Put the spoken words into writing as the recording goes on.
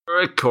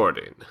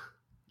Recording.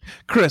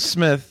 Chris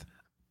Smith,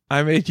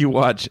 I made you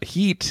watch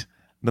Heat,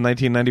 the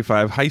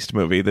 1995 heist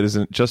movie that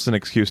isn't just an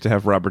excuse to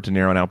have Robert De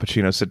Niro and Al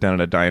Pacino sit down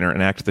at a diner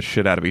and act the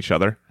shit out of each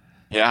other.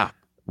 Yeah.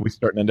 We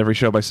start and end every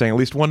show by saying at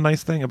least one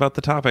nice thing about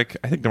the topic.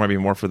 I think there might be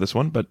more for this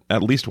one, but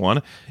at least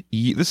one.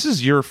 This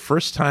is your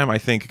first time, I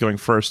think, going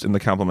first in the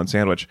compliment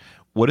sandwich.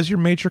 What is your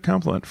major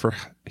compliment for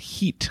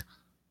Heat?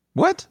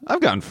 What?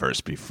 I've gone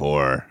first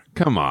before.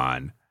 Come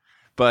on.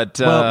 But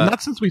well,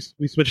 not since we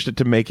switched it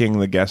to making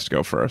the guest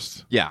go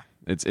first. Yeah,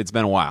 it's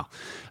been a while.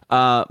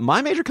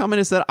 My major comment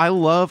is that I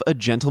love a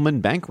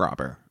gentleman bank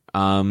robber.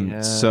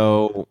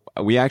 So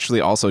we actually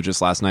also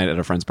just last night at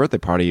a friend's birthday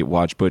party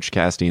watched Butch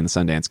Cassidy and the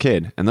Sundance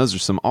Kid, and those are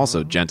some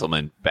also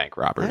gentleman bank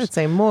robbers. I would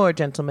say more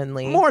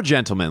gentlemanly. More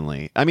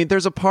gentlemanly. I mean,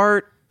 there's a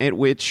part at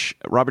which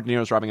Robert De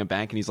Niro's robbing a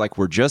bank, and he's like,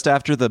 "We're just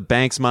after the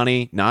bank's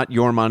money, not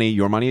your money.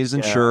 Your money is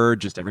insured.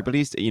 Just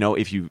everybody's,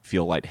 if you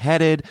feel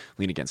lightheaded,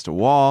 lean against a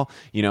wall.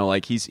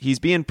 Like he's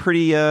being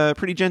pretty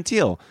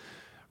genteel."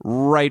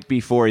 Right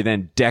before he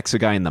then decks a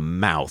guy in the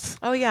mouth.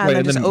 Oh yeah, and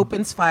then just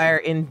opens fire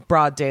in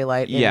broad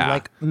daylight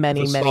in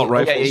many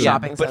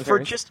shopping centers. But for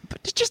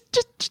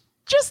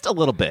just a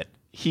little bit,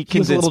 he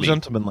was a little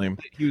gentlemanly.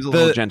 He was a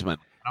little gentleman.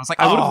 I was like,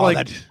 I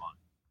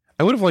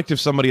would have liked if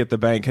somebody at the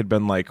bank had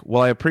been like,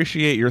 well, I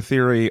appreciate your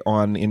theory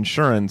on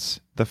insurance.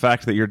 The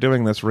fact that you're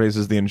doing this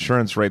raises the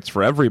insurance rates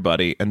for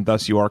everybody, and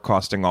thus you are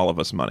costing all of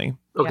us money.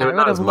 Okay, I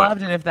would have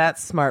loved it if that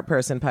smart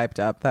person piped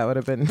up. That would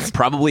have been...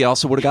 Probably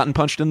also would have gotten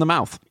punched in the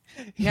mouth.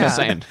 Yeah. Just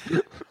saying.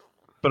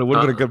 But it would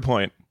have been a good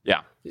point.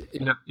 Yeah.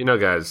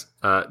 Guys,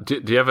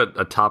 do you have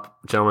a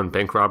top gentleman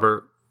bank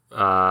robber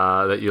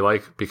that you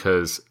like?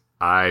 Because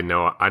I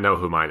know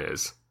who mine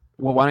is.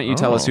 Well, why don't you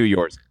tell us who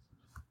yours is?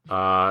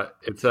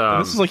 It's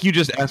this is like you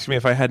just asked me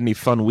if I had any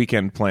fun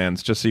weekend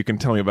plans, just so you can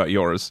tell me about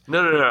yours.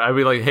 No. I'd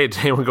be like, hey, did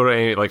anyone go to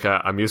any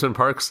amusement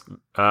parks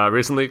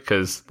recently?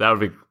 Because that would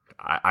be.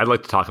 I'd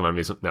like to talk about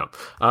amusement. No,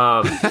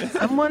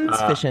 someone's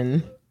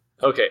fishing.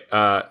 Okay,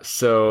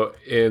 so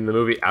in the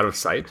movie Out of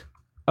Sight.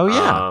 Oh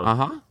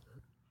yeah,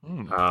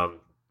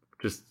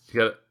 just you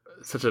got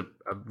such a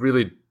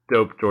really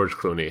dope George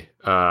Clooney.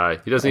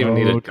 He doesn't even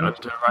need a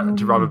gun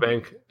to rob a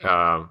bank.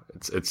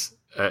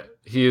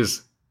 He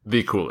is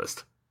the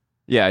coolest.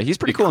 Yeah, he's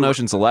pretty cool in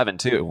Ocean's 11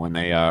 too when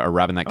they are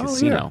robbing that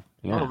casino.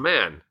 Yeah. Oh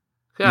man.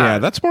 Yeah,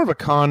 that's more of a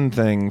con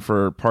thing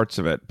for parts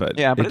of it, but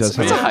it does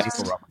have a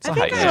heist. I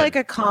think I like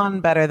a con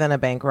better than a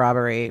bank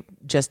robbery,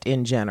 just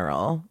in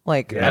general.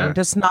 I'm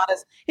just not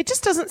as. It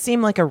just doesn't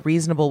seem like a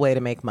reasonable way to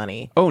make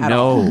money. Oh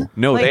no,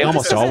 they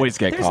almost always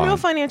get caught. There's no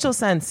financial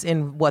sense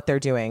in what they're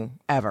doing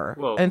ever.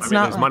 Well, and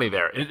there's money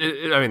there.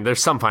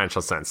 There's some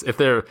financial sense if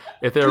they're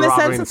in the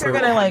sense that they're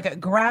gonna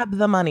grab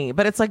the money,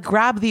 but it's like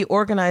grab the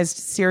organized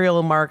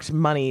serial marked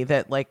money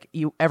that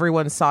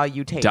everyone saw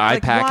you take. Dye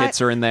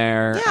packets are in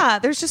there. Yeah,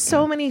 there's just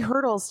so many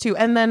hurdles too,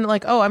 and then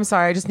I'm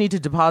sorry, I just need to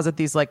deposit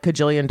these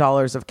 $cajillion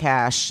dollars of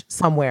cash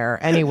somewhere,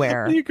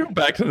 anywhere. You go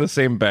back to the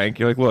same bank.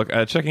 You're like, look,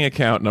 checking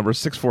account number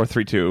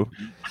 6432.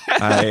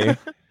 I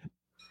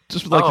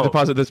just would like to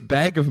deposit this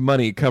bag of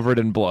money covered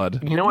in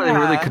blood. You know what they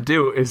really could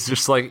do is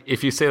just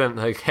if you say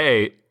that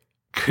hey,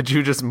 could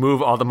you just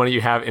move all the money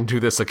you have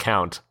into this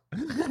account?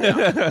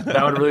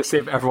 That would really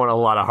save everyone a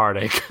lot of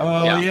heartache.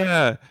 Oh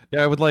yeah.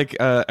 I would like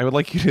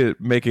you to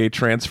make a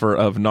transfer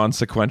of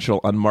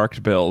non-sequential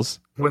unmarked bills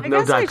with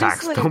no die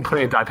packs. Don't put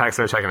any die packs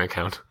in a checking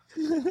account.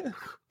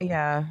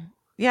 Yeah,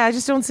 I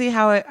just don't see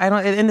how I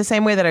don't, in the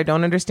same way that I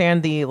don't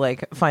understand the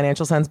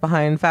financial sense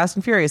behind Fast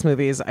and Furious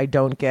movies, I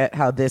don't get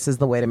how this is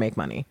the way to make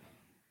money.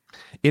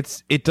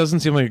 It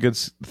doesn't seem like a good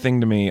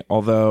thing to me,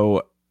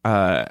 although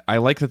I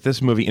like that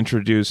this movie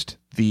introduced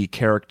the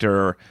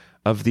character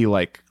of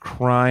the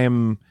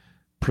crime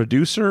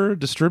producer,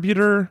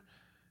 distributor,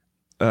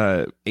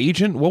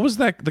 agent. What was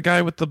that? The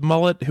guy with the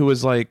mullet who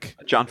was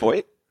John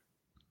Voight?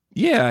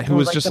 Yeah, who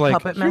was just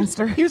puppet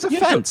master. He was a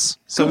fence.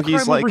 So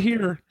he's over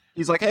here.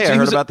 He's like, hey, I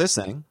heard about this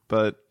thing,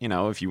 but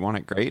if you want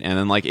it, great. And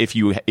then if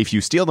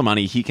you steal the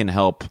money, he can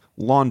help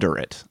launder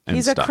it.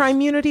 He's a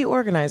crime-unity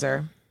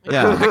organizer.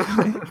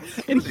 Yeah,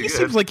 and he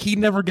seems like he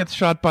never gets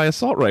shot by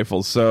assault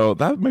rifles, so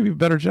that may be a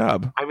better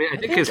job. I mean, I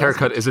think his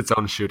haircut is its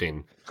own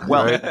shooting.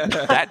 Well,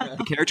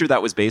 the character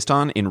that was based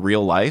on in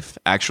real life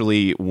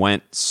actually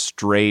went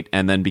straight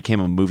and then became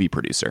a movie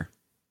producer.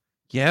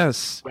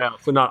 Yes. Well,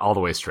 so not all the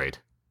way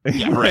straight.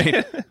 Yeah,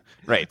 right.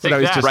 Right. So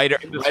that was just writer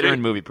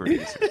and movie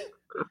producer.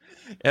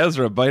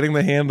 Ezra biting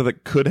the hand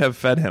that could have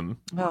fed him.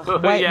 Oh,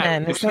 white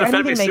men. You should have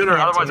fed me sooner,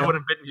 otherwise I would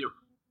have bitten you.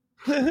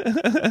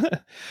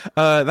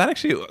 That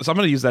actually, so I'm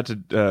going to use that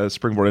to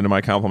springboard into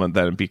my compliment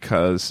then,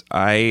 because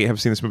I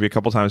have seen this movie a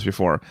couple times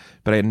before,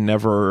 but I had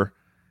never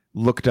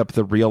looked up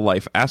the real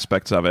life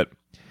aspects of it.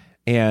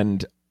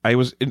 And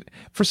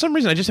for some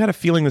reason, I just had a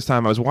feeling this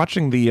time. I was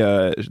watching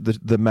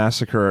the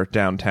massacre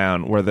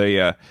downtown where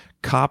the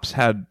cops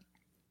had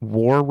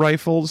war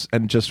rifles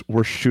and just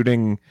were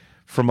shooting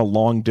from a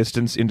long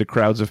distance into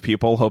crowds of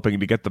people, hoping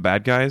to get the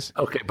bad guys.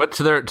 Okay, but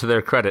to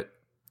their credit,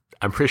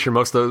 I'm pretty sure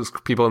most of those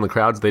people in the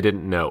crowds, they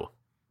didn't know.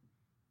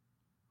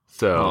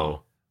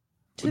 So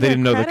they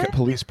didn't know the credit?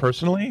 police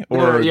personally,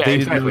 or Yeah, they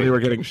didn't know exactly. they were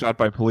getting shot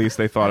by police.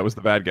 They thought it was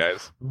the bad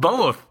guys.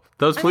 Both.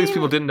 Those police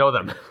people didn't know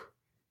them.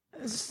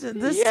 This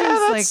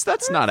Yeah, seems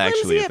that's not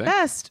actually a at thing.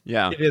 best.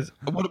 Yeah. It is.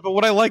 But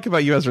what I like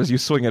about you, Ezra, is you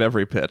swing at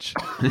every pitch.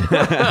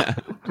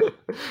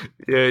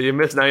 Yeah, you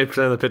miss 90%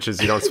 of the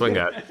pitches you don't swing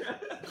at.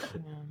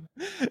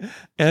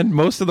 And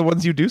most of the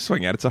ones you do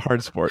swing at, it's a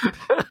hard sport.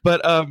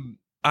 But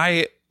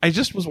I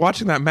just was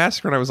watching that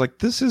massacre and I was like,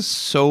 this is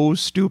so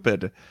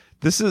stupid.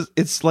 This is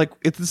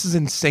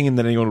insane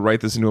that anyone would write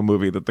this into a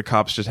movie, that the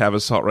cops just have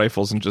assault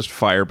rifles and just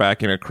fire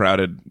back in a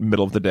crowded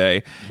middle of the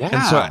day.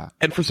 Yeah.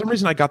 And for some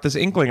reason I got this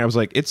inkling. I was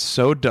like, it's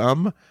so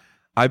dumb.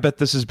 I bet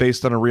this is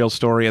based on a real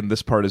story and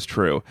this part is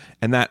true.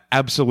 And that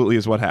absolutely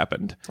is what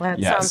happened. That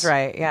Yes. sounds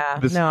right. Yeah.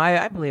 This- No,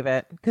 I believe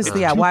it. Because It's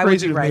yeah, too why would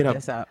crazy you to write made up.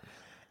 this up?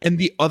 And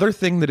the other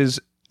thing that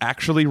is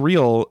actually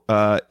real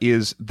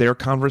is their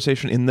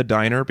conversation in the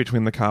diner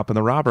between the cop and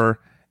the robber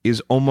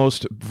is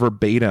almost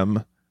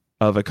verbatim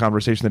of a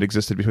conversation that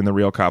existed between the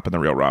real cop and the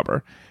real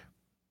robber.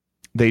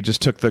 They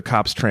just took the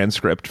cop's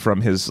transcript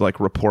from his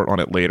report on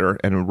it later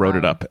and wrote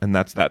it up, and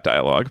that's that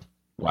dialogue.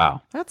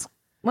 Wow. That's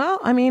well,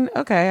 I mean,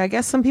 okay. I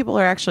guess some people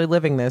are actually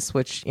living this,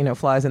 which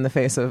flies in the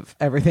face of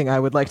everything I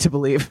would like to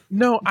believe.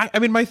 No, I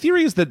mean my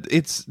theory is that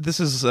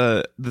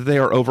they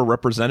are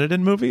overrepresented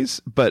in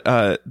movies, but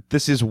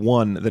this is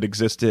one that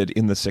existed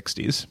in the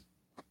 60s.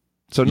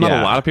 So not a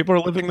Yeah. lot of people are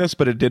living this,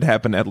 but it did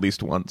happen at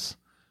least once.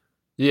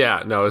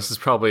 Yeah, no, this is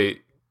probably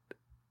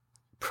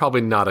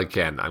not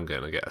again, I'm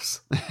going to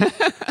guess.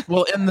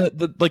 Well, and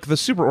the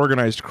super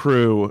organized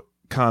crew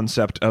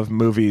concept of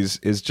movies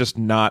is just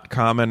not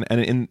common,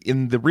 and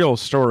in the real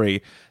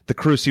story, the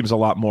crew seems a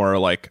lot more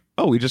like,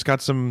 oh, we just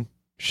got some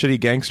shitty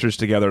gangsters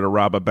together to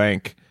rob a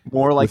bank.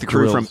 More like with the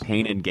crew grills. from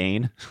Pain and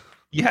Gain.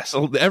 Yes,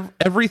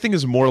 everything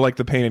is more like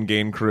the Pain and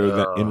Gain crew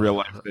than in real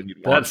life than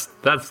you'd want.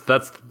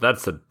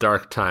 That's a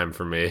dark time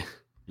for me.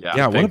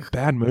 Yeah, what a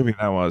bad movie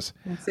that was.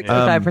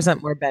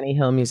 65% more Benny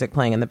Hill music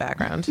playing in the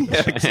background.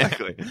 Yeah,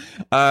 exactly.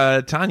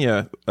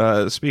 Tanya,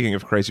 speaking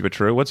of crazy but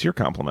true, what's your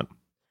compliment?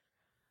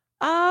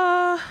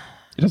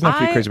 It doesn't have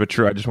to be crazy but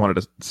true. I just wanted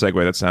a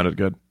segue that sounded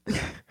good.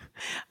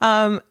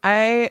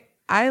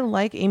 I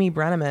like Amy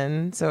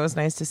Brenneman, so it was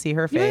nice to see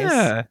her face.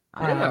 Yeah.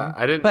 Yeah,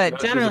 I didn't. But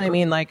generally, I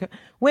mean,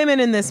 women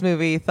in this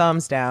movie,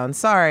 thumbs down.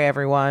 Sorry,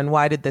 everyone.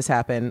 Why did this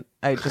happen?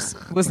 I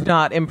just was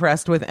not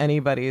impressed with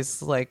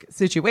anybody's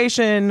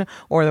situation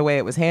or the way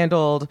it was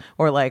handled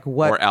or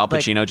what. Or Al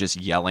Pacino just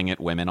yelling at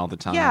women all the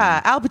time.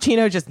 Yeah, Al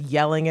Pacino just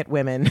yelling at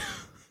women.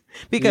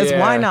 Because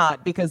why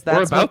not? Because that's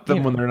Or about what,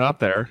 them when they're not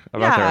there.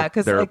 Yeah,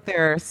 because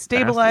they're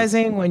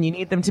stabilizing when you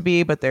need them to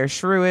be, but they're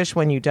shrewish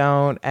when you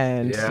don't,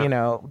 and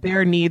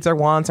their needs or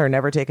wants are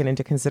never taken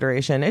into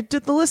consideration.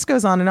 The list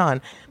goes on and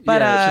on.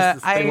 But it's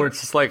just this thing where it's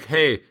just like,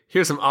 hey,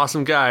 here's some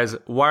awesome guys.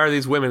 Why are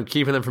these women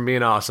keeping them from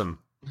being awesome?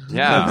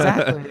 Yeah.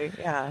 Exactly.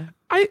 Yeah.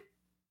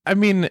 I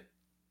mean,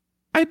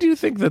 I do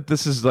think that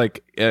this is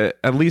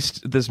at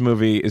least this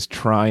movie is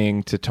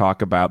trying to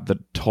talk about the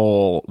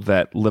toll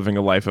that living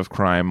a life of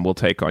crime will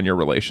take on your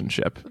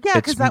relationship. Yeah,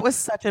 because that was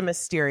such a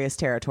mysterious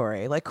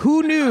territory.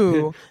 Who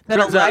knew that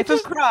a life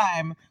of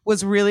crime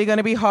was really going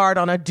to be hard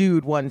on a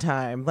dude one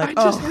time?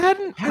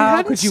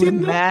 How could you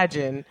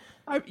imagine?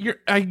 I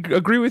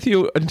agree with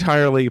you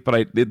entirely,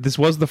 but this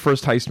was the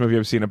first heist movie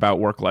I've seen about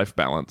work-life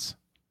balance.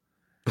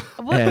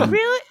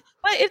 Really?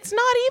 But it's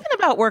not even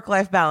about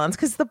work-life balance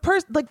because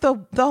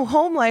the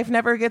home life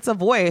never gets a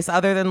voice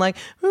other than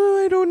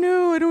oh, I don't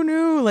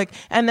know.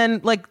 And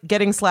then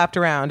getting slapped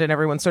around and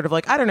everyone's sort of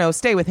I don't know,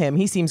 stay with him.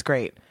 He seems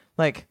great.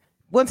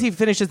 Once he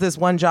finishes this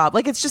one job,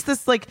 it's just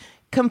this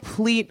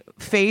complete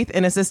faith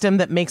in a system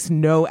that makes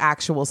no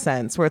actual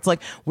sense where it's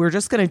we're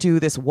just going to do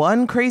this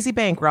one crazy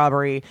bank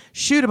robbery,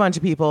 shoot a bunch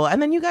of people,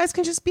 and then you guys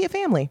can just be a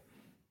family.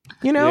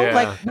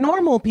 Like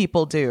normal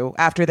people do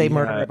after they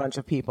murder a bunch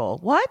of people.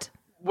 What?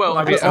 Well,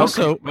 I mean,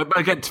 also, but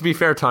again, to be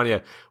fair,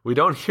 Tanya, we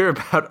don't hear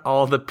about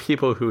all the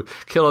people who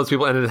kill those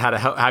people and then had a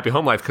happy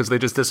home life because they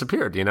just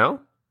disappeared. We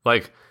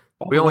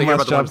only hear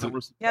about the ones that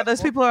were. Yeah,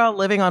 those people are all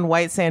living on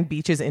white sand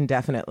beaches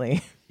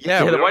indefinitely.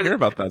 Yeah, we don't hear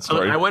about that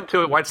story. I went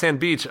to White Sand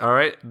Beach. All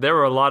right, there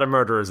were a lot of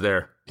murderers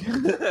there.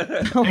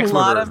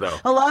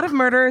 a lot of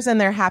murderers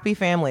and their happy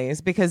families,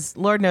 because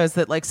Lord knows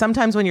that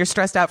sometimes when you're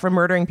stressed out from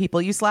murdering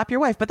people, you slap your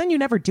wife, but then you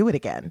never do it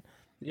again.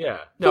 Yeah.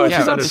 No,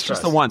 it's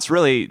just the once.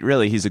 Really,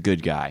 he's a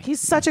good guy. He's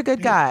such a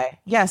good guy.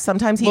 Yes,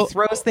 sometimes he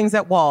throws things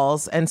at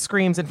walls and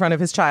screams in front of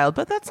his child,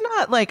 but that's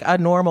not a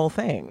normal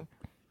thing.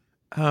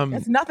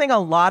 It's nothing a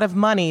lot of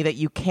money that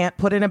you can't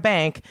put in a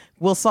bank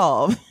will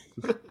solve.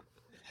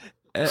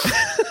 I'm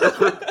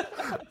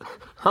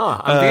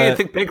beginning to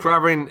think bank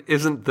robbery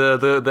isn't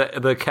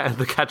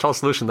the catch-all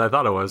solution that I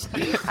thought it was.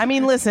 I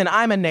mean, listen,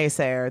 I'm a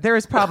naysayer. There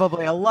is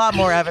probably a lot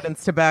more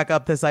evidence to back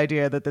up this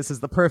idea that this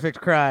is the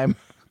perfect crime.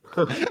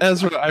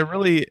 Ezra, I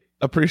really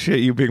appreciate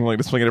you being willing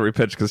to swing at every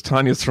pitch because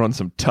Tanya's throwing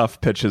some tough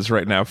pitches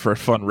right now for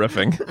fun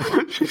riffing.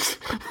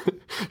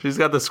 She's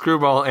got the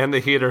screwball and the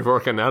heater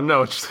working now.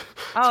 No, it's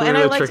and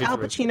really I liked tricky Al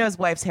for me. Pacino's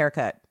wife's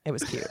haircut. It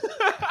was cute.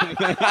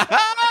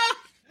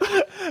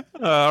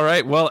 All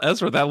right. Well,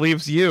 Ezra, that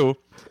leaves you.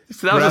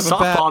 So that was a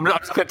Grab a bat. softball. I'm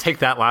just going to take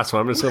that last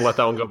one. I'm just going to let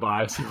that one go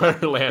by. See where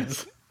it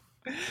lands.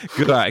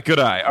 Good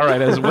eye. All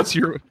right,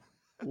 Ezra,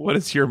 what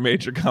is your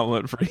major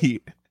compliment for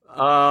Heat?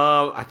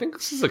 I think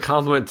this is a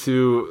compliment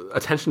to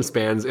attention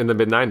spans in the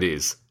mid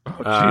 '90s.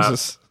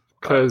 Jesus.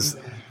 Because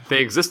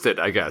they existed,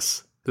 I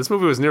guess. This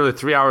movie was nearly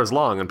 3 hours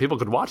long, and people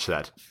could watch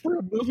that. For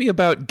a movie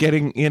about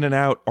getting in and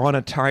out on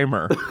a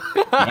timer,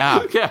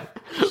 Yeah. Yeah,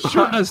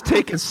 sure does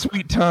take a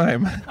sweet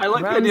time. I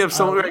like the idea of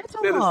someone. It's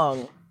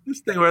long. This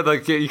thing where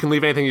like you can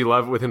leave anything you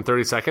love within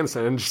 30 seconds,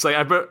 and just like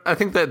I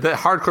think that the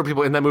hardcore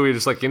people in that movie are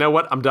just like, you know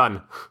what, I'm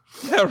done.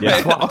 Yeah,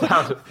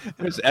 right.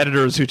 There's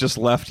editors who just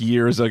left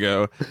years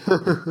ago.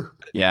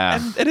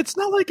 Yeah. And it's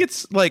not like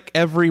it's like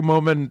every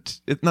moment,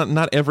 it's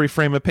not every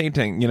frame of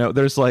painting. You know,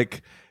 there's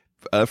like,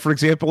 for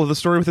example, the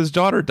story with his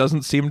daughter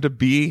doesn't seem to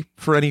be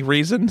for any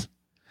reason.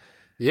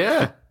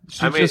 Yeah,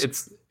 She I mean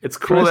just it's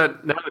cool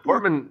that Natalie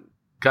Portman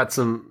got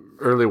some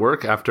early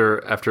work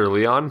after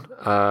Leon.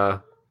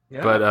 But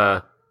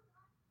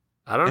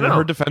I don't And know. in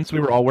her defense, we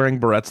were all wearing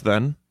barrettes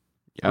then.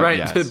 Right,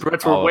 Yes. the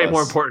barrettes All were of way us.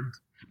 more important.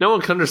 No one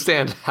can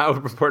understand how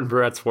important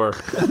barrettes were.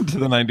 To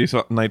the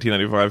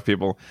 1995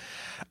 people.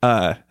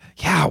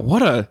 Yeah,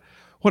 what a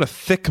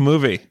thick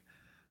movie.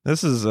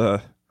 This is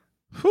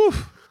whew.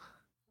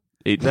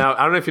 Now,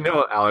 I don't know if you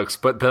know, Alex,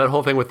 but that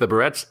whole thing with the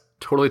barrettes,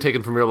 totally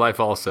taken from real life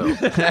also.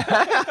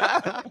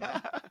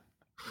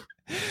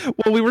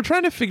 Well, we were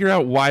trying to figure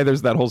out why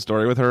there's that whole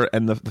story with her,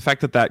 and the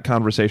fact that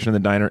conversation in the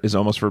diner is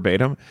almost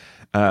verbatim.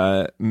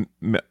 Megan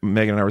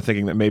and I were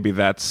thinking that maybe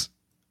that's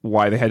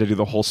why they had to do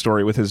the whole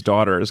story with his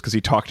daughters, because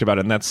he talked about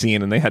it in that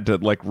scene, and they had to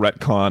like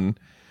retcon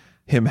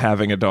him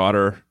having a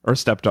daughter or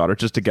stepdaughter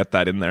just to get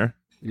that in there.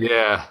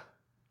 Yeah.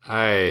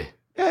 Yeah,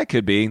 it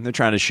could be. They're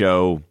trying to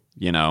show,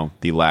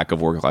 the lack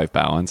of work-life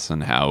balance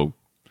and how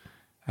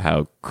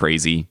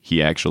crazy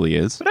he actually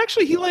is. But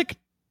actually, he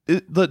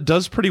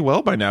does pretty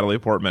well by Natalie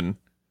Portman.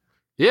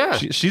 Yeah.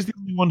 She's the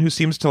only one who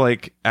seems to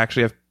like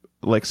actually have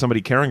like somebody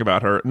caring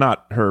about her,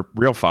 not her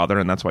real father,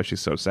 and that's why she's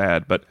so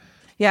sad. But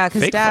Yeah,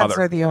 because fake dads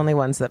father. are the only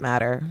ones that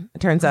matter. It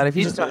turns out if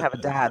you just don't have a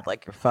dad,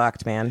 like you're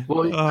fucked, man.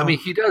 Well, I mean,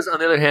 he does, on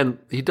the other hand,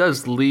 he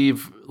does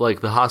leave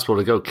like the hospital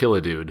to go kill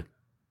a dude.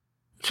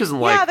 Which isn't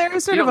like... Yeah, there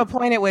is sort of a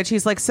point at which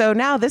he's like, so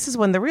now this is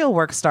when the real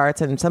work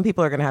starts, and some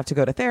people are going to have to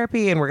go to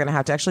therapy, and we're going to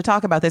have to actually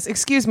talk about this.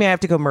 Excuse me, I have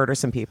to go murder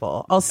some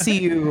people. I'll see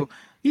you.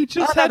 he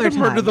just had another to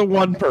murder time. the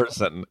one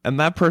person, and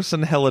that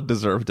person hella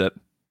deserved it.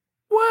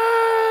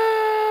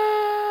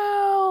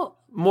 Well,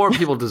 more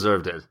people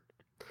deserved it.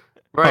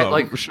 Right? Oh,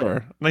 like,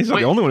 sure. And he's not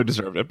Wait. the only one who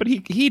deserved it, but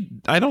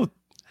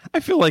I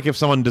feel like if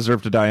someone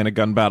deserved to die in a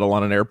gun battle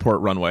on an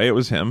airport runway, it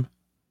was him.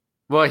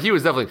 well, he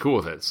was definitely cool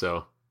with it,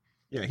 so...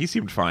 Yeah, he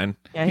seemed fine.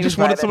 Yeah, he he just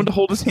was wanted vibing. someone to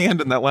hold his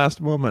hand in that last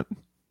moment.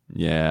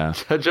 Yeah.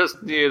 I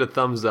just needed a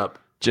thumbs up.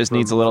 Just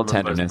needs a little from the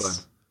tenderness.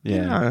 most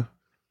Yeah.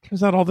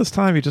 Turns out all this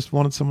time he just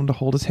wanted someone to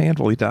hold his hand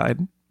while he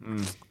died.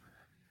 Mm.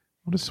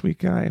 What a sweet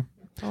guy.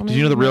 Did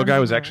you know the real guy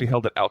was actually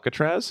held at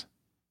Alcatraz?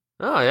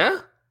 Oh, yeah?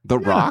 The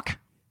Rock?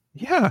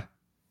 Yeah.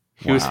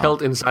 He was Wow.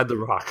 held inside the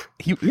rock.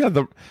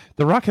 The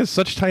Rock has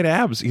such tight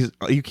abs.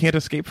 You can't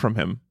escape from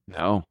him.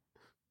 No.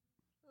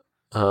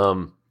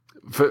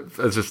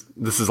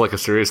 This is like a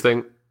serious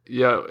thing.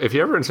 Yeah, if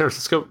you're ever in San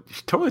Francisco, you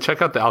should totally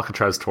check out the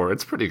Alcatraz tour.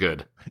 It's pretty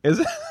good. Is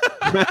it?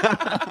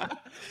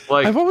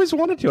 Like, I've always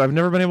wanted to. I've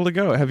never been able to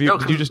go. Have you? No,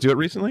 Did you just do it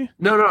recently?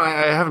 no, I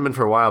haven't been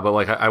for a while, but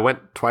like I went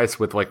twice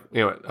with like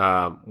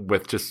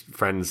with just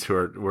friends who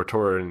were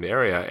touring the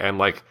area, and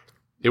like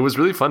it was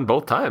really fun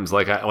both times.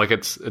 Like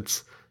it's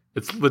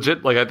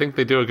legit. Like I think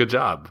they do a good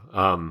job.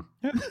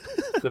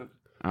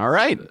 All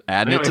right.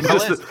 Adding it to the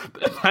Anyway, list.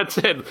 that's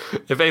it.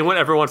 If anyone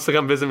ever wants to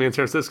come visit me in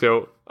San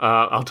Francisco,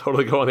 I'll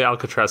totally go on the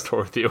Alcatraz tour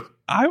with you.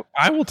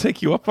 I will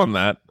take you up on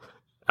that.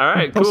 All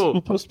right, We'll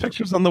cool, post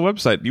pictures on the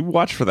website. You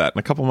watch for that in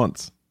a couple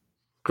months.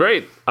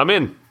 great. I'm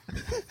in.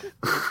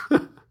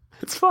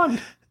 It's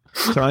fun.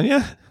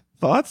 Tanya,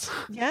 thoughts?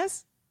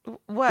 Yes?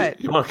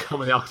 What? You want to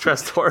come on the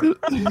Alcatraz tour?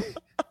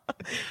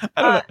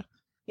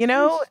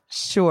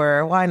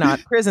 Sure, why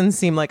not? Prisons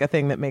seem like a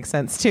thing that makes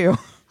sense too.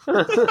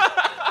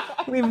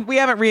 We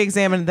haven't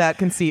re-examined that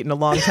conceit in a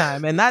long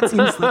time, and that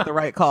seems like the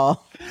right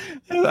call.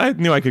 I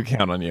knew I could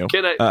count on you.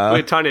 Can I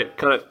wait, Tanya?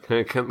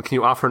 Can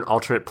you offer an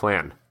alternate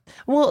plan?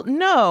 Well,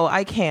 no,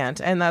 I can't,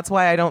 and that's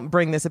why I don't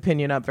bring this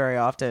opinion up very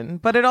often.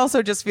 But it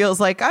also just feels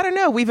like, I don't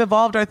know, we've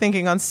evolved our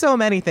thinking on so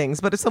many things,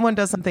 but if someone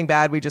does something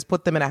bad, we just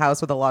put them in a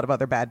house with a lot of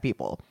other bad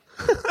people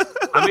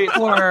I mean,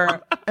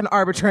 for an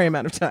arbitrary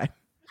amount of time.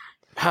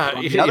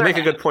 you make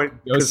a good point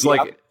because,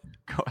 like,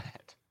 Go ahead.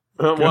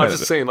 well, I was ahead.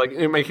 just saying, like,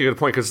 you make a good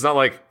point because it's not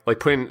like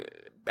putting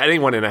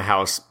anyone in a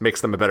house makes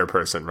them a better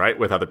person, right?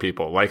 With other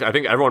people, like I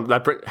think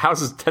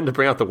houses tend to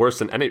bring out the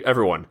worst in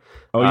everyone.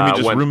 Oh, you mean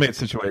just when- roommate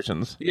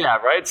situations? Yeah,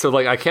 right. So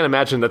like, I can't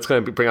imagine that's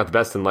going to bring out the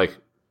best in like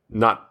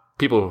not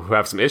people who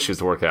have some issues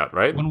to work out,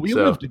 right? When we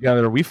So- lived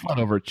together, we fought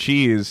over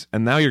cheese,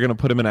 and now you're going to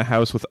put them in a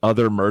house with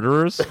other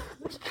murderers?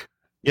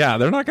 Yeah,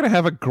 they're not going to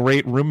have a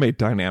great roommate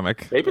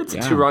dynamic. maybe it's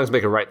Yeah. two wrongs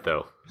make a right,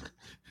 though.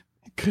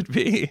 Could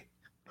be.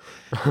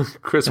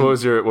 Chris, what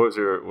was your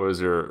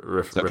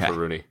riff, okay.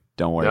 Rooney?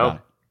 Don't worry about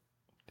it.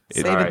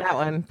 Saving that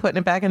one, putting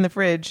it back in the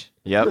fridge.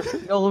 Yep.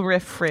 The old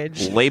riff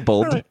fridge.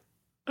 Labeled.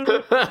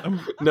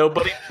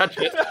 Nobody touch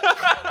it.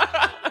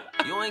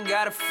 You ain't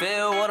gotta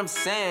feel what I'm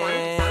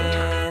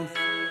saying.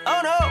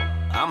 Oh no,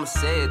 I'ma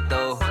say it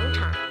though.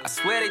 I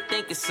swear they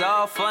think it's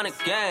all fun and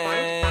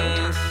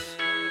games.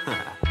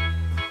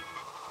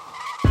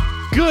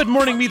 Good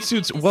morning, meat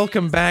suits.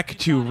 Welcome back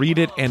to Read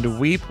It and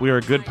Weep. We are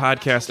a good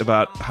podcast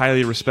about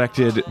highly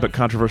respected but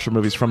controversial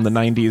movies from the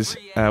 90s.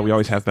 We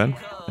always have been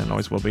and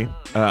always will be.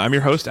 I'm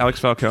your host, Alex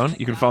Falcone.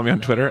 You can follow me on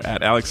Twitter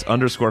at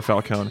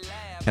Alex_Falcone.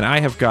 And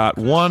I have got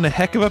one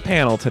heck of a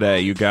panel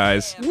today, you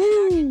guys.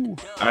 Woo!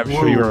 I'm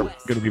sure you're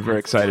going to be very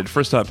excited.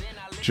 First up,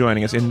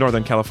 joining us in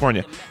Northern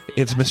California,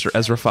 it's Mr.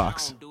 Ezra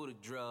Fox.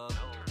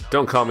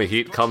 Don't call me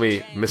Heat. Call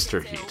me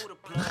Mr. Heat.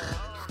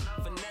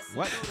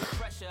 What?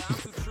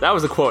 That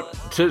was a quote.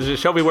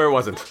 Show me where it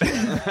wasn't.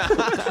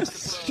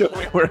 Show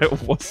me where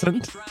it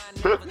wasn't.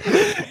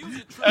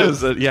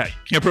 Yeah,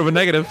 can't prove a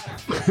negative.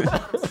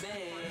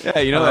 Yeah,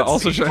 you know,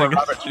 also showing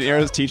Robert De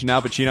Niro's teaching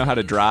Al Pacino how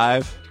to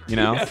drive, you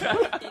know?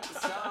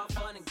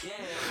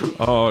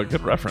 Oh,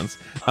 good reference.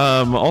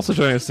 Also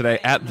joining us today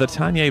at the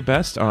Tanya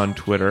Best on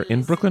Twitter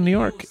in Brooklyn, New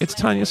York, it's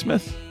Tanya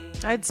Smith.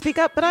 I'd speak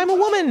up, but I'm a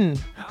woman.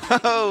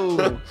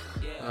 Oh!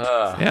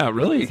 Yeah,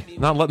 really?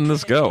 Not letting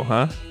this go,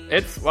 huh?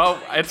 It's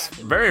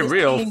very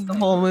real. The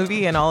whole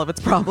movie and all of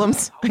its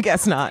problems. I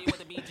guess not.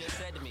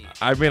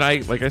 I mean,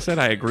 like I said,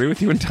 I agree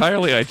with you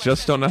entirely. I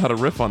just don't know how to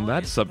riff on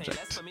that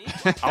subject.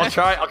 I'll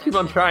try. I'll keep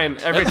on trying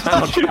every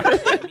time. I'll try.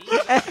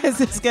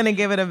 Ez is going to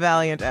give it a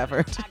valiant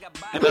effort.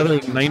 Another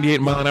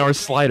 98-mile-an-hour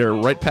slider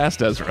right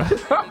past Ezra.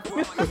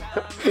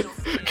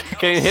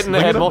 Getting hit in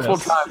the head multiple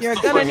times. You're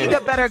going to need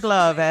a better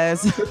glove,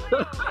 Ez.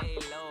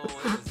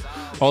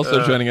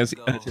 Also joining us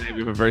today, we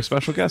have a very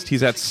special guest.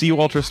 He's at C.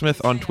 Walter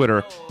Smith on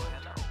Twitter.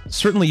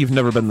 Certainly, you've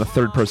never been the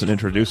third person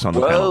introduced on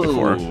the panel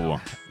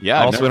before.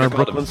 Yeah, also in our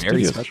Brooklyn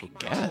very studios. special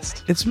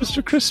guest. It's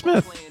Mr. Chris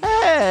Smith.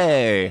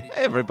 Hey,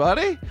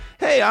 everybody.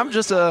 Hey, I'm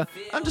just a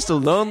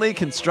lonely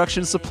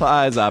construction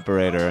supplies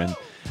operator, and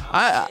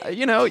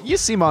you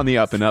seem on the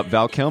up and up,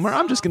 Val Kilmer.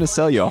 I'm just going to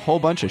sell you a whole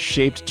bunch of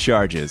shaped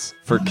charges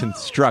for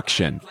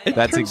construction.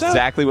 That's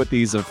exactly what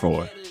these are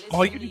for.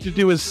 All you need to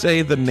do is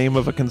say the name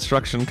of a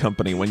construction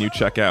company when you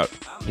check out.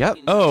 Yep.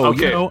 Oh,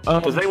 okay.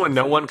 Does anyone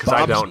know one? Because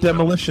I Bob's don't.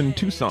 Demolition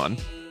Tucson.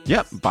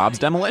 Yep, Bob's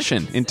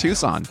Demolition in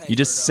Tucson. You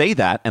just say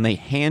that, and they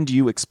hand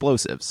you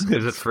explosives.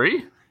 Is it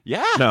free?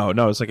 Yeah. No,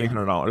 it's like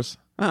 $800.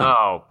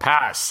 Oh,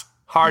 pass.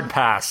 Hard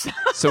pass.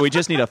 So we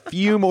just need a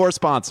few more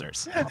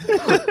sponsors.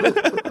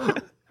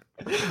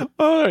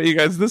 All right, you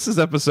guys, this is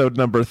episode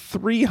number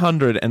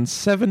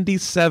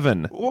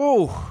 377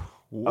 Oh,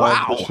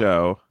 of the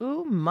show.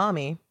 Ooh,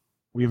 mommy.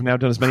 We've now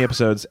done as many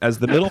episodes as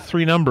the middle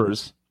three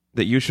numbers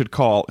that you should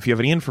call if you have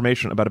any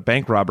information about a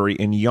bank robbery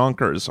in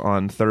Yonkers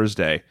on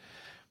Thursday.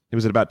 It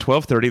was at about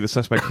 12:30. The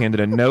suspect handed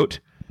a note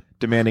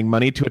demanding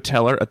money to a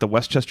teller at the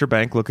Westchester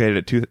Bank located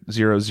at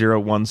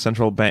 2001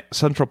 Central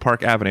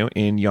Park Avenue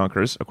in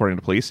Yonkers, according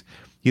to police.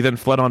 He then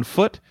fled on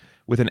foot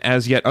with an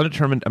as-yet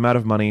undetermined amount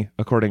of money,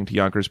 according to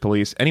Yonkers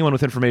police. Anyone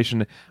with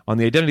information on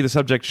the identity of the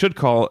subject should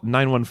call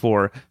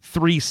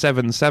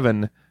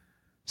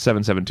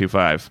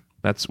 914-377-7725.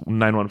 That's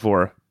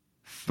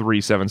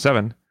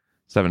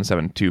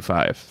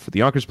 914-377-7725. For the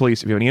Yonkers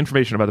police, if you have any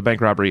information about the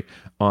bank robbery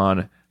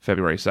on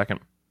February 2nd.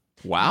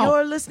 Wow.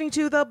 You're listening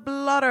to The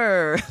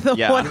Blotter, the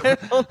one and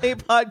only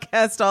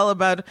podcast all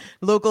about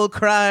local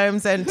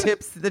crimes and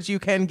tips that you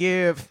can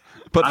give.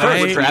 But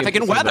first, traffic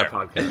and weather.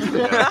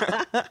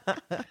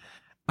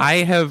 I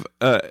have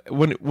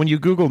when you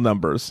Google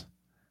numbers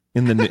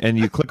and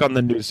you click on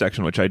the news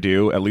section, which I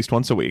do at least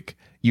once a week,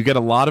 you get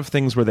a lot of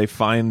things where they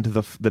find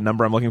the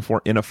number I'm looking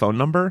for in a phone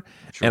number,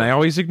 and I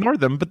always ignore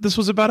them. But this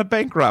was about a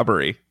bank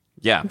robbery.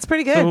 Yeah, it's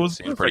pretty good.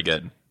 Seems pretty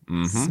good.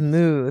 Mm-hmm.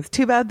 Smooth.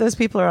 Too bad those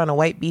people are on a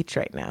white beach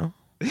right now.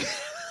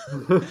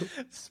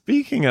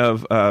 Speaking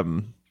of,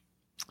 man,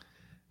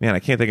 I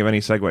can't think of any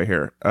segue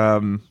here.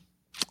 Anyway,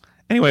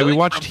 Really? we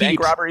watched From bank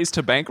Heat. robberies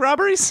to bank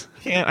robberies?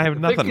 I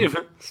have nothing.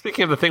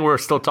 Speaking of the thing we're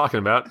still talking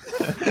about.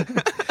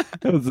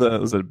 It was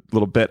a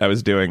little bit I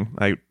was doing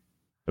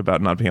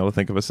about not being able to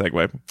think of a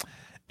segue.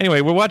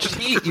 Anyway, we're watching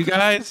Heat, you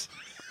guys.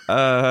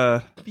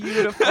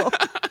 Beautiful.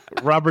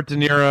 Robert De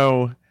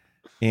Niro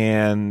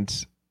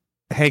and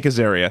Hank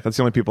Azaria. That's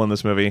the only people in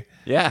this movie.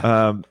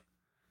 Yeah.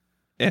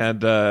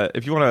 And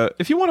if you want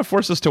to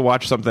force us to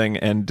watch something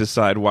and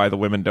decide why the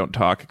women don't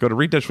talk, go to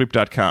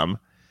read-weep.com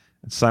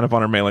and sign up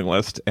on our mailing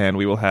list, and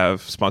we will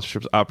have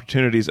sponsorship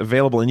opportunities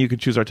available, and you can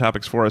choose our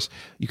topics for us.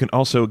 You can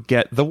also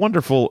get the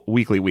wonderful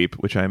Weekly Weep,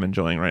 which I'm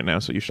enjoying right now,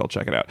 so you should all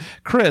check it out.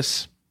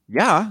 Chris.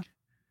 Yeah.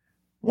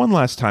 One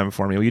last time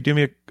for me. Will you do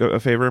me a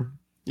favor?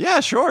 Yeah,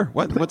 sure.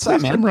 What's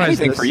that, man? Summarize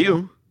Anything this for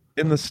you.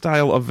 in the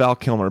style of Val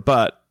Kilmer,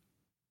 but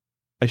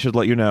I should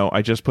let you know,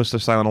 I just pushed a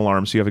silent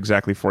alarm, so you have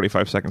exactly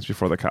 45 seconds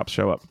before the cops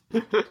show up.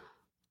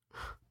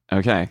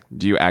 Okay.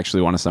 Do you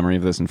actually want a summary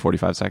of this in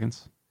 45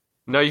 seconds?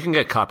 No, you can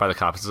get caught by the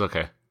cops. It's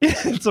okay.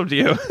 It's up to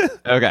you.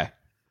 Okay.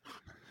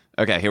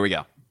 Okay, here we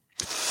go.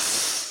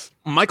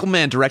 Michael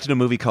Mann directed a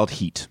movie called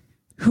Heat.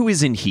 Who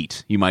is in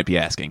Heat, you might be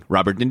asking?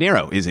 Robert De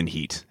Niro is in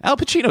Heat. Al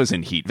Pacino's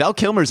in Heat. Val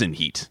Kilmer's in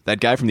Heat.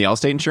 That guy from the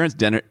Allstate Insurance,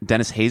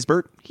 Dennis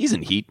Haysbert, he's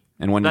in Heat.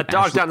 And when that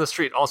dog down the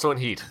street, also in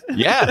Heat.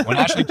 Yeah, when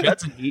Ashley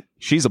Judd's in Heat,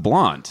 she's a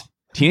blonde.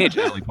 Teenage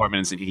Natalie Portman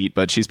is in Heat,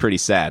 but she's pretty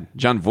sad.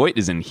 John Voight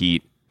is in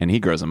Heat, and he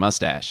grows a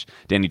mustache.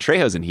 Danny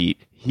Trejo's in Heat.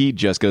 He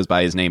just goes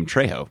by his name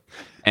Trejo.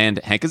 And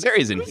Hank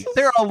Azaria's in Heat.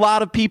 There are a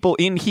lot of people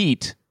in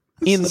Heat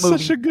in the movie.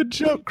 Such a good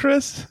joke,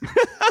 Chris.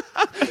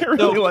 I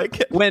really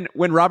like it.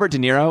 When Robert De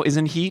Niro is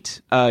in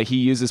Heat, he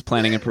uses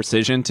planning and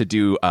precision to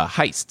do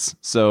heists.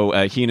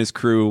 So he and his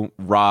crew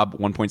rob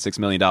 $1.6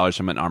 million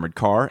from an armored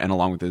car, and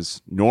along with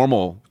his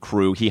normal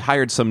crew, he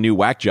hired some new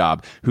whack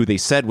job who they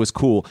said was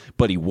cool,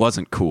 but he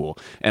wasn't cool.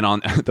 And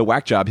on the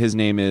whack job, his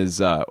name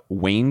is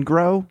Wayne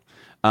Grow.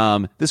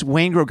 This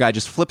Wayne Grow guy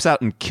just flips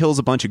out and kills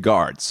a bunch of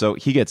guards. So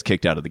he gets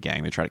kicked out of the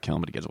gang. They try to kill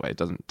him, but he gets away. It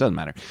doesn't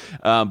matter.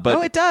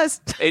 But it does.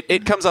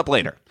 It comes up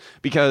later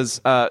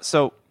because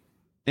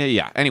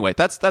yeah. Anyway,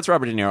 that's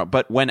Robert De Niro.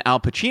 But when Al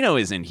Pacino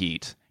is in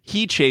Heat,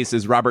 he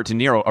chases Robert De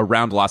Niro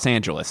around Los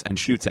Angeles and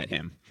shoots at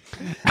him.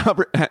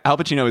 Al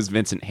Pacino is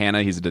Vincent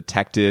Hanna. He's a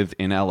detective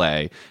in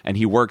L.A. and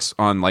he works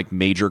on like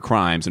major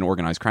crimes and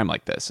organized crime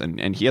like this.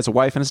 And he has a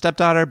wife and a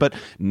stepdaughter, but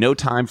no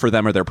time for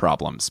them or their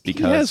problems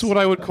because he has what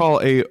I would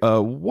call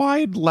a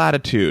wide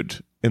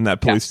latitude in that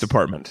police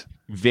department.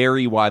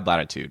 Very wide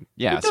latitude.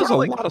 Yeah, he does a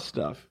lot of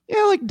stuff.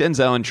 Yeah, like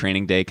Denzel in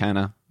Training Day, kind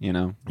of. You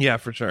know. Yeah,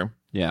 for sure.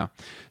 Yeah.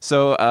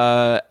 So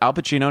Al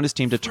Pacino and his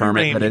team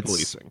determined that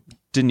it's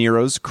De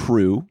Niro's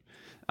crew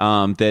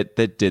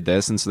that did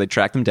this, and so they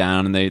track them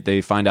down, and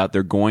they find out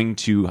they're going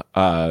to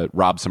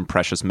rob some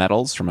precious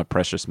metals from a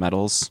precious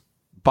metals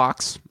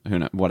box. Who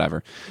knows,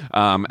 whatever.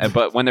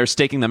 But when they're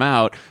staking them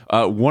out,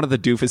 one of the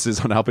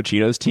doofuses on Al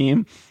Pacino's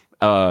team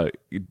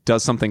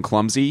does something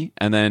clumsy,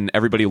 and then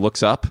everybody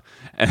looks up,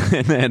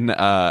 and then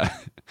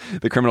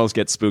the criminals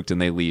get spooked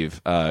and they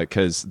leave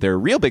because their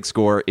real big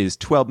score is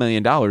 $12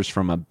 million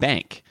from a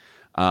bank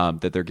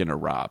that they're going to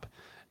rob.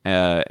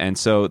 And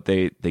so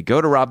they go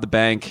to rob the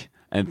bank,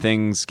 and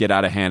things get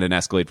out of hand and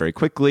escalate very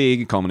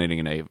quickly, culminating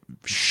in a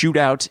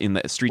shootout in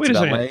the streets of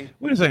LA.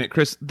 Wait a second,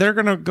 Chris. They're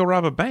going to go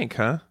rob a bank,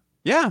 huh?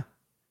 Yeah.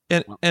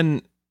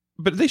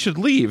 But they should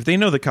leave. They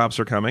know the cops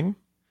are coming.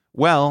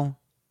 Well,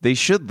 they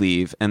should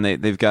leave, and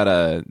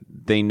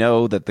they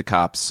know that the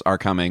cops are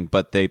coming,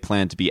 but they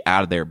plan to be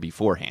out of there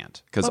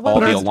beforehand because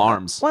all the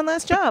alarms. One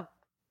last job.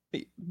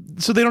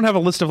 So they don't have a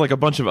list of like a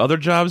bunch of other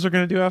jobs they're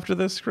going to do after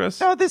this, Chris?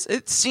 No,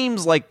 it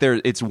seems like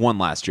it's one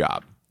last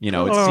job. You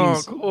know, it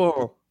seems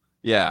cool.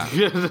 Yeah.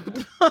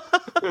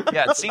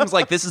 Yeah, it seems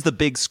like this is the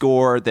big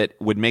score that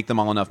would make them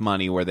all enough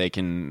money where they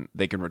can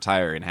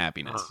retire in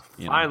happiness.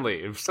 Finally.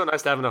 It's so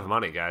nice to have enough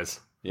money,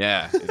 guys.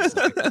 Yeah.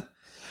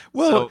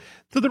 Well,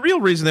 so the real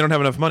reason they don't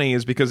have enough money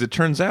is because it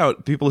turns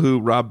out people who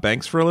rob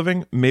banks for a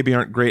living maybe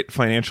aren't great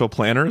financial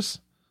planners.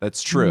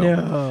 That's true.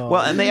 No.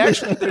 Well, and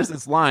there's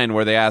this line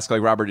where they ask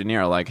like Robert De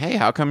Niro, like, "Hey,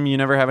 how come you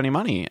never have any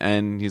money?"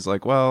 And he's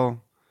like,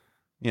 "Well,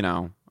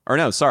 or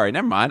no, sorry,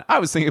 never mind. I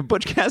was thinking of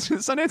Butch Cassidy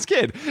and the Sundance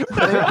Kid."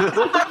 They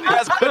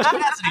ask Butch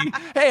Cassidy,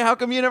 "Hey, how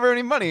come you never have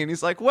any money?" And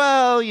he's like,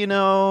 "Well,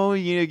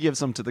 you give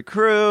some to the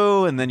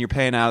crew, and then you're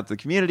paying out the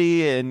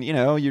community, and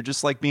you're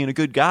just like being a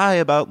good guy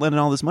about lending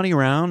all this money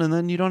around, and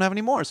then you don't have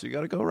any more, so you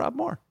got to go rob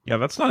more." Yeah,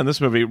 that's not in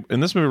this movie. In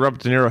this movie,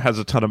 Robert De Niro has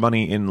a ton of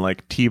money in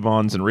like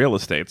T-bonds and real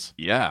estates.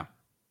 Yeah,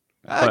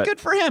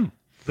 good for him.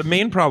 The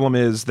main problem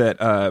is that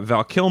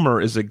Val Kilmer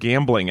is a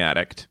gambling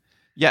addict.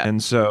 Yeah.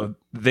 And so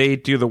they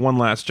do the one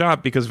last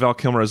job because Val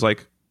Kilmer is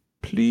like,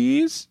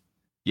 "Please?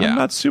 Yeah. I'm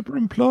not super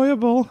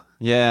employable."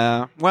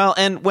 Yeah. Well,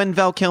 and when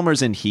Val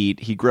Kilmer's in Heat,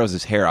 he grows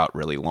his hair out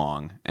really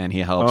long, and he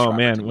helps. Oh,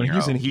 man. When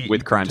he's in Heat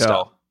with crime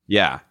stuff.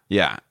 Yeah.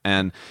 Yeah.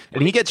 And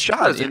he gets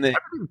shot. Everything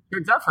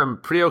turns out for him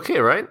pretty okay,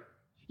 right?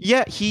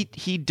 Yeah, he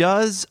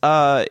does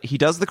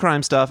the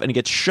crime stuff, and he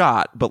gets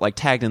shot, but like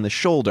tagged in the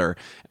shoulder,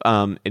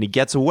 and he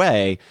gets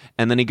away,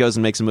 and then he goes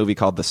and makes a movie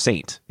called The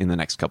Saint in the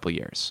next couple of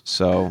years.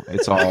 So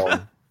it's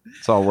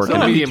all working.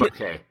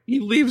 Okay. He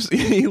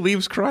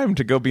leaves crime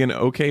to go be in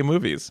okay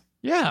movies.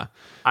 Yeah,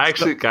 I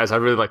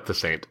really like The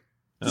Saint.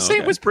 The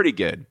Saint was pretty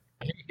good.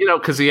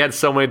 Because he had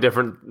so many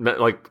different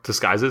like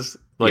disguises,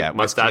 like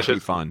mustaches.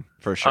 It's fun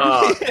for sure.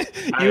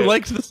 You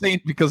liked The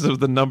Saint because of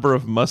the number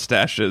of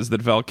mustaches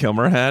that Val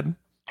Kilmer had.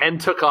 And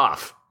took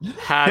off.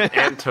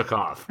 Took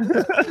off.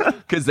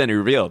 Because then he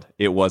revealed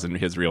it wasn't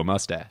his real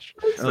mustache.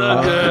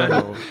 So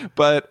good.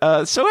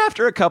 But so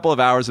after a couple of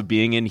hours of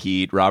being in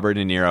Heat, Robert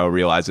De Niro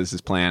realizes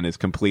his plan is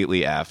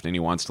completely effed and he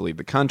wants to leave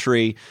the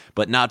country,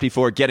 but not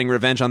before getting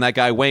revenge on that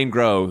guy Wayne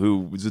Grow, who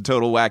was a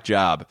total whack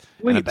job.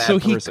 Wait, so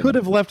he could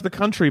have left the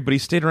country, but he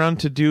stayed around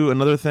to do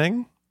another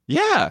thing?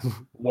 Yeah.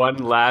 One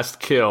last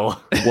kill.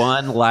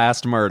 One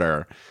last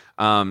murder.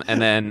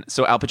 And then,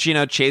 so Al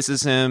Pacino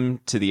chases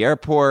him to the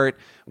airport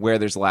where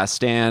there's a last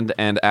stand.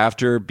 And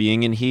after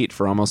being in Heat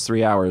for almost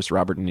 3 hours,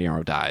 Robert De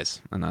Niro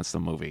dies. And that's the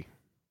movie.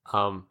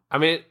 I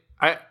mean,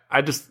 I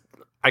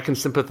can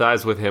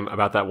sympathize with him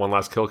about that one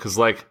last kill. Cause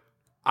like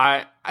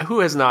who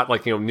has not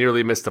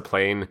nearly missed a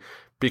plane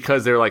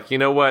because they're like, you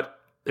know what?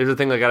 There's a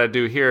thing I got to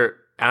do here.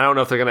 And I don't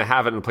know if they're going to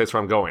have it in the place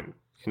where I'm going.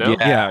 You know?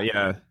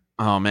 Yeah.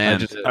 Oh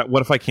man,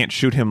 what if I can't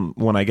shoot him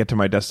when I get to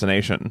my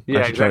destination?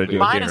 Yeah, I should try to do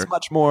Mine it is here.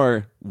 much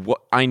more.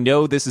 I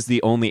know this is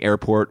the only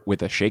airport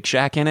with a Shake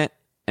Shack in it,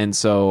 and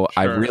so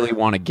I really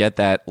want to get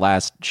that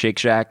last Shake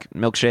Shack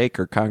milkshake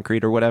or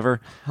concrete or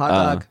whatever, Hot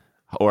dog.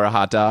 or a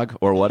hot dog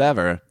or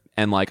whatever.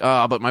 And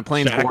but my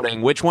plane's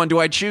boarding. Which one do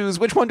I choose?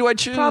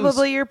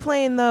 Probably your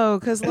plane though,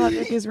 because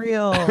logic is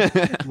real.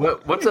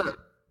 What's a?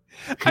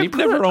 I've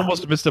never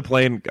almost missed a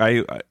plane.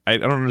 I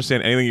don't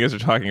understand anything you guys are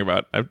talking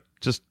about.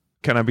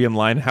 Can I be in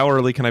line? How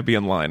early can I be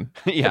in line?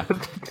 Yeah. Do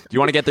you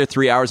want to get there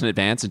 3 hours in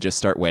advance and just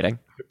start waiting?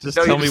 Just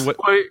tell me where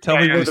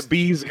the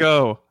bees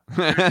go.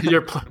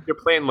 Your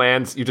plane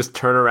lands. You just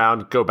turn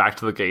around, go back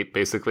to the gate,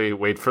 basically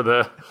wait for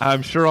the.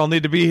 I'm sure I'll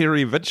need to be here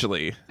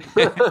eventually.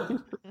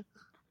 Should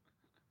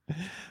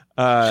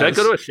I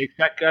go to a Shake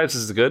Shack, guys?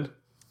 This is good.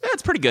 Yeah,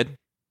 it's pretty good.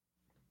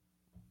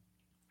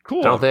 Cool.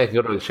 I don't think I can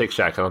go to the Shake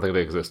Shack. I don't think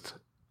they exist.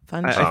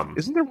 Fun.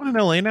 Isn't there one in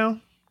LA now?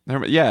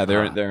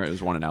 There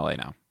is one in LA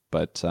now.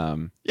 But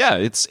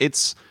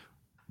it's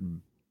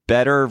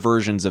better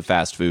versions of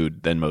fast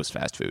food than most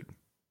fast food.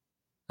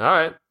 All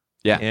right.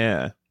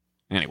 Yeah.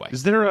 Anyway,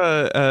 Is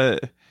there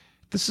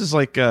this is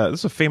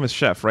a famous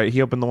chef, right?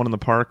 He opened the one in the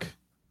park.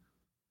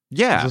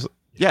 yeah, Is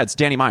this- it's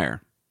Danny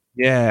Meyer.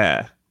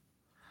 Yeah.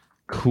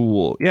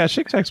 Cool. Yeah,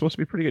 Shake Shack's supposed to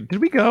be pretty good.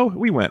 Did we go?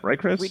 We went, right,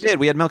 Chris? We did.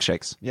 We had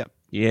milkshakes. Yep.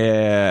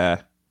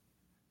 Yeah.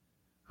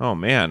 Oh,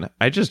 man.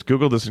 I just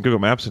Googled this in Google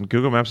Maps, and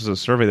Google Maps is a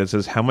survey that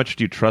says, how much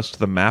do you trust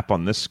the map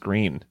on this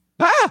screen?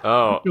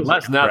 Oh,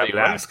 less now that you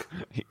ask.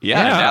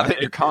 Yeah. Now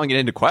that you're calling it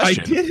into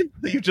question, I did.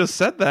 You just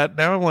said that.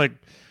 Now I'm like,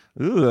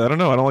 ooh, I don't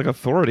know. I don't like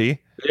authority.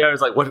 Yeah, I was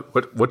like,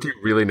 what do you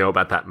really know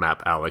about that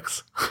map,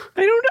 Alex?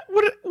 I don't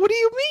know. What do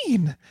you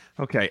mean?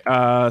 Okay.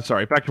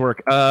 Sorry. Back to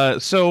work.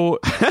 So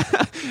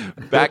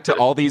back to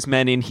all these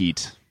men in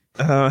heat.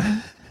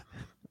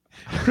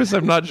 Chris,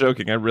 I'm not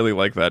joking. I really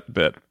like that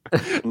bit.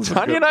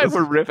 Tanya and I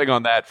were riffing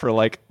on that for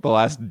like the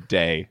last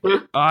day.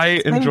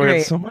 I enjoy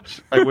great. it so much.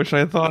 I wish I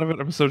had thought of it.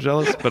 I'm so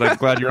jealous, but I'm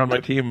glad you're on my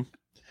team.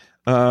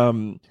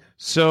 I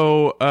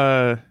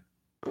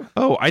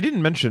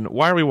didn't mention,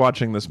 why are we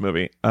watching this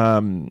movie?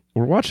 We're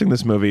watching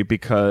this movie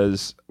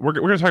because we're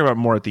going to talk about it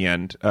more at the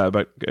end.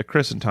 But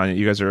Chris and Tanya,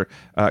 you guys are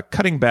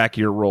cutting back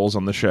your roles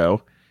on the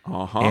show.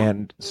 Uh-huh.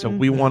 And so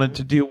we wanted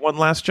to do one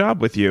last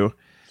job with you.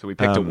 So we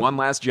picked a one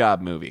last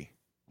job movie.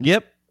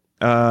 Yep.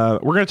 We're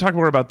going to talk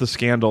more about the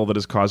scandal that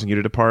is causing you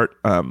to depart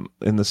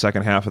in the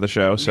second half of the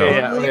show. So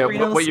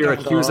What you're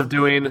accused of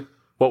doing,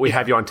 what we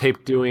have you on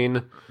tape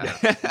doing.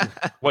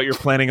 what you're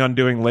planning on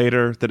doing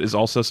later that is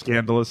also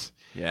scandalous.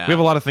 Yeah. We have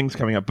a lot of things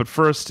coming up. But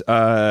first,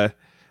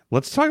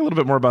 let's talk a little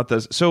bit more about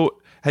this. So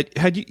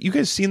had you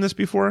guys seen this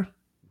before?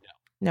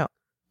 No.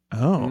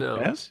 Oh, No.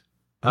 yes?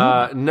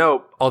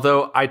 No,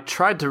 although I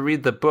tried to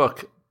read the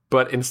book,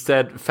 but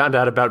instead found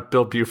out about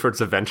Bill Buford's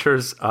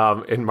adventures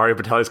in Mario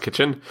Batali's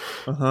kitchen.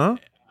 Uh-huh.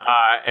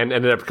 And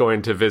ended up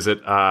going to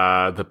visit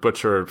the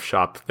butcher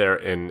shop there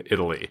in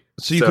Italy.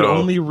 So you could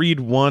only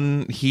read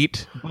one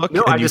Heat book?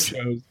 No, and I you just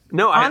chose...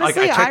 no.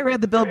 Honestly, I I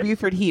read the Bill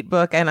Buford Heat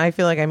book, and I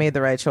feel like I made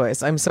the right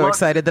choice. I'm so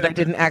excited that I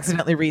didn't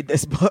accidentally read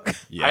this book.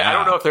 I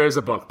don't know if there is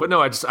a book, but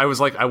no. I was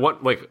like, I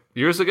want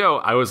years ago.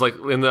 I was like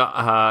in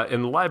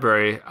the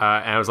library, and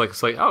I was like,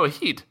 it's like, oh,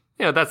 Heat.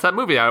 Yeah, that's that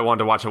movie I wanted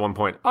to watch at one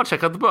point. I'll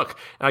check out the book.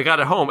 And I got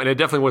it home, and it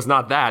definitely was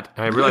not that.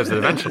 And I realized it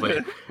eventually.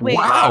 Wait.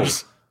 Wow.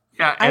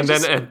 Yeah, and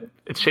then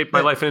it shaped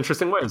my life in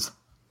interesting ways.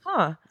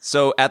 Huh.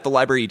 So at the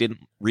library, you didn't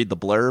read the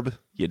blurb?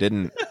 You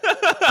didn't?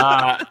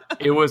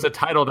 It was a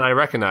title that I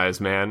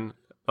recognize, man.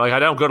 Like, I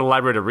don't go to the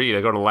library to read.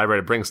 I go to the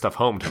library to bring stuff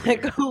home to me.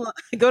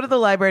 I go to the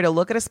library to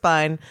look at a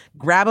spine,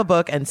 grab a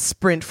book, and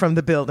sprint from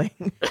the building.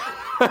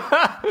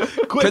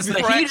 Because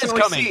the heat is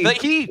coming. The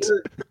heat.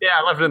 Yeah,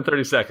 I left it in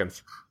 30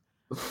 seconds.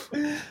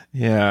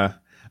 Yeah.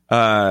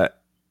 I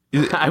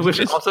wish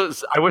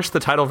the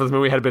title of this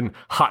movie had been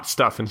Hot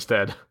Stuff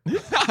instead.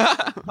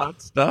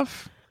 Hot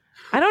stuff?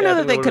 I don't know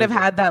that they that could have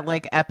would've had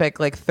that epic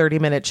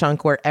 30-minute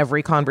chunk where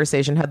every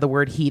conversation had the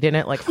word heat in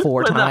it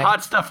four When the times.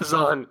 hot stuff is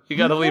on, you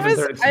got to leave in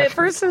 30 At seconds.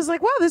 first, I was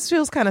like, wow, this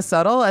feels kind of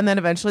subtle. And then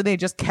eventually they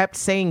just kept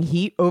saying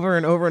heat over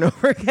and over and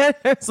over again.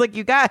 I was like,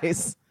 you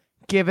guys,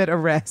 give it a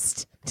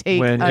rest.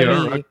 Take When a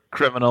you're knee. a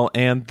criminal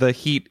and the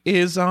heat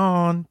is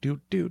on. Do.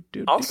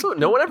 Also,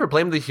 no one ever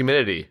blamed the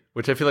humidity,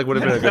 which I feel like would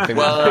have been a good thing.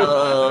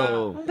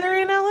 Whoa.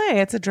 They're in LA.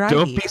 It's a dry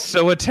Don't heat. be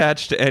so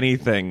attached to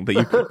anything that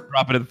you can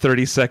drop it in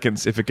 30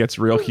 seconds if it gets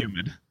real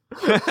humid.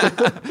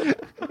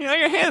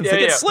 Your hands, they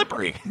get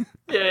slippery.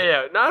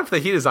 Yeah. Not if the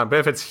heat is on, but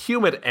if it's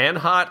humid and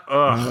hot,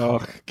 ugh.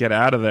 Oh, get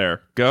out of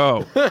there.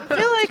 Go. I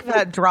feel like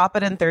that drop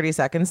it in 30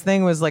 seconds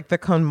thing was the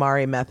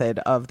KonMari method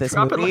of this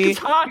Drop it like movie. it's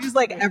hot. Because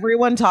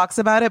everyone talks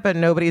about it, but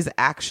nobody's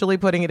actually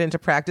putting it into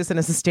practice in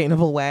a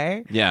sustainable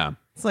way. Yeah.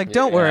 It's like,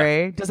 don't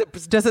worry. Does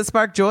it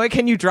spark joy?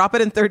 Can you drop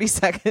it in 30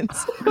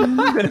 seconds?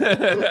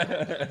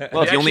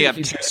 Well, if you only have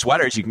 2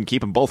 sweaters, you can keep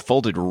them both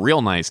folded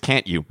real nice,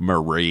 can't you,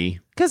 Marie?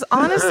 Because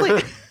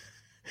honestly,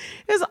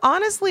 Is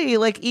honestly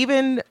like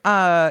even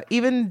De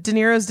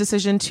Niro's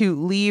decision to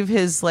leave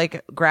his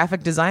like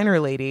graphic designer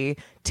lady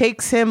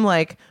takes him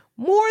like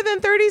more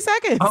than 30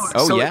 seconds.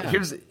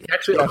 Here's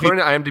actually according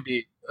to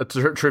IMDb, a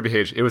trivia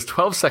page, it was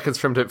 12 seconds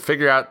for him to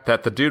figure out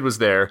that the dude was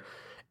there,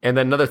 and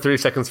then another 30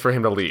 seconds for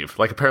him to leave.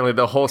 Like apparently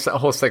the whole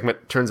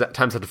segment times out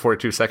to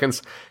 42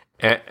 seconds,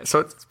 and so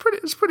it's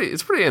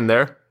pretty in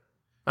there.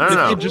 I don't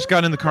know. If he had just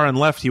gotten in the car and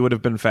left, he would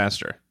have been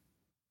faster.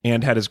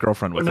 And had his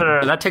girlfriend with him.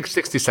 No, that takes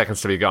 60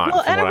 seconds to be gone.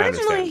 Well, and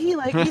originally he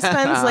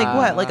spends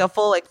like a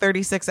full like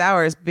 36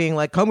 hours being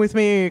like, come with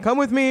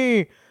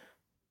me.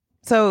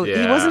 So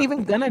he wasn't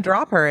even gonna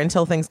drop her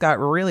until things got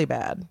really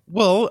bad.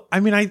 Well, I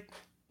mean,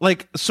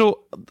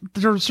 so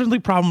there are certainly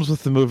problems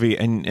with the movie,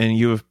 and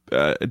you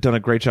have done a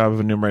great job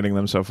of enumerating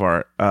them so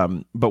far.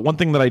 But one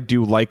thing that I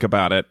do like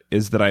about it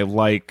is that I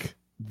like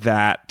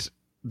that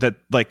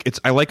like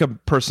I like a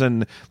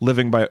person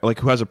living by like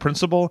who has a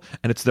principle,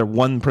 and it's their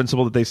one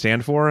principle that they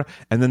stand for,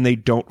 and then they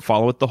don't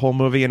follow it the whole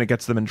movie, and it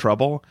gets them in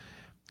trouble.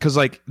 Because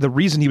like the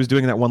reason he was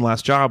doing that one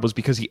last job was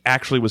because he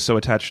actually was so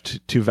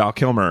attached to Val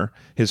Kilmer,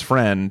 his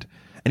friend,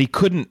 and he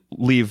couldn't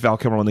leave Val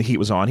Kilmer when the heat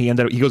was on. He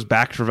goes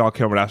back to Val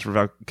Kilmer after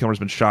Val Kilmer's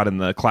been shot in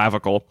the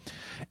clavicle,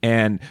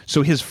 and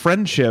so his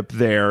friendship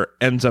there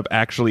ends up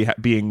actually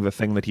being the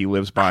thing that he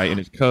lives by in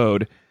his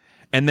code,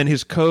 and then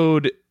his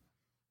code.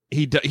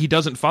 He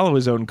doesn't follow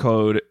his own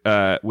code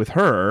with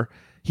her.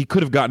 He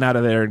could have gotten out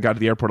of there and got to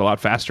the airport a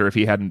lot faster if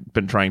he hadn't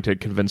been trying to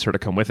convince her to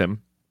come with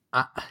him.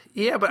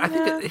 Yeah, but I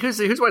think here's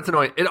why it's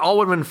annoying. It all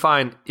would have been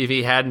fine if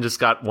he hadn't just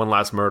got one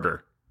last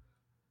murder.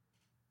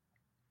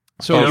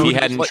 So if he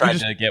hadn't tried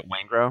to get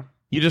Waingro?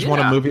 You just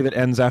want a movie that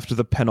ends after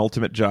the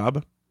penultimate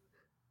job?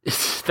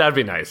 That'd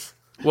be nice.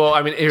 Well,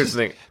 I mean, here's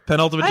the thing.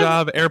 Penultimate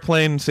job,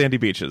 airplane, sandy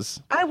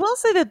beaches. I will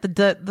say that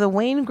the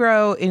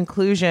Waingro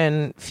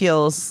inclusion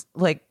feels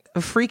like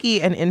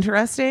freaky and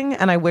interesting,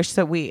 and I wish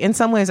that in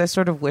some ways I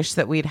sort of wish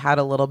that we'd had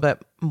a little bit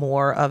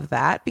more of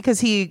that, because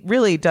he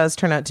really does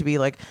turn out to be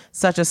like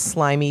such a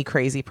slimy,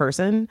 crazy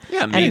person.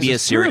 Yeah, maybe a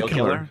serial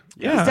killer.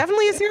 Yeah, he's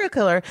definitely a serial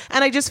killer,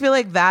 and I just feel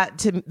like that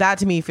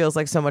to me feels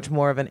like so much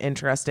more of an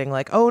interesting,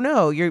 like, oh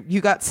no,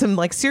 you got some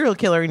like serial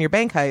killer in your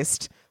bank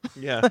heist.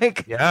 Yeah.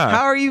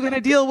 How are you going to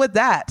deal with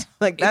that?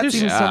 Like, that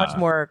seems so much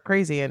more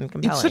crazy and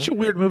compelling. It's such a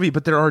weird movie,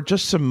 but there are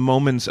just some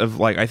moments of,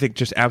 like, I think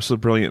just absolute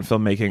brilliant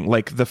filmmaking.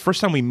 Like, the first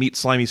time we meet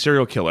Slimy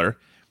Serial Killer,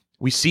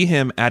 we see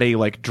him at a,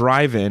 like,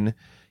 drive-in.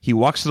 He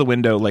walks to the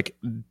window, like,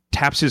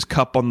 taps his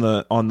cup on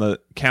the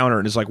counter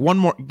and is like, one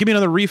more, give me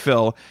another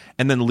refill,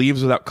 and then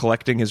leaves without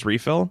collecting his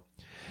refill.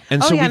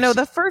 And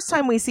the first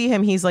time we see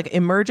him, he's like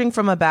emerging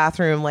from a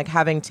bathroom, like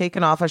having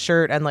taken off a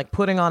shirt and like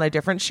putting on a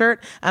different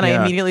shirt. And I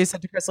immediately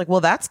said to Chris, like,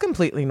 well, that's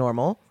completely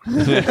normal.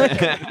 And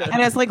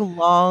it's like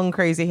long,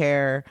 crazy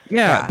hair.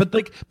 Yeah.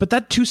 But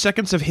that 2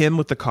 seconds of him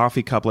with the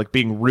coffee cup, like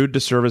being rude to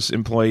service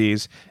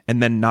employees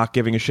and then not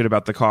giving a shit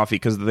about the coffee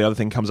because the other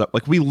thing comes up.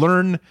 Like,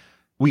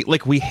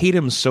 we hate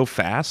him so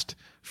fast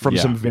from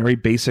some very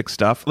basic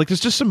stuff. Like,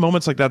 there's just some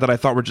moments like that I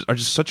thought are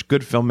just such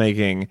good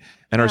filmmaking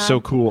and are so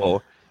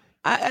cool.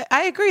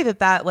 I agree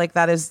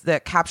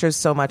that captures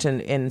so much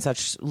in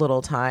such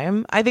little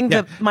time. I think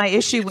that my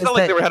issue was not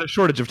like they had a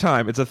shortage of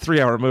time. It's a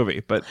 3-hour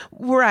movie, but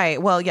right.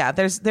 Well, yeah,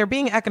 they're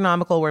being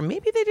economical where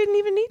maybe they didn't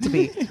even need to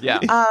be. Yeah.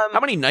 How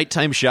many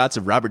nighttime shots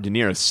of Robert De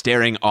Niro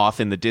staring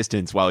off in the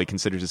distance while he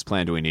considers his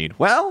plan do we need?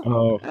 Well,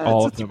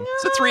 all of them.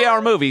 It's a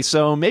 3-hour movie,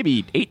 so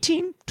maybe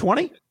 18,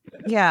 20.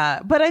 Yeah,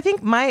 but I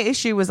think my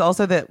issue was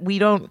also that we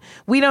don't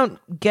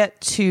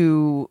get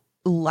to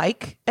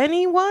like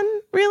anyone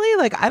really.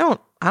 Like, I don't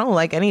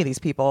like any of these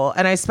people,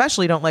 and I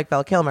especially don't like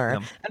Val Kilmer.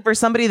 Yeah. And for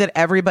somebody that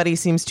everybody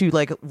seems to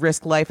like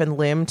risk life and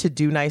limb to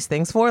do nice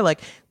things for,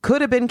 like,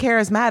 could have been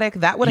charismatic.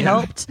 That would have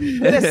helped.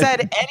 Could have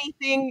said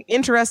anything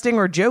interesting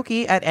or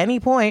jokey at any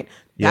point.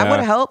 That would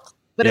have helped.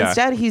 But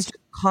instead, he's just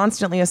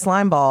constantly a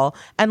slime ball.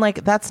 And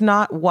like, that's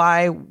not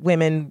why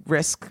women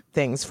risk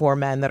things for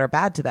men that are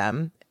bad to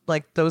them.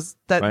 Like there's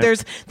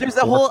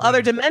a whole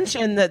other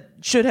dimension that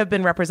should have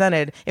been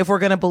represented if we're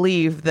going to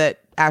believe that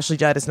Ashley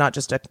Judd is not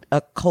just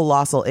a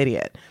colossal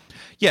idiot.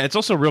 Yeah, it's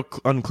also real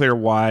unclear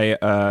why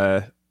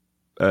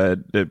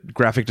the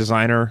graphic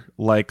designer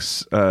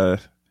likes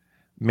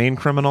main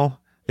criminal.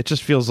 It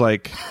just feels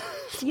like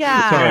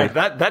sorry,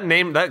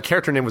 that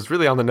character name was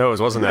really on the nose,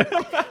 wasn't it?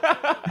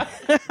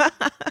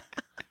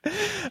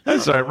 I'm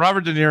sorry,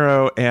 Robert De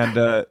Niro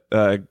and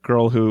a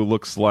girl who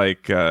looks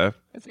like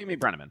it's Amy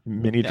Brenneman.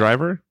 Minnie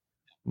Driver.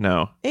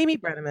 No, Amy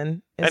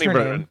Brenneman is Amy her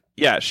Brenneman. name.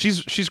 Yeah,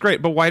 she's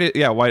great, but why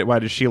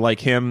does she like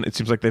him? It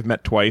seems like they've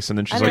met twice, and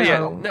then she's like,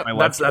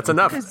 that's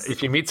enough.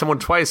 If you meet someone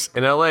twice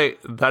in LA,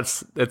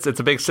 it's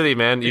a big city,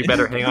 man. You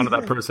better hang on to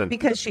that person.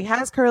 Because she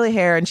has curly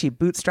hair and she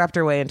bootstrapped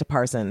her way into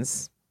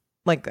Parsons.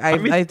 Like,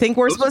 I think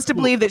we're supposed to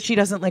believe that she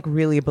doesn't like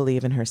really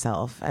believe in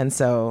herself, and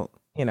so,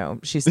 you know,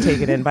 she's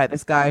taken in by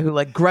this guy who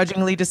like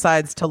grudgingly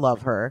decides to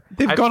love her.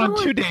 They've gone on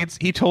 2 dates.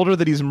 He told her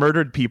that he's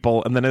murdered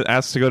people and then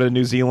asked to go to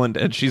New Zealand,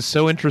 and she's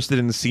so interested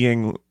in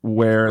seeing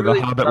where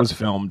The Hobbit was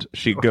filmed.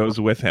 She goes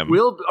with him.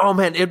 Oh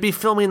man, it'd be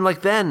filming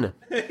like then.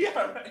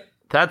 Yeah, right.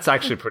 That's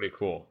actually pretty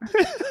cool.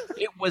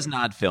 It was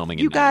not filming.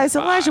 In You guys,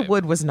 95. Elijah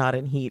Wood was not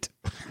in Heat.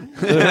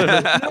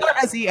 Nor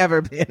has he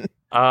ever been.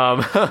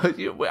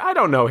 I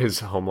don't know his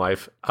home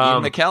life.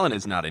 Ian McKellen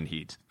is not in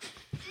Heat.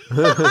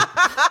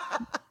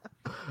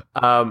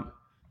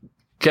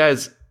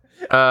 Guys,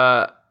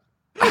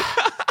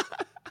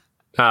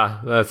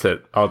 that's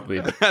it. I'll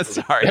leave it.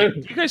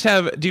 Sorry. Do you guys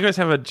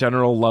have a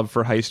general love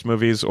for heist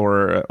movies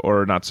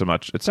or not so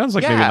much? It sounds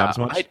like maybe not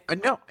so much.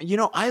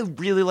 I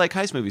really like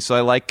heist movies. So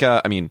I like,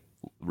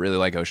 really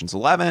like Ocean's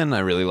 11. I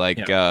really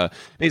like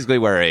basically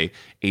where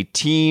a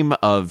team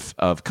of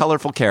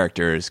colorful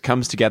characters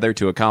comes together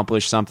to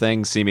accomplish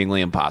something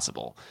seemingly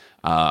impossible.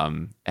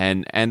 And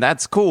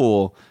that's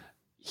cool.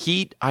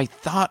 Heat, I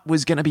thought,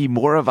 was going to be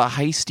more of a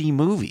heisty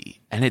movie,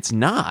 and it's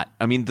not.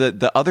 I mean,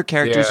 the other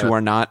characters who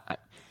are not,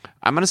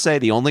 I'm going to say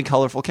the only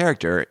colorful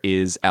character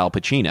is Al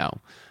Pacino.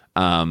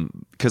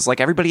 Because like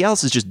everybody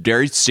else is just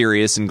very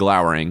serious and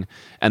glowering,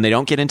 and they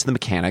don't get into the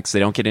mechanics. They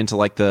don't get into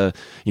like the,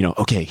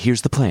 okay,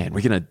 here's the plan.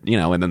 We're going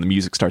to, and then the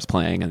music starts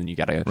playing, and then you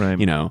got to,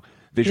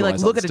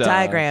 visualize. You look at a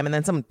diagram, and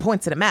then someone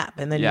points at a map,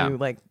 and then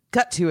you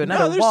cut to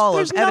another wall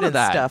of none evidence of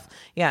that. stuff.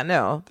 Yeah,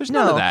 no. There's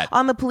none of that.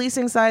 On the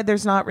policing side,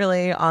 there's not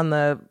really. On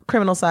the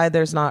criminal side,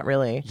 there's not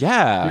really.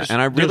 Yeah,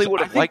 and I really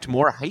would have liked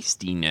more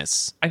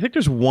heistiness. I think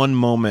there's one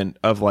moment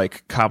of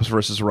like cops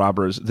versus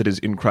robbers that is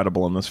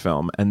incredible in this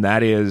film, and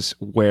that is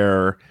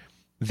where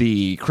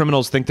the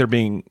criminals think they're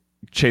being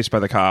chased by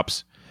the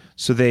cops.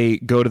 So they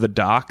go to the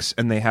docks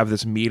and they have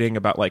this meeting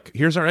about like,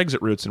 here's our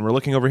exit routes and we're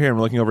looking over here and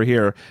we're looking over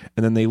here.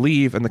 And then they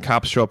leave and the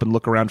cops show up and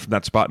look around from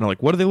that spot and are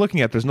like, what are they looking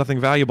at? There's nothing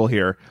valuable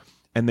here.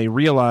 And they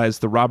realize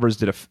the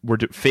robbers were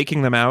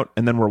faking them out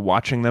and then were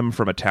watching them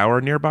from a tower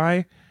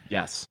nearby.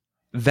 Yes.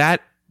 That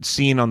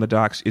scene on the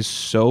docks is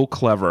so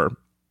clever.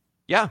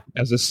 Yeah,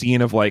 as a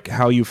scene of like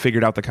how you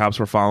figured out the cops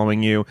were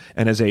following you,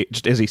 and as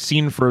a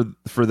scene for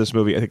this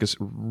movie, I think is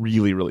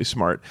really, really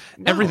smart.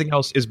 No. Everything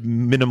else is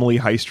minimally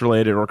heist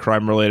related or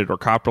crime related or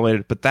cop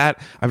related, but that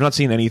I've not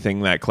seen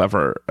anything that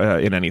clever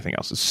in anything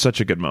else. It's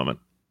such a good moment.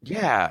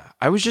 Yeah,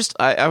 I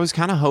was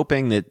kind of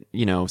hoping that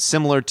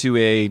similar to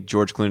a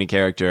George Clooney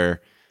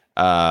character,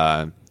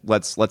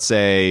 let's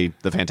say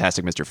the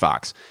Fantastic Mr.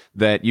 Fox,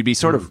 that you'd be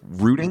sort of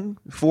rooting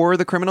for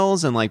the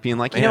criminals and like being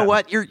like, you know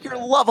what, you're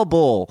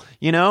lovable,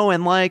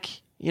 and like,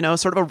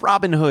 sort of a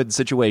Robin Hood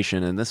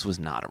situation. And this was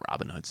not a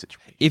Robin Hood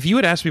situation. If you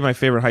had asked me my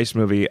favorite heist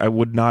movie, I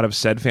would not have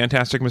said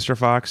Fantastic Mr.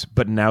 Fox.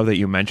 But now that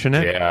you mention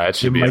it, it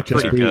should be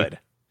pretty good.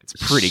 It's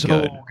pretty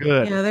good.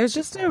 Yeah, there's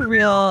just a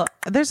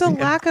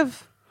lack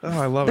of. Oh,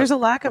 I love There's a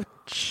lack of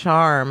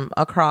charm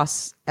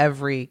across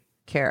every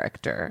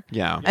character.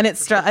 Yeah. And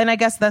I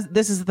guess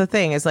this is the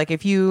thing is like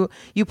if you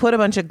put a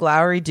bunch of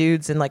glowery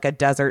dudes in like a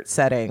desert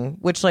setting,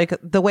 which like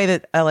the way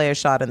that LA is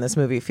shot in this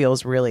movie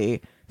feels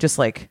really just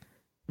like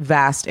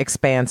vast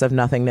expanse of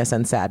nothingness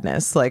and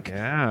sadness. Like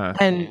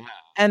and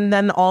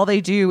then all they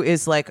do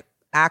is like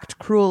act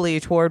cruelly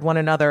toward one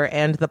another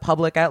and the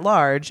public at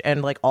large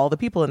and like all the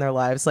people in their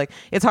lives. Like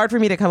it's hard for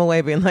me to come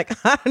away being like,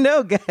 I don't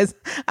know, guys,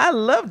 I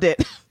loved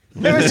it.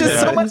 There was just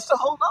so much to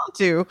hold on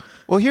to.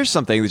 Well, here's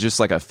something that's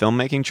just like a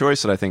filmmaking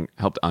choice that I think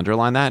helped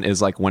underline that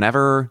is like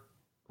whenever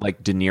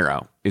like De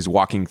Niro is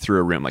walking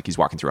through a room, like he's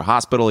walking through a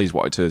hospital, he's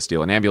walking to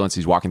steal an ambulance,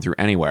 he's walking through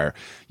anywhere,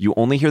 you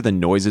only hear the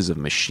noises of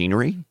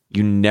machinery.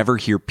 You never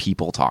hear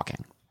people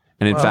talking.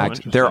 And in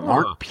fact, there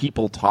aren't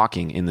people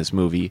talking in this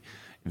movie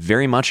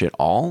very much at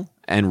all.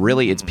 And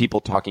really, it's people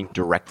talking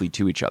directly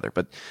to each other.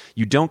 But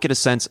you don't get a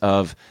sense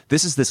of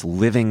this is this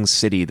living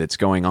city that's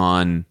going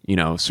on,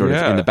 sort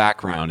of in the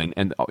background.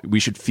 And we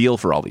should feel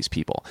for all these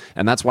people.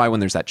 And that's why when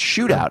there's that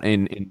shootout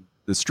in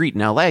the street in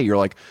LA, you're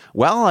like,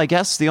 well, I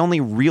guess the only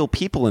real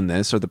people in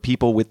this are the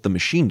people with the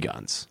machine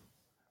guns.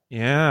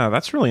 Yeah,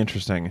 that's really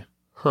interesting.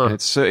 Huh.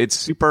 It's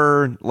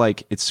super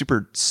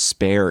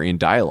spare in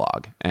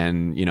dialogue.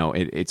 And,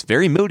 it's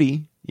very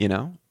moody,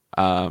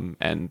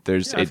 and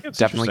it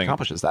definitely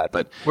accomplishes that,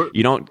 but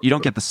you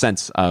don't get the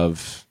sense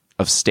of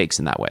stakes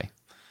in that way.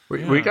 Were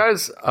you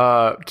guys?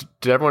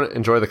 Did everyone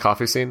enjoy the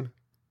coffee scene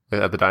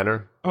at the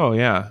diner? Oh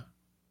yeah,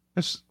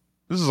 this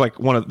is like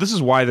this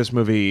is why this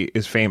movie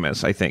is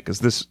famous. I think is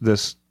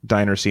this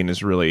diner scene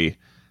is really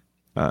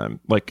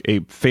like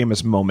a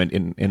famous moment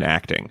in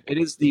acting. It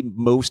is the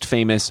most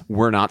famous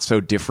 "We're not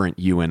so different,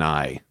 you and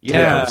I"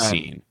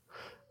 scene.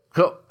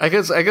 Cool. I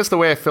guess the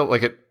way I felt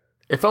like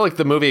it felt like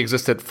the movie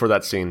existed for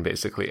that scene,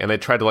 basically, and they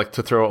tried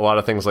to throw a lot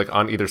of things like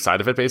on either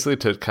side of it, basically,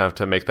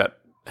 to make that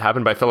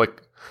happen. But I felt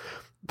like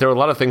there were a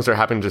lot of things that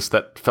happened just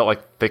that felt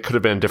like they could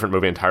have been a different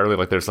movie entirely.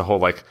 Like there's the whole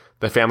like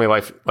the family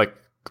life, like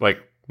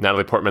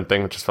Natalie Portman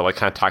thing, which just felt like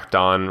kind of tacked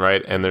on,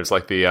 right? And there's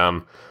like the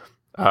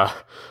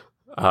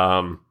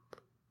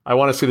I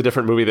want to see the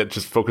different movie that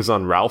just focuses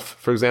on Ralph,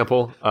 for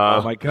example.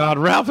 Oh my God,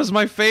 Ralph is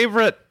my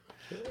favorite.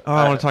 Oh,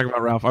 I want to talk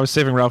about Ralph. I was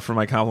saving Ralph for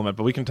my compliment,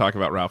 but we can talk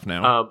about Ralph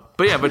now.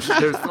 But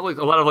there's like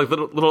a lot of like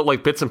little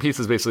like bits and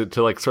pieces basically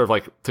to like sort of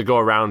like to go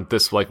around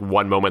this like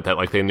one moment that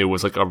like they knew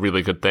was like a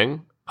really good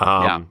thing.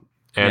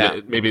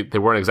 Maybe they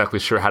weren't exactly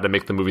sure how to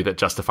make the movie that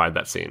justified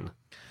that scene.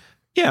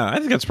 Yeah, I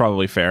think that's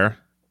probably fair.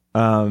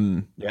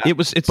 It's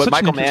but such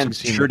Michael an Mann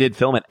interesting scene. sure did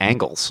film at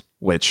angles,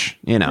 which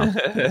I'm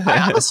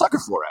a sucker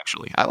for.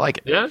 Actually, I like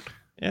it. Yeah.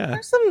 Yeah.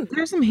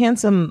 There's some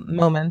handsome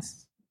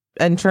moments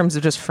in terms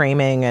of just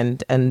framing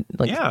and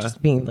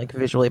just being like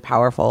visually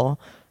powerful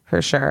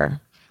for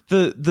sure.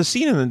 The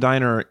scene in the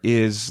diner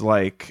is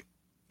like,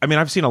 I mean,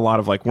 I've seen a lot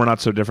of like, we're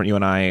not so different, you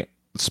and I,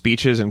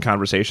 speeches and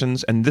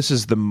conversations, and this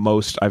is the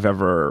most I've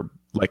ever,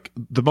 like,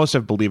 the most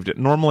I've believed it.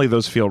 Normally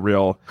those feel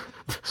real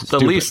The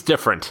least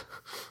different.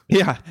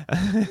 Yeah.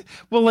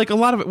 Well, like a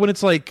lot of it when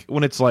it's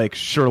like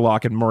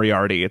Sherlock and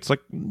Moriarty, it's like,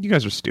 you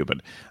guys are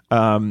stupid.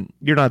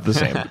 You're not the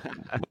same.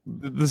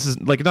 This is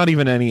like not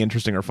even any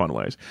interesting or fun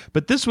ways.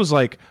 But this was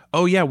like,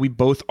 oh yeah, we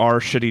both are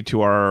shitty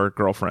to our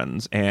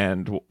girlfriends,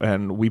 and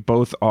we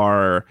both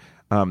are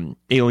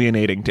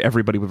alienating to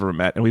everybody we've ever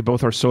met, and we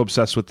both are so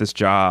obsessed with this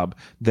job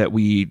that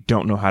we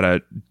don't know how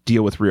to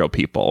deal with real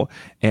people,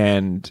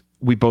 and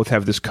we both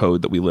have this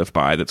code that we live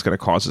by that's going to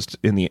cause us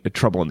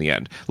trouble in the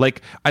end.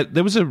 Like I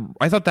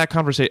thought that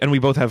conversation, and we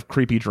both have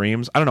creepy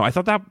dreams. I don't know. I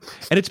thought that,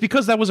 and it's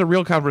because that was a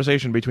real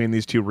conversation between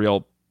these two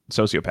real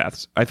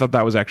sociopaths. I thought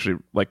that was actually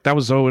like, that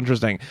was so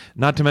interesting.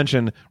 Not to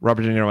mention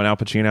Robert De Niro and Al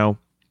Pacino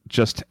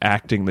just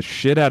acting the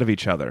shit out of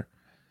each other.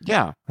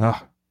 Yeah.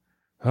 Oh.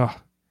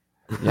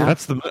 Yeah.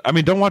 That's I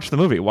mean, don't watch the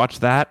movie.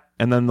 Watch that,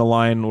 and then the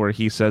line where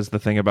he says the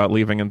thing about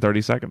leaving in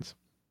 30 seconds.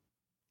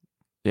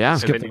 Yeah.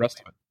 Skip the rest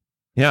of it.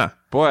 Yeah.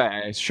 Boy,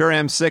 I sure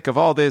am sick of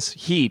all this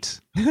heat.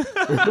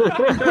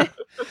 I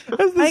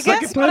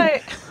guess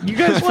you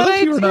guys, for those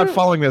of you who are not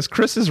following this,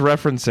 Chris is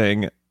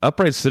referencing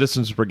Upright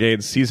Citizens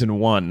Brigade Season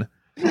 1,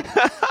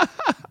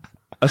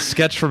 a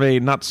sketch from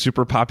a not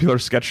super popular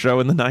sketch show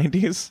in the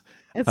 90s.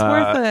 It's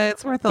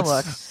worth a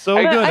look. So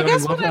good. I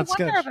guess love what I that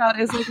wonder sketch. about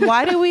is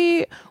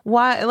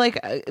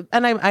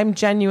and I'm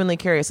genuinely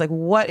curious, like,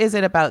 what is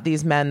it about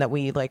these men that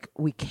we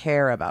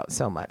care about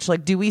so much?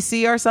 Like, do we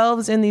see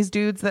ourselves in these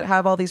dudes that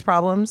have all these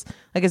problems?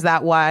 Like, is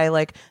that why,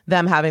 like,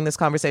 them having this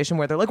conversation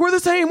where they're like, we're the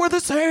same,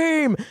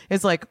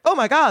 it's like, oh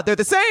my God, they're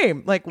the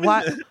same. Like,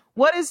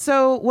 what is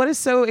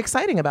so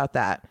exciting about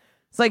that?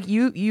 It's like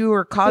you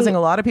are causing a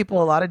lot of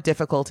people a lot of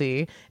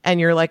difficulty, and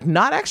you're like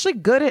not actually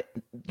good at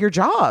your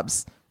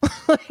jobs.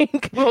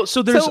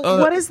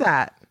 What is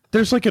that?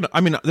 There's like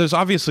there's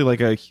obviously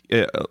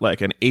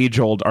like an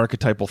age-old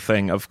archetypal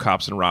thing of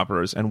cops and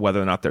robbers and whether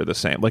or not they're the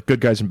same. Like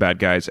good guys and bad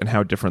guys and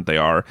how different they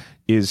are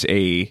this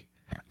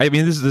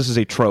is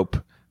a trope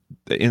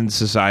in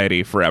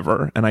society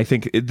forever, and I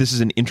think this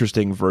is an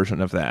interesting version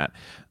of that.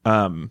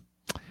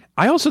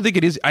 I also think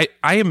it is. I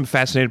am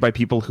fascinated by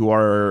people who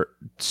are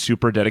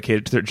super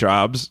dedicated to their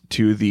jobs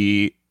to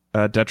the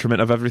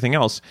detriment of everything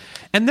else,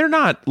 and they're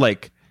not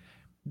like.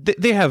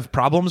 They have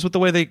problems with the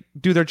way they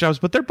do their jobs,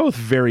 but they're both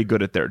very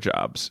good at their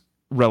jobs,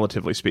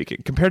 relatively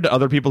speaking. Compared to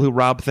other people who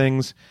rob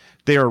things,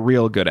 they are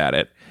real good at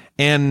it.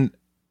 And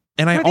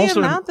I for also the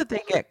amount that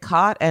they get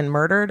caught and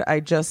murdered,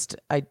 it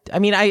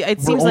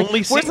seems like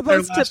we're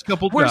supposed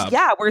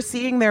to. We're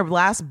seeing their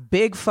last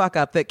big fuck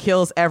up that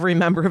kills every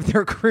member of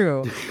their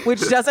crew,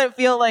 which doesn't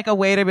feel like a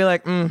way to be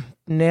like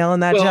nailing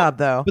that job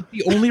though. But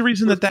the only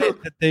reason that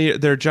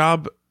their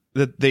job.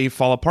 That they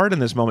fall apart in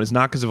this moment is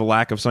not because of a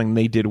lack of something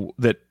they did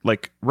that,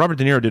 like Robert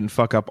De Niro didn't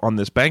fuck up on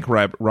this bank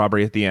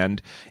robbery at the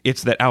end.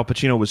 It's that Al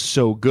Pacino was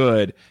so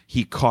good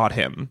he caught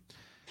him.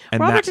 And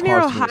Robert De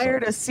Niro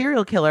hired a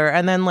serial killer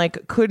and then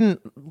like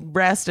couldn't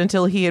rest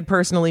until he had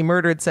personally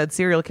murdered said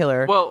serial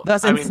killer,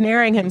 thus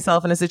ensnaring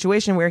himself in a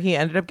situation where he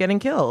ended up getting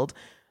killed.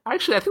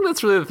 Actually, I think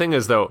that's really the thing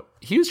is though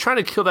he was trying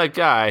to kill that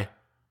guy.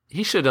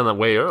 He should have done that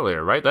way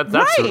earlier, right? That's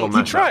right. The real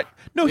mess. He tried.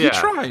 No, he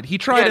tried. He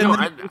tried,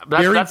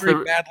 that's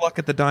very bad luck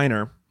at the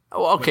diner.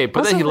 Oh, okay,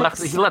 but then he let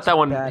that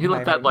one. He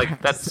let that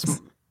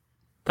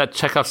that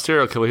Chekhov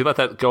serial killer. He let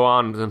that go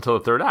on until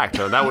the third act.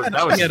 So that was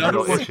the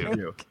real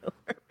issue.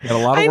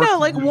 I know,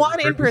 like one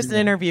in-person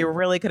interview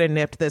really could have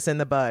nipped this in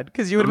the bud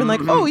because you would have been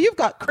like, "Oh, you've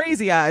got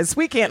crazy eyes.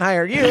 We can't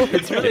hire you."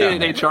 It's really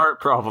an HR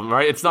problem,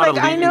 right? It's not.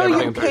 Like, I know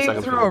you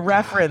came through a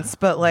reference,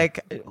 but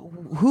like,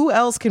 who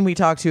else can we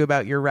talk to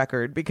about your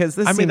record? Because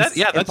this seems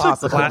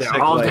impossible.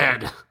 They're all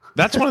dead.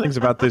 That's one of the things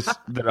about this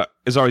that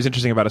is always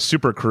interesting about a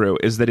super crew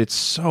is that it's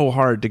so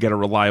hard to get a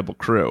reliable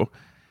crew.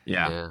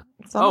 Yeah.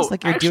 It's almost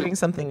like you're doing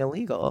something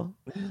illegal.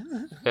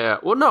 Yeah.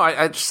 Well, no,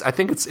 I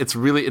think it's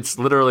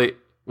literally,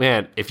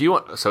 man, if you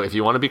want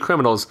to be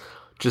criminals,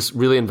 just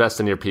really invest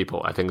in your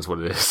people, I think is what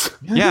it is.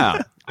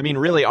 Yeah. I mean,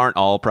 really aren't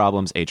all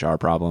problems HR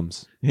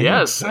problems?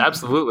 Yes,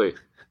 absolutely.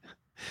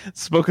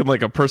 Spoken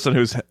like a person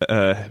who's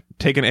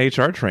taken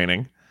HR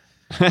training.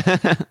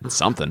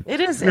 Something. It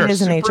is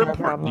an HR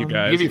problem. You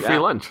guys. Give you free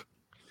lunch.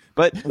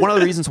 But one of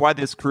the reasons why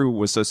this crew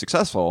was so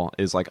successful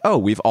is like,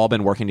 we've all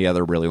been working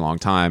together a really long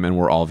time and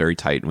we're all very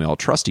tight and we all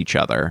trust each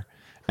other.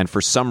 And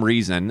for some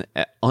reason,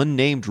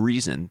 unnamed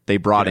reason, they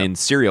brought in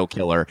serial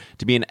killer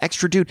to be an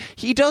extra dude.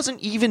 He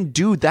doesn't even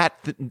do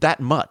that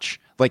much.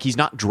 Like, he's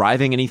not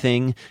driving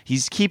anything.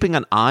 He's keeping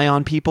an eye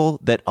on people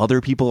that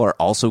other people are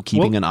also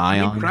keeping an eye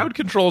on. Crowd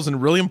control is a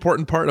really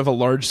important part of a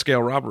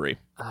large-scale robbery.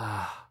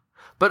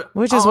 But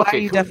Which is why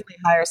you can definitely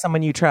hire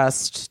someone you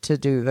trust to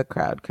do the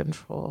crowd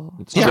control.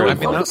 Yeah, true. we I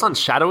mean, focus on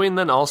shadowing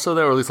then also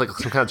there, or at least like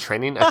some kind of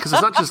training, because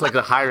it's not just like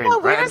the hiring.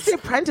 Well, right? where's the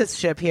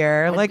apprenticeship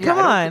here? Like, Yeah, come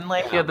I don't on, think-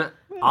 like, yeah, the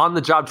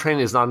on-the-job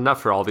training is not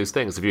enough for all these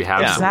things. If you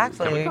have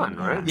Exactly. done,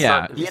 right? It's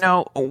Yeah, not- you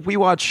know, we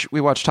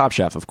watch Top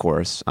Chef, of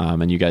course,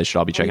 and you guys should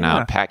all be checking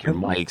out. Pack your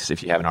mics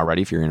if you haven't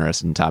already, if you're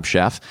interested in Top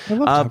Chef.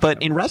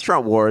 But in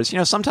Restaurant Wars, you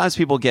know, sometimes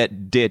people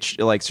get ditched,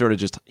 like sort of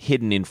just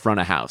hidden in front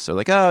of house. So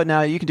like, oh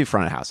no, you can do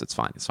front of house. It's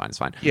fine. It's fine. It's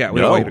fine. Yeah,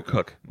 we don't want you to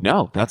cook.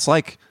 No, that's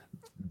like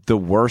the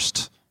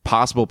worst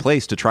possible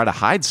place to try to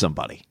hide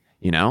somebody.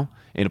 You know,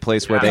 in a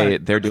place where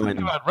they're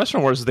doing.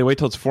 Restaurant Wars is they wait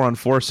till it's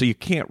 4-on-4, so you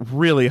can't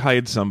really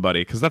hide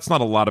somebody because that's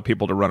not a lot of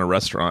people to run a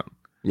restaurant.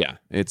 Yeah,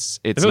 it's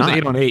If it was not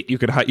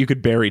 8-on-8, you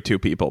could bury 2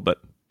 people, but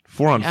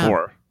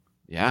 4-on-4,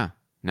 Yeah,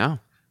 no.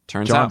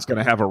 Turns John's out, going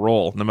to have a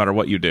role no matter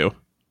what you do.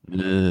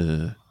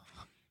 Ugh.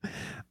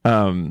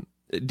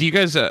 Do you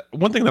guys?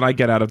 One thing that I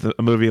get out of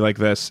a movie like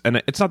this,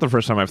 and it's not the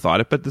first time I've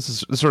thought it, but this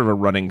is sort of a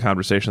running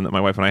conversation that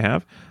my wife and I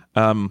have.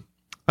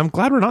 I'm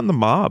glad we're not in the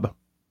mob.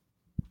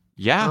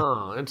 Yeah.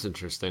 Oh, that's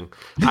interesting.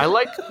 I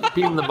like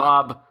being the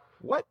mob.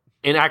 What?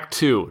 In Act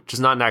 2, just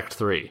not in Act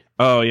 3.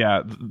 Oh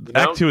yeah,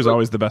 Act 2 is like-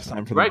 always the best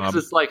time for the Right? mob.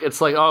 Because it's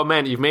like, oh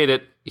man, you've made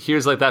it.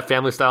 Here's like that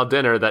family style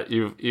dinner that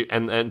you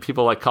and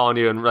people like calling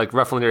you and like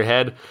ruffling your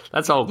head.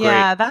 That's all great.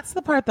 yeah, that's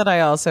the part that I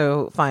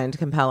also find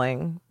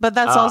compelling. But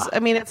that's also, I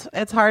mean,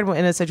 it's hard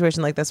in a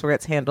situation like this where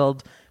it's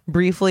handled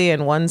briefly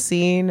in one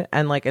scene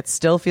and like it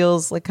still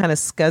feels like kind of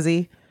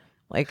scuzzy.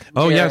 Like,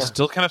 Oh yeah,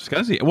 still kind of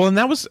scuzzy. Well, and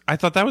I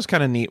thought that was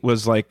kind of neat.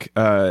 Was like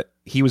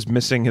he was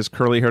missing his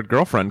curly-haired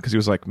girlfriend because he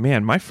was like,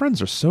 man, my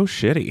friends are so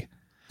shitty.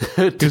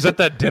 He was at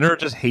that dinner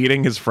just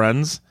hating his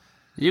friends.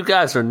 You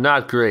guys are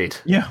not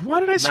great. Yeah, why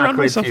did I surround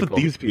great myself people.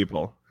 with these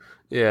people?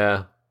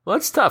 Yeah. Well,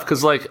 that's tough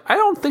because like I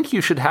don't think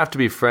you should have to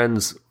be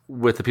friends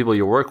with the people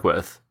you work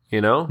with. You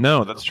know?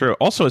 No, that's true.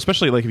 Also,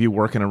 especially like if you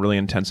work in a really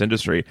intense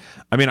industry.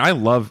 I mean, I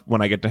love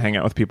when I get to hang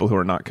out with people who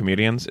are not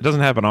comedians. It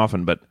doesn't happen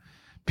often, but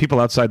people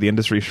outside the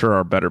industry sure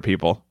are better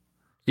people.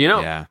 You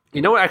know? Yeah.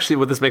 You know what? Actually,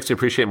 what this makes me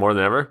appreciate more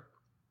than ever.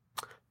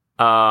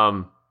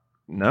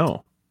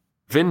 No.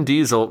 Vin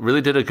Diesel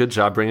really did a good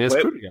job bringing his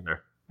crew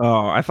together.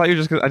 Oh, I thought you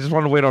were I just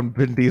wanted to wait on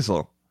Vin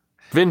Diesel.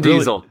 Vin Really?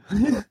 Diesel.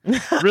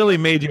 Really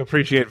made you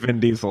appreciate Vin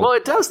Diesel. Well,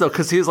 it does though,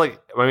 because he's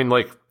like, I mean,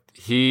 like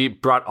he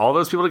brought all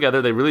those people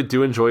together. They really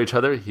do enjoy each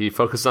other. He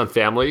focuses on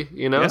family,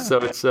 you know. Yeah. So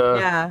it's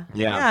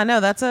yeah. No,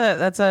 that's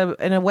a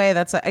in a way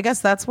I guess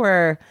that's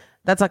where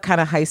that's a kind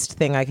of heist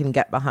thing I can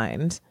get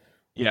behind.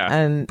 yeah.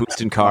 And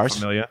Boosting cars.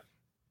 Familia.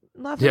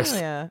 La Yes.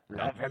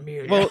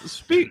 Familia. Well,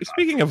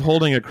 speaking of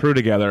holding a crew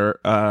together,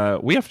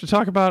 we have to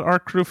talk about our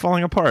crew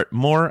falling apart.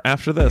 More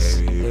after this.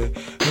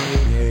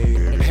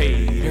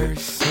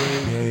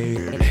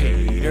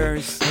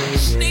 Haters,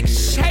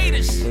 snitch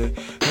haters,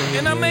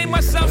 and I made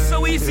myself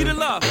so easy to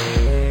love.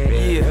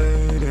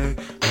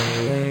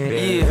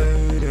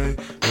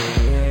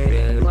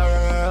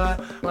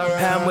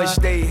 How much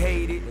they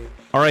hate it.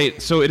 All right,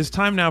 so it is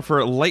time now for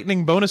a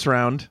lightning bonus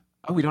round.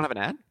 Oh, we don't have an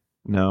ad?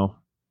 No.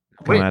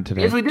 wait. Come on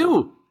today. Yes, we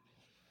do.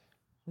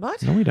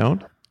 What? No, we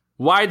don't.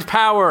 Wide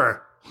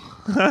power.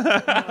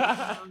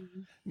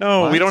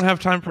 No, we don't have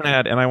time for an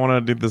ad, and I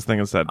want to do this thing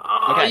instead.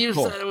 Oh, Okay, you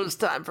cool. said it was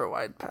time for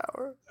wide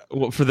power.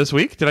 Well, for this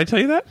week, did I tell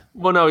you that?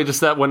 Well, no, you just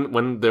said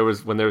when there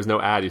was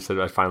no ad, you said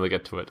I finally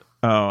get to it.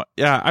 Oh,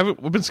 yeah.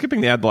 We've been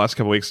skipping the ad the last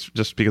couple weeks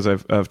just because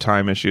of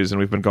time issues, and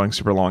we've been going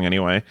super long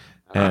anyway.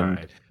 And All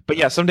right. But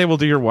yeah, someday we'll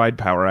do your wide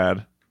power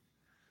ad.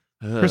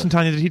 Chris and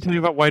Tanya, did he tell you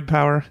about wide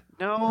power?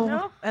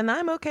 No, and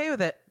I'm okay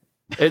with it.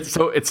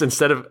 It's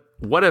instead of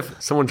what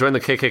if someone joined the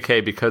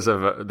KKK because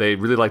of they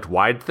really liked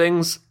wide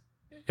things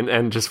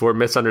and just were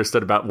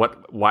misunderstood about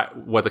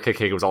what the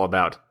KKK was all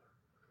about.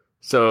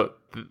 So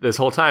this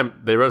whole time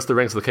they rose the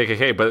ranks of the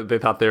KKK, but they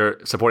thought they were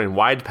supporting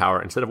wide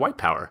power instead of white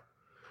power.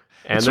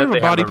 And It's sort of then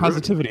a they have body root-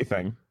 positivity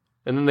thing.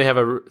 And then they have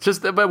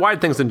but wide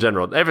things in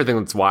general. Everything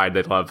that's wide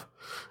they love.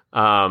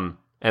 And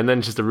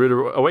then just a rude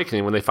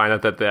awakening when they find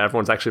out that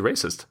everyone's actually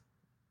racist.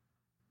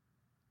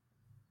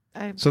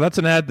 So that's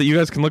an ad that you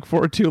guys can look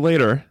forward to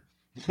later.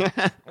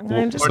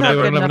 I'm just or not do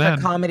good another enough at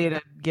ad. comedy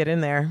to get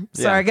in there.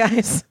 Sorry,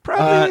 guys. Uh,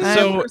 I have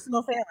so-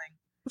 personal failing.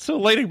 So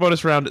lightning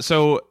bonus round.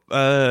 So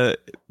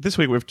this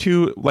week we have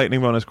 2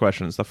 lightning bonus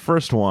questions. The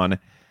first one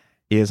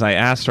is I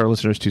asked our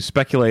listeners to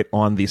speculate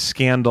on the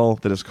scandal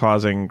that is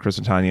causing Chris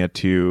and Tanya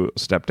to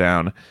step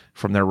down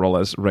from their role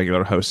as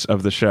regular hosts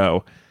of the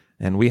show.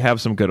 And we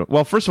have some good...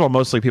 Well, first of all,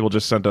 mostly people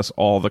just sent us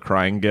all the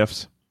crying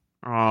gifts.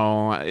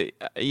 Oh,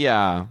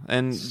 yeah.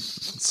 And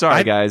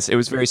sorry, guys. It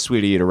was very sweet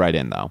of you to write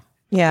in, though.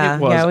 Yeah,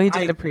 It was. yeah, we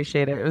did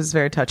appreciate it. It was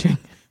very touching.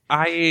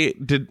 I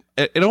did...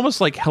 It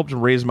almost like helped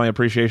raise my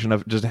appreciation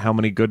of just how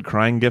many good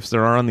crying gifts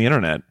there are on the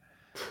internet.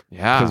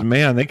 Yeah. Because,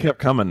 man, they kept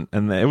coming,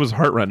 and it was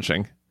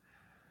heart-wrenching.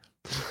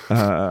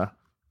 Yeah,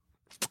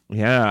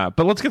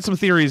 but let's get some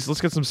theories.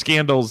 Let's get some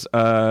scandals.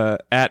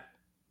 At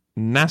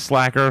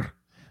Naslacker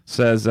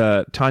says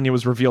Tanya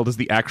was revealed as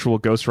the actual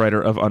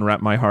ghostwriter of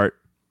Unwrap My Heart.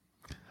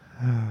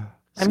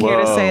 I'm here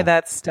to say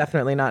that's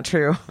definitely not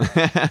true.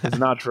 It's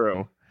not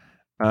true.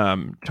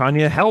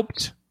 Tanya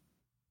helped.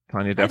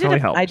 Tanya definitely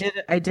helped.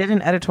 I did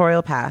an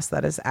editorial pass.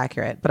 That is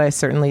accurate, but I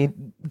certainly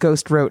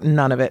ghost wrote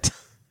none of it.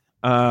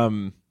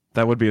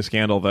 That would be a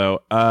scandal, though.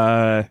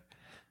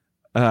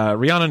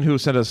 Rhiannon, who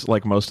sent us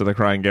like most of the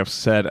crying gifts,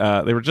 said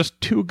they were just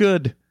too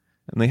good,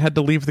 and they had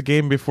to leave the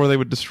game before they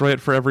would destroy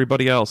it for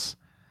everybody else.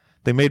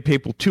 They made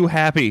people too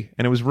happy,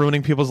 and it was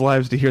ruining people's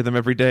lives to hear them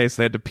every day,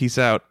 so they had to peace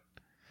out.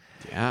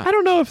 Yeah. I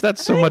don't know if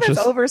that's so much as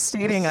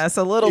overstating us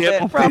a little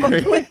bit,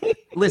 probably.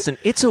 Listen,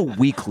 it's a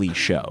weekly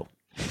show.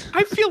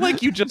 I feel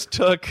like you just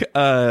took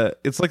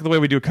it's like the way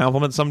we do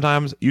compliments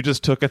sometimes. You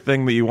just took a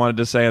thing that you wanted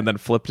to say and then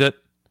flipped it.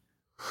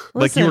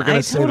 Like you were going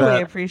to say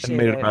that appreciate and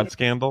made it about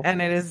scandal.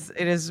 And it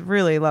is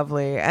really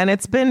lovely. And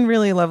it's been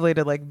really lovely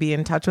to like be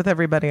in touch with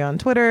everybody on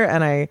Twitter.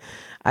 And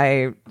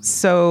I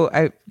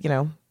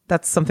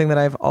that's something that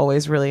I've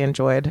always really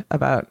enjoyed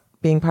about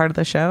being part of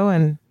the show.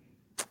 And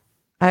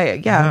I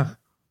don't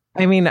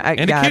continue.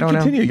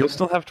 know. You'll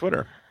still have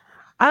Twitter.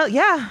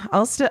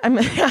 I'll still. I'm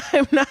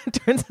not.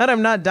 Turns out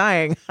I'm not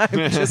dying.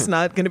 I'm just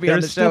not going to be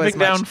on the show as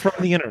much. Down from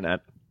the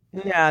internet.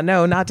 Yeah,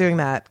 no, not doing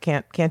that.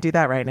 Can't do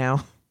that right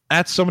now.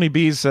 At So Many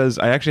Bees says,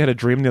 I actually had a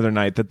dream the other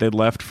night that they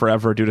left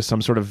forever due to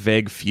some sort of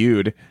vague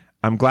feud.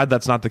 I'm glad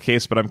that's not the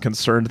case, but I'm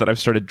concerned that I've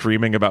started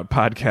dreaming about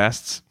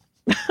podcasts.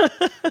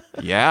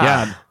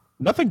 Yeah.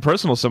 Nothing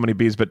personal, So Many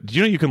Bees, but do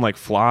you know you can like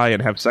fly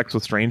and have sex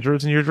with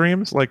strangers in your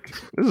dreams? Like,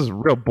 this is a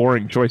real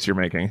boring choice you're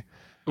making.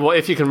 Well,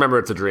 if you can remember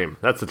it's a dream.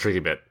 That's the tricky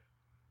bit.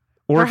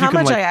 Or how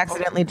much I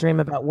accidentally dream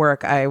about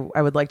work, I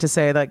would like to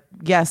say that,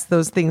 yes,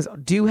 those things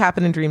do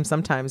happen in dreams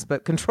sometimes,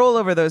 but control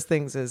over those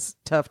things is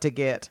tough to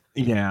get.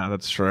 Yeah,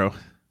 that's true.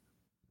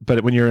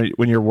 But when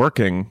you're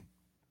working,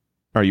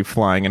 are you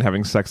flying and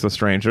having sex with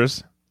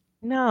strangers?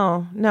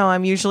 No,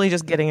 I'm usually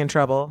just getting in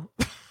trouble.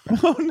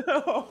 Oh,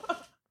 no.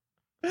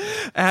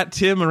 At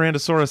Tim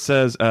Mirandasaurus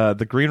says,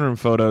 the green room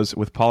photos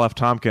with Paul F.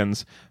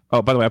 Tompkins.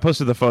 Oh, by the way, I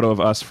posted the photo of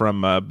us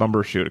from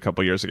Bumbershoot a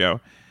couple years ago.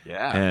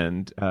 Yeah.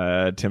 And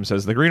Tim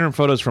says, the green room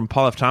photos from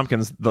Paul F.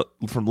 Tompkins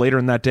from later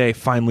in that day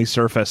finally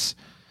surface.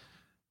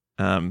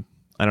 I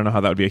don't know how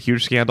that would be a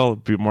huge scandal.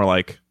 It'd be more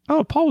like,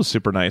 oh, Paul was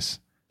super nice.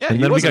 Yeah, and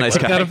he then was a nice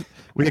guy.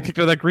 We got kicked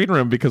out of that green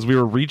room because we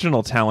were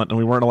regional talent and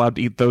we weren't allowed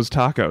to eat those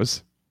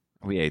tacos.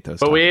 We ate those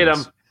But tacos. we ate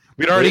them.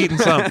 We'd already eaten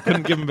some.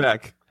 Couldn't give them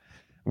back.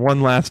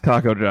 One last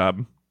taco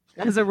job.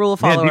 As a rule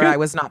follower, I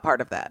was not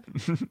part of that.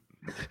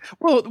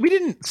 Well, we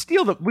didn't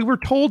steal them. We were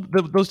told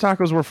that those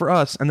tacos were for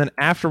us. And then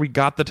after we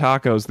got the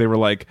tacos, they were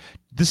like,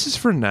 this is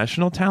for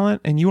national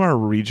talent and you are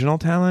regional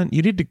talent.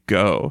 You need to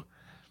go.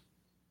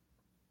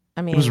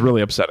 I mean, it was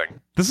really upsetting.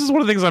 This is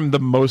one of the things I'm the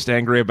most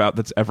angry about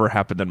that's ever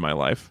happened in my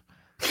life.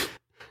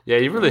 Yeah,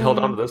 you really held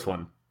on to this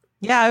one.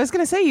 Yeah, I was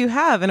going to say you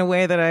have in a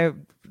way that I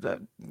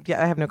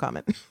have no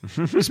comment.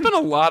 We spent a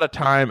lot of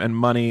time and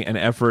money and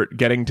effort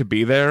getting to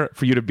be there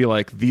for you to be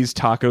like, these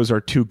tacos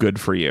are too good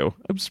for you.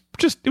 It was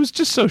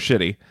just so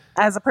shitty.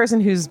 As a person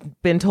who's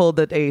been told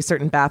that a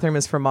certain bathroom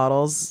is for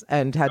models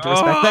and had to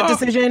respect that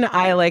decision,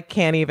 I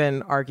can't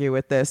even argue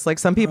with this. Like,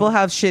 some people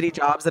have shitty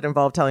jobs that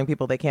involve telling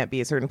people they can't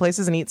be at certain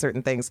places and eat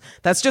certain things.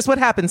 That's just what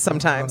happens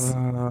sometimes.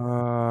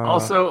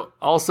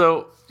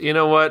 Also, you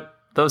know what?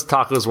 Those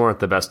tacos weren't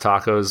the best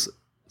tacos.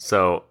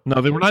 So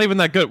no, they were not even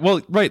that good.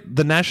 Well, right,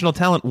 the national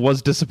talent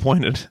was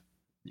disappointed.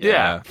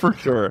 Yeah, for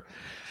sure.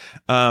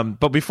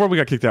 But before we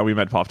got kicked out, we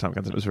met Paul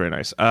Tompkins. It was very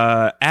nice.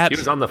 He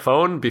was on the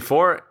phone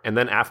before and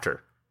then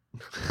after.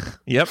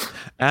 Yep.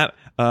 At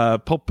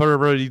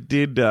Pulper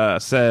did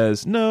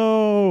says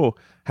no.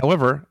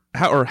 However,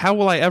 how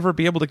will I ever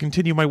be able to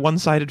continue my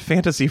one-sided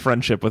fantasy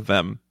friendship with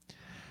them?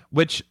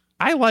 Which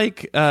I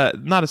like.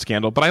 Not a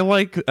scandal, but I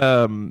like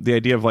the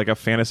idea of like a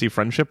fantasy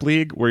friendship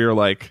league where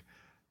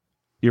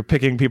you're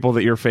picking people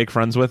that you're fake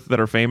friends with that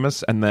are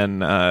famous, and then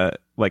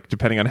like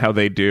depending on how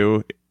they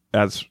do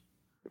as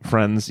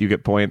friends, you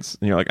get points,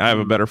 and you're like, I have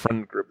a better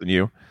friend group than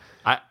you.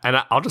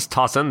 I'll just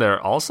toss in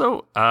there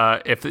also,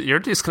 if you're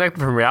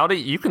disconnected from reality,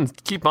 you can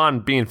keep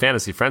on being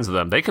fantasy friends with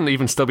them. They can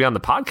even still be on the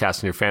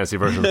podcast in your fantasy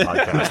version of the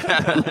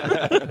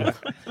podcast.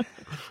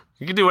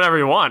 You can do whatever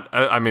you want.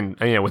 I mean,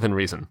 within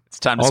reason. It's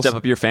time to step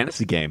up your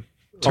fantasy game.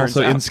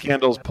 Also, in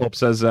Scandals, Pulp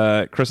says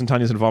Chris and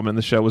Tanya's involvement in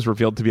the show was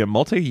revealed to be a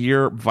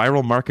multi-year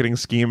viral marketing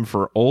scheme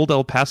for old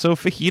El Paso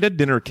fajita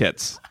dinner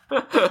kits.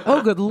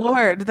 Oh, good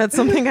Lord. That's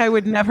something I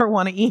would never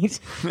want to eat.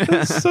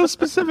 It's so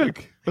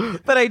specific.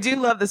 But I do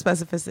love the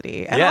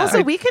specificity. And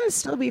also, we can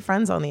still be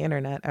friends on the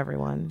internet,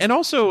 everyone. And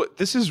also,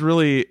 this is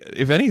really,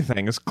 if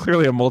anything, is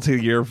clearly a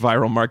multi-year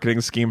viral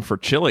marketing scheme for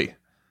chili.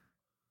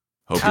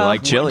 Hope you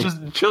like chili.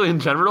 Just chili in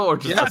general? Or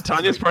just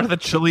Tanya's part of the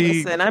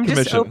chili Listen, I'm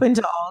commission. just open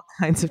to all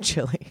kinds of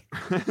chili.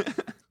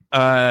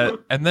 And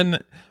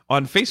then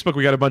on Facebook,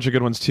 we got a bunch of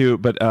good ones too.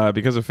 But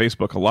because of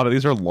Facebook, a lot of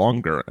these are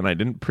longer, and I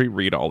didn't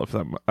pre-read all of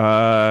them.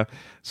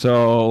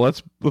 So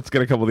let's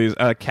get a couple of these.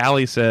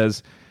 Callie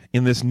says,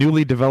 in this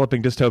newly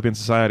developing dystopian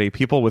society,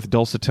 people with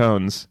dulcet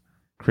tones,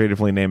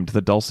 creatively named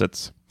the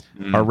Dulcets,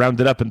 are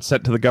rounded up and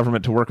sent to the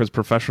government to work as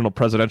professional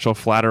presidential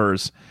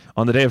flatterers.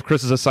 On the day of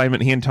Chris's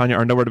assignment, he and Tanya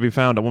are nowhere to be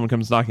found. A woman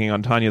comes knocking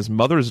on Tanya's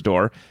mother's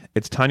door.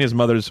 It's Tanya's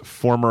mother's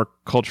former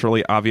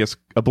culturally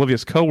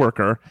oblivious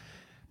coworker.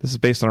 This is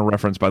based on a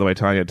reference, by the way,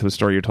 Tanya, to the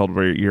story you told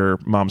where your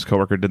mom's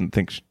coworker didn't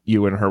think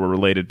you and her were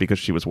related because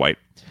she was white.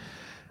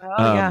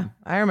 Oh, yeah.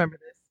 I remember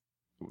this.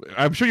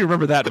 I'm sure you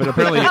remember that, but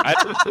apparently I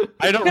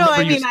don't No, remember I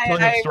mean, you telling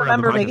that I story on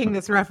the remember podcast. making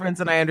this reference,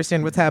 and I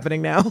understand what's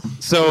happening now.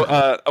 So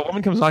a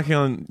woman comes knocking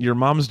on your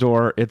mom's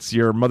door. It's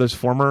your mother's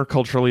former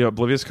culturally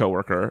oblivious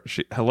coworker.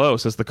 Hello,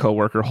 says the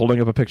coworker, holding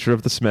up a picture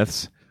of the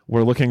Smiths.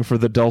 We're looking for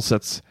the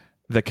dulcet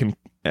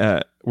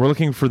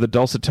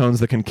tones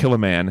that can kill a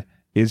man.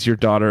 Is your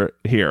daughter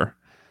here?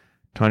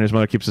 Tanya's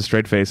mother keeps a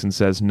straight face and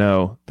says,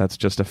 "No, that's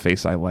just a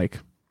face I like."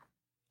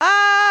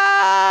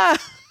 Ah,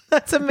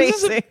 that's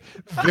amazing.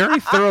 Very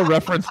thorough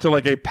reference to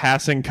like a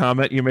passing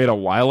comment you made a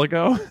while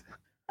ago.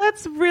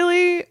 That's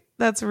really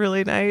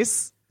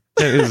nice.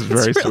 It is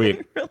very That's really,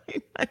 sweet.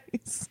 really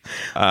nice.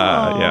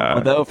 Yeah.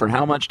 Although, for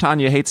how much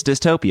Tanya hates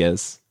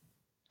dystopias.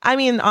 I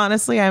mean,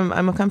 honestly,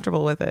 I'm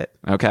comfortable with it.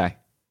 Okay.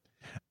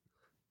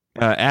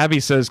 Abby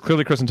says,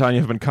 clearly Chris and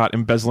Tanya have been caught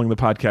embezzling the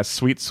podcast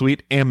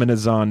sweet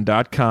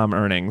Amazon.com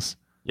earnings.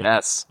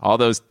 Yes. All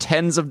those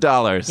tens of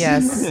dollars.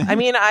 Yes. I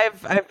mean,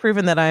 I've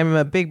proven that I'm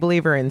a big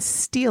believer in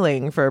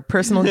stealing for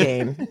personal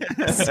gain.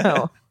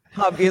 So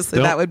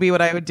obviously that would be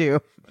what I would do.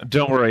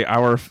 Don't worry.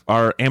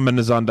 Our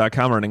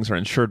Amazon.com earnings are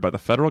insured by the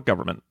federal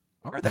government.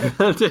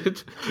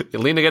 You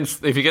lean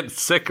against, if you get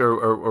sick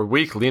or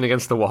weak, lean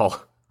against the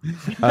wall.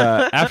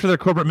 After their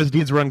corporate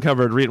misdeeds were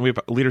uncovered, RiaW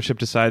leadership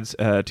decides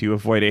to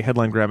avoid a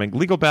headline-grabbing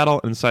legal battle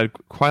and instead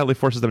quietly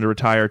forces them to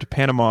retire to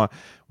Panama,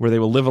 where they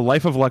will live a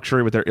life of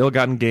luxury with their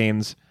ill-gotten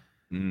gains.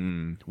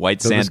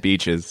 White sand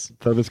beaches.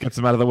 So this gets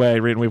them out of the way.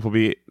 RiaW will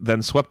be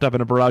then swept up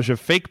in a barrage of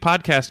fake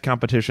podcast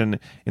competition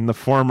in the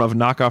form of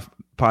knockoff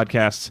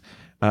podcasts,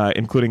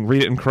 including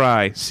Read It and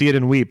Cry, See It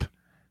and Weep.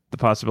 The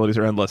possibilities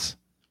are endless.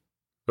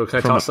 So can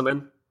I toss them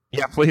in?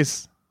 Yeah,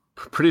 please.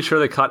 Pretty sure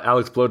they caught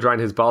Alex blow drying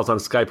his balls on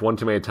Skype one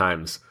too many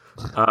times.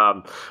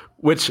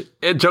 Which,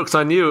 joke's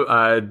on you,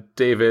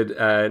 David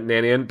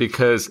Nanian,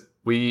 because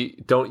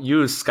we don't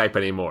use Skype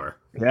anymore.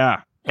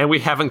 Yeah. And we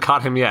haven't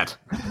caught him yet.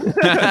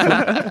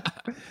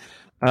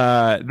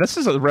 This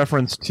is a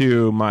reference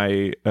to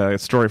my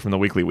story from the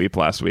Weekly Weep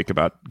last week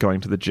about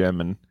going to the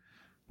gym and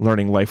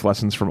learning life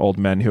lessons from old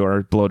men who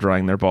are blow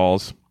drying their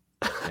balls.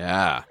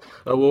 Yeah.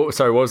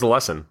 Sorry, what was the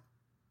lesson?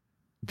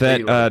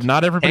 That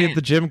not everybody at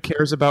the gym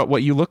cares about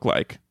what you look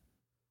like.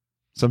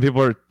 Some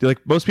people are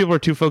most people are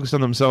too focused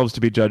on themselves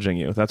to be judging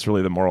you. That's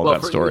really the moral of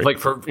that story.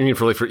 You mean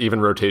for even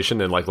rotation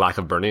and like lack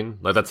of burning?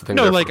 Like that's the thing.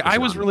 No, I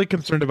was really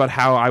concerned about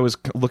how I was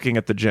looking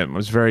at the gym. I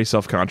was very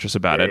self-conscious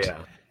about it. Yeah.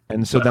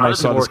 And so then I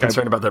saw this guy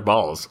concerned about their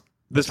balls.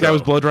 This guy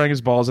was blow drying his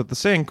balls at the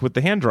sink with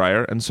the hand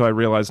dryer, and so I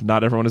realized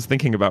not everyone is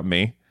thinking about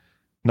me.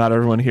 Not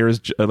everyone here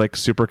is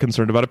super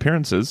concerned about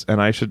appearances,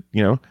 and I should,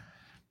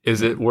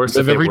 Is it worse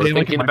if every they were day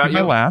thinking about you?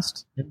 My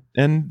last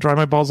and dry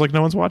my balls like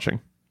no one's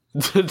watching.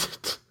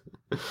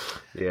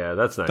 Yeah,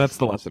 that's nice. That's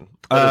the lesson.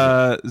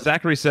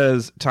 Zachary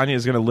says Tanya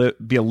is going to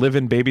be a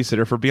live-in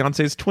babysitter for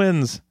Beyonce's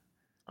twins.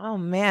 Oh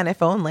man,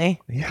 if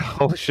only. Yeah,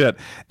 holy shit.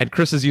 And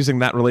Chris is using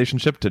that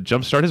relationship to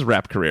jumpstart his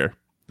rap career.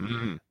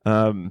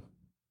 Mm-hmm.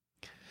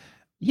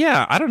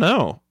 Yeah, I don't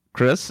know,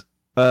 Chris.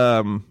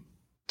 Rap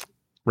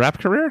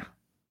career?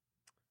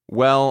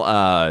 Well,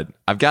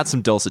 I've got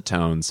some dulcet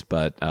tones,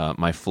 but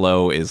my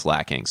flow is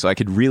lacking. So I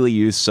could really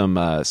use some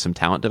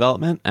talent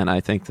development, and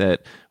I think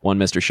that one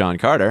Mr. Sean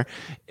Carter,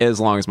 as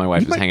long as my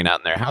wife was hanging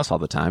out in their house all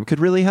the time, could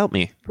really help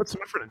me. Put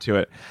some effort into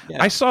it.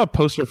 Yeah. I saw a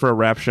poster for a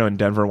rap show in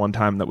Denver one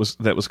time that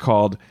was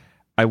called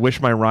 "I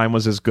Wish My Rhyme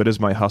Was as Good as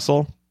My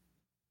Hustle."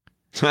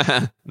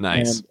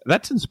 Nice. And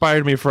that's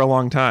inspired me for a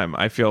long time.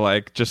 I feel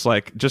like just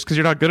because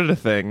you're not good at a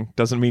thing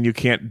doesn't mean you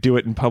can't do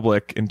it in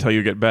public until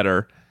you get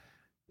better.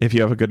 If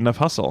you have a good enough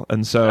hustle.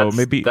 And so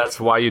maybe that's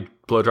why you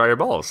blow dry your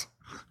balls.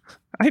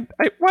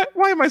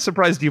 Why am I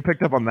surprised you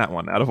picked up on that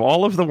one out of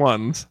all of the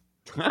ones?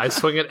 I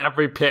swing at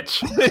every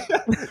pitch.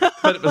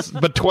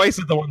 but twice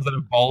at the ones that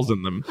have balls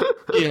in them.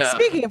 Yeah.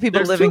 Speaking of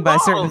people living by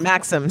certain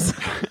maxims.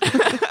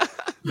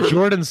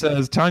 Jordan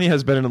says Tanya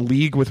has been in a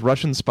league with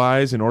Russian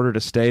spies in order to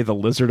stay the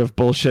Lizard of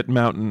Bullshit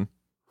Mountain.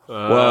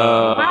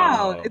 Whoa.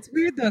 Wow. It's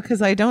weird though,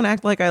 because I don't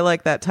act like I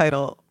like that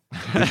title.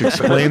 Which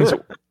explains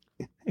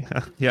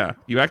Yeah,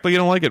 you act like you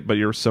don't like it, but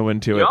you're so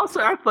into it. You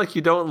also act like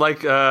you don't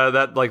like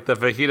that, like the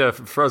fajita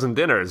frozen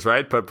dinners,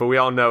 right? But we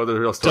all know the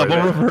real story.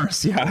 Double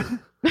reverse, yeah.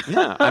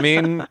 Yeah, I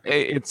mean,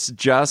 it's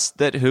just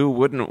that who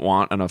wouldn't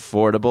want an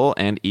affordable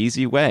and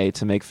easy way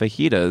to make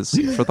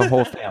fajitas for the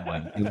whole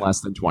family in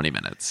less than 20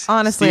 minutes?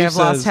 Honestly, Steve I've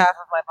lost half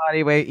of my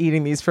body weight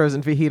eating these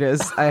frozen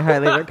fajitas. I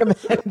highly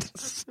recommend.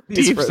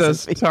 Steven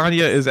says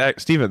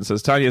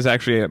Tanya is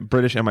actually a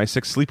British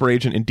MI6 sleeper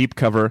agent in deep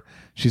cover.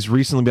 She's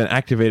recently been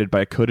activated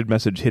by a coded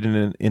message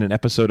hidden in an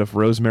episode of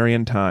Rosemary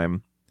and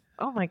Thyme.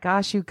 Oh my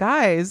gosh, you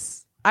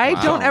guys.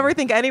 I don't ever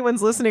think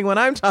anyone's listening when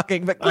I'm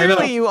talking, but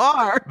clearly you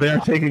are. They're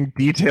taking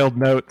detailed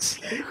notes.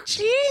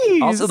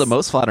 Jeez. Also, the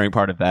most flattering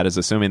part of that is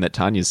assuming that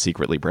Tanya's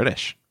secretly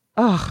British.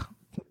 Ugh.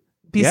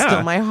 Be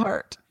still my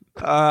heart.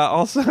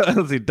 Also,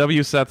 let's see.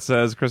 W. Seth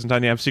says, Chris and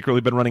Tanya have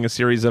secretly been running a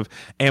series of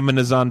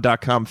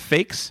Amazon.com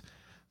fakes,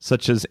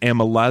 such as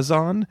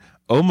Amalazon,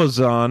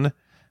 Omazon,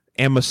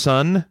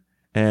 Amazon,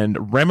 and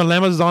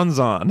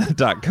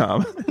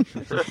Ramalamazonzon.com.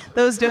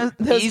 Those do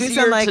Easier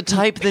sound like to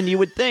type than you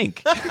would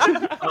think.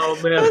 Oh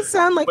man, those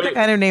sound like the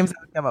kind of names I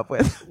would come up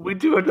with. we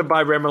do have to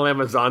buy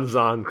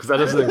Ramalamazonzon because that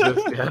doesn't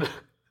exist yet.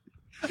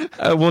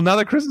 Well, now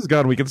that Chris is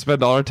gone, we can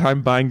spend all our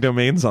time buying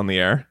domains on the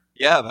air.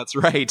 Yeah, that's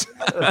right.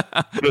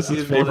 This is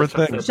his favorite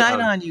thing.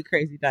 Shine on, you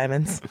crazy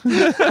diamonds.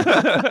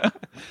 A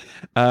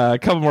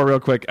couple more real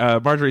quick.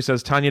 Marjorie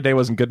says Tanya Day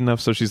wasn't good enough,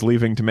 so she's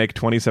leaving to make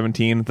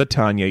 2017 the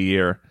Tanya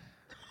year.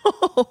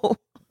 Oh,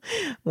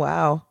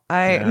 wow.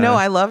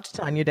 I loved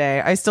Tanya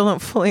Day. I still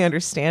don't fully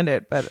understand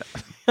it, but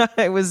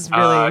it was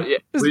really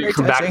it was very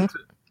touching.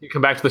 You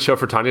come back to the show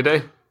for Tanya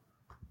Day?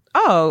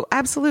 Oh,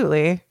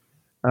 absolutely.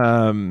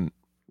 Jocelyn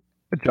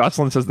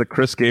says that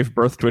Chris gave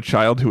birth to a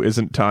child who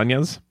isn't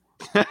Tanya's.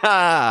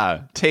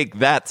 Take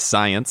that,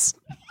 science.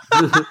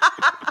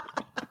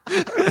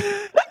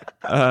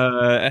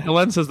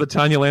 Helen says that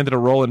Tanya landed a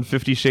role in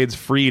 50 Shades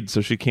Freed,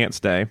 so she can't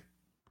stay.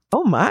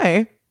 Oh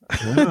my.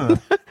 Yeah.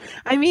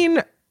 I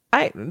mean,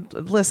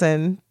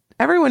 listen,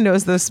 everyone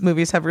knows those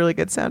movies have really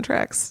good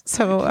soundtracks.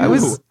 So I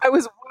was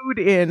wooed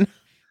in.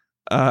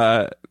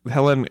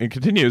 Helen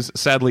continues,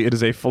 sadly it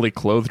is a fully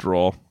clothed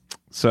role.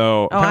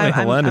 So apparently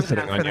Helen is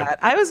hitting on you. That.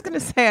 I was going to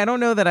say, I don't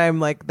know that I'm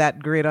like that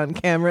great on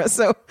camera,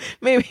 so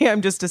maybe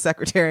I'm just a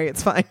secretary.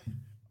 It's fine.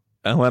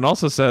 Helen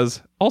also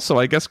says,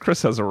 I guess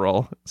Chris has a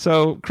role.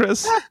 So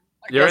Chris,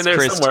 you're in there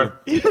Chris somewhere.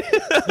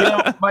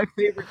 My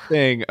favorite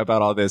thing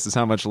about all this is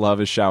how much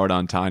love is showered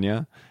on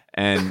Tanya.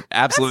 And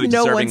absolutely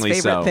That's no one's deservingly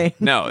favorite so. thing.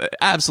 No,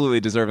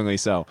 absolutely deservingly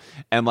so.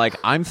 And like,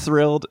 I'm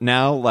thrilled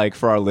now, like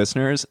for our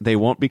listeners, they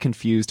won't be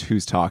confused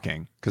who's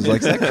talking. Because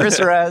like, is that Chris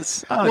or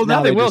Ez? Oh, well,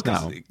 now they will,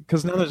 know.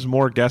 because now there's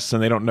more guests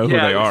and they don't know who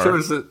they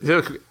are. So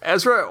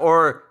Ezra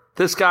or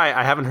this guy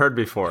I haven't heard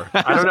before.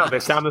 I don't know. They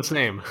sound the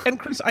same. And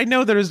Chris, I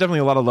know there is definitely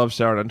a lot of love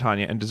showered on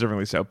Tanya, and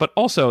deservingly so. But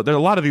also, a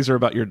lot of these are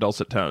about your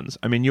dulcet tones.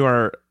 I mean, you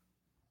are.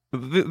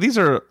 These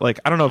are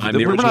like, I don't know if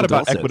we're not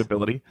about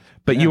equitability,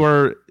 but you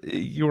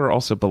are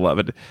also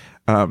beloved,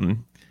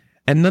 and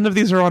none of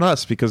these are on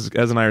us because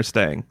Ez and I are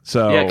staying.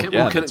 So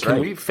can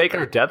we fake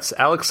our deaths,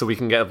 Alex, so we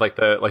can get like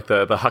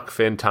the Huck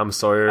Finn, Tom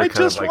Sawyer? I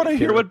just want to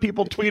hear what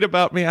people tweet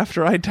about me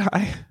after I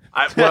die.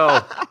 I'd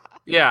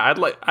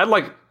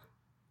like.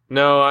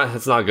 No,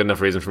 it's not a good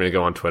enough reason for me to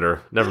go on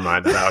Twitter. Never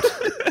mind. Out.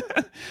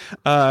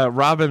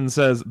 Robin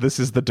says this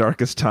is the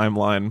darkest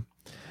timeline.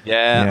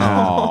 Yeah.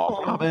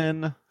 Oh,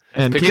 Robin.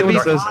 And Caitlin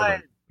says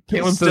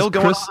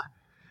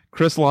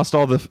Chris lost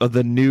all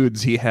the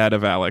nudes he had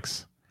of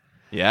Alex.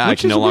 Yeah, I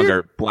can no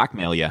longer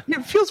blackmail you.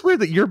 It feels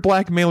weird that you're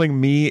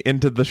blackmailing me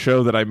into the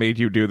show that I made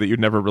you do that you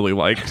never really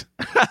liked.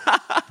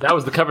 That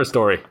was the cover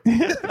story.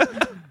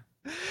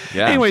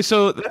 Yeah. Anyway,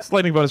 so that's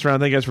lightning bonus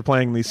round. Thank you guys for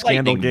playing the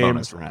scandal game.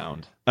 Bonus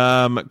round.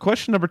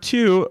 Question number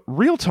 2,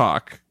 real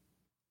talk.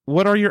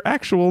 What are your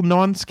actual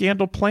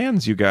non-scandal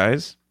plans, you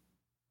guys?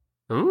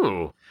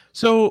 Ooh.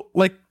 So,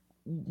 like,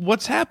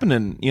 what's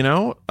happening? You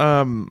know,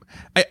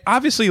 I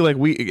obviously, like,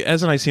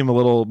 Ez and I seem a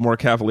little more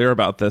cavalier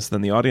about this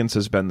than the audience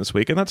has been this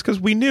week, and that's because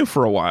we knew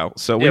for a while.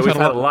 So we've had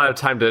a lot of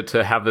time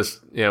to have this,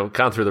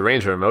 gone through the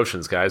range of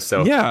emotions, guys.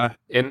 So yeah,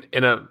 in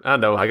a I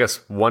don't know, I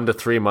guess 1 to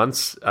 3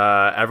 months,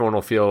 everyone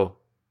will feel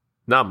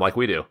numb like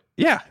we do.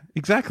 Yeah,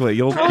 exactly.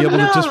 You'll be able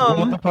to just roll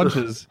with the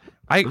punches.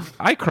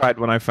 I cried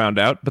when I found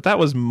out, but that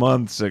was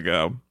months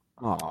ago.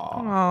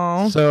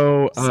 Aww.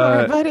 So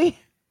sorry, buddy.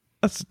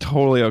 That's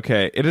totally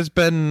okay. It has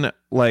been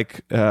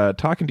like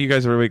talking to you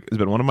guys every week has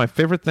been one of my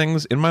favorite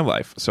things in my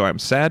life. So I'm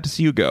sad to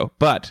see you go,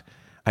 but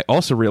I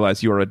also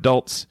realize you are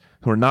adults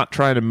who are not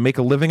trying to make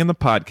a living in the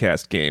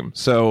podcast game.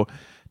 So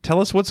tell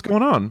us what's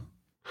going on.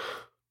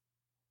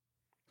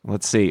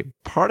 Let's see.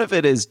 Part of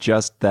it is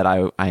just that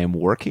I am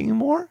working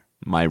more.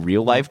 My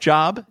real life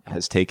job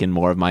has taken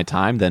more of my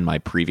time than my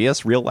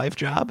previous real life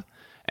job.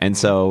 And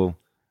so,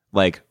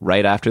 like,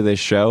 right after this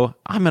show,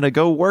 I'm going to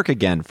go work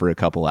again for a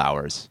couple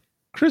hours.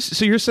 Chris,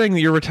 so you're saying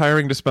that you're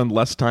retiring to spend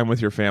less time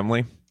with your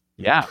family?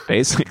 Yeah,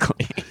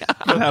 basically.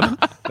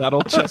 that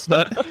old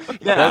chestnut.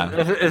 Yeah.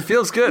 It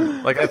feels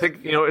good. Like, I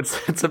think,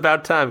 it's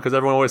about time because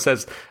everyone always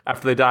says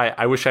after they die,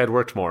 I wish I had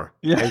worked more.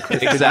 Yeah,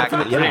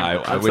 exactly.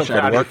 Yeah, I wish I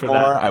had worked more.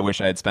 I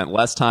wish I had spent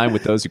less time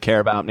with those who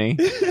care about me.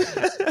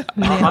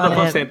 On the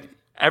plus side,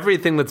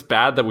 everything that's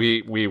bad that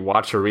we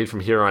watch or read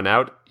from here on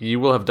out, you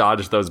will have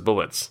dodged those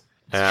bullets.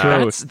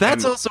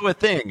 That's also a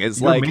thing.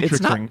 Is like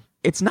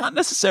it's not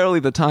necessarily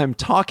the time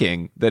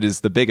talking that is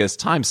the biggest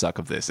time suck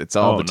of this. It's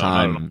all the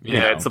time. No.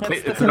 Yeah, it's the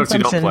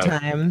consumption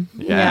time.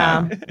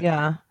 Yeah.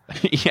 Yeah.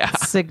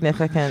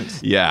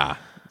 Significant. Yeah.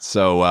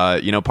 So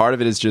part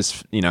of it is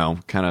just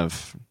kind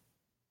of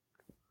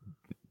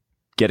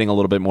getting a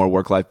little bit more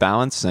work-life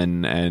balance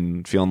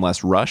and feeling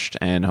less rushed,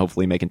 and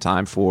hopefully making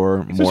time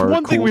for There's more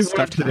one thing cool we've stuff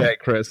learned today,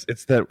 Chris.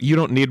 It's that you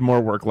don't need more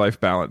work-life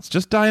balance.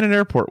 Just die in an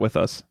airport with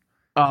us.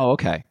 Oh,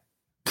 okay.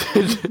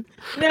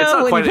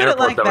 No, when you put it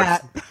like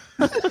that.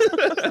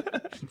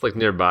 It's like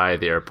nearby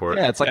the airport.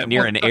 Yeah, it's like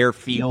near an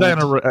airfield. Die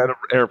at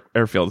an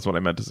airfield is what I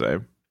meant to say.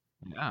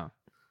 Yeah.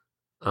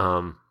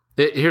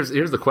 Here's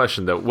the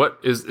question though. What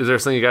is there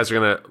something you guys are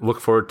gonna look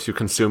forward to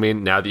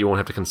consuming now that you won't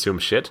have to consume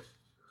shit?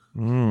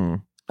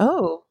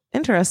 Oh,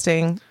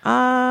 interesting.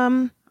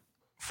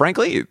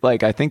 Frankly,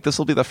 like I think this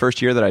will be the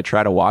first year that I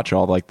try to watch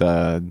all like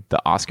the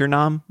Oscar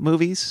nom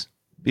movies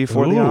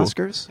before the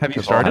Oscars. Have you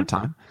Because I'll started? have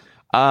time?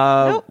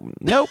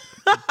 Nope.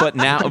 But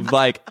now,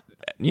 like,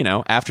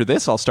 after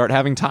this, I'll start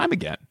having time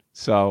again.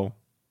 So,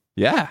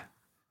 yeah.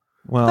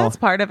 Well, That's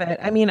part of it.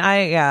 I mean,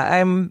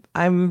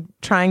 I'm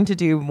trying to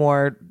do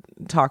more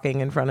talking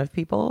in front of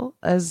people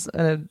as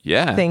a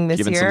thing this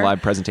giving year. some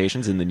live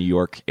presentations in the New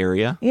York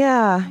area.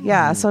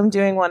 Yeah. So I'm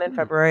doing one in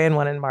February and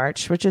one in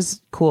March, which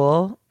is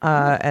cool.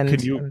 And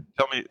can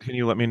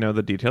you let me know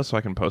the details so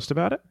I can post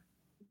about it?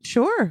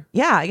 Sure.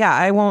 Yeah.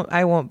 I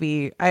won't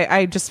be.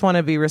 I just want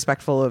to be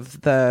respectful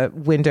of the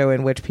window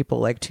in which people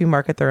like to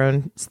market their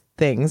own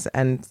things,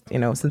 and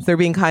since they're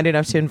being kind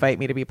enough to invite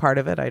me to be part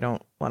of it, I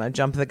don't want to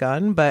jump the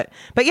gun. But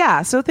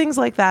yeah, so things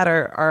like that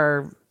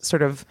are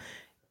sort of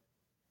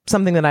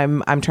something that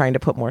I'm trying to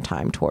put more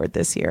time toward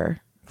this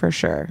year for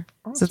sure.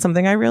 Awesome. So it's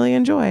something I really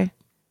enjoy.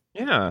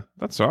 Yeah,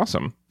 that's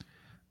awesome.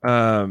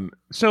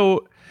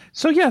 So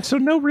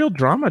no real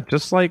drama,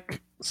 just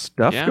like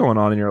stuff going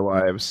on in your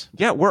lives.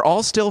 Yeah, we're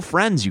all still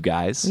friends, you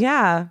guys.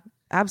 Yeah,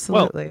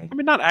 absolutely. Well, I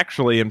mean, not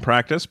actually in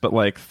practice, but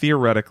like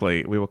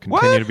theoretically, we will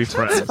continue to be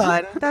friends. That's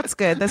fun. That's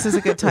good. This is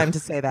a good time to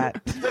say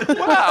that.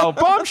 Wow,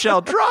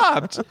 bombshell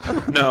dropped.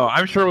 No,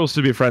 I'm sure we'll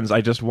still be friends.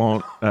 I just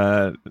won't.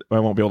 I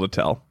won't be able to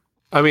tell.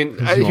 I mean,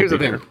 here's the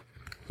thing: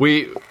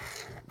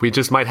 we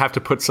just might have to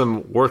put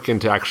some work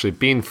into actually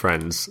being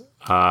friends.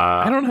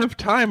 I don't have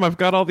time. I've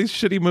got all these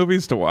shitty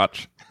movies to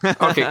watch.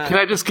 Okay, can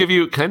I just give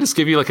you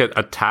like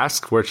a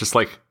task where it's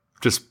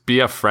just be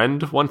a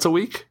friend once a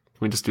week? Can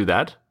we just do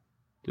that?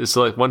 Just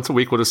like once a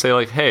week, we'll just say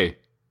like, hey,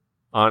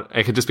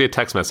 it could just be a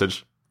text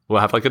message. We'll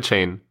have like a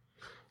chain,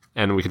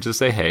 and we could just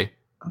say, hey.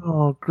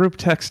 Oh, group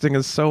texting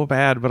is so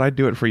bad, but I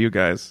do it for you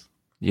guys.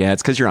 Yeah,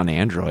 it's because you're on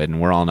Android and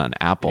we're all on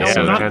Apple, Yeah,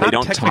 so not they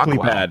don't technically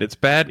talk well. bad. It's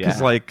bad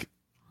because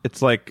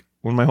it's like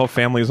when my whole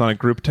family is on a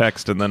group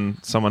text, and then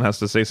someone has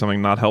to say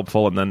something not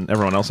helpful, and then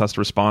everyone else has to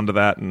respond to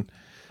that, and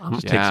it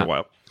just takes a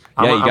while.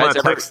 Yeah, you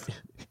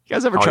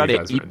guys ever try to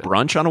guys eat right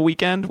brunch on a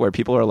weekend where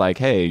people are like,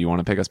 "Hey, you want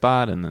to pick a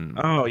spot?" And then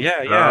Oh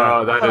yeah.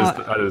 Oh,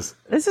 that is.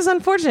 This is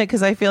unfortunate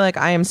because I feel like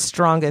I am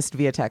strongest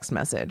via text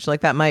message.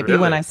 Like that might be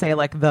when I say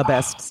like the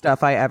best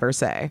stuff I ever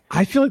say.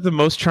 I feel like the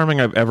most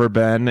charming I've ever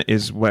been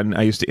is when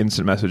I used to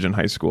instant message in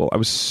high school. I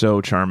was so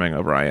charming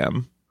over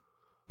IM.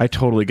 I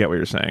totally get what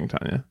you're saying,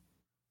 Tanya.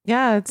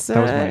 Yeah, it's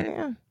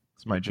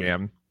It's my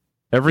jam.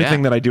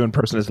 Everything that I do in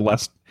person is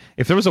less.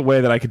 If there was a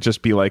way that I could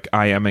just be like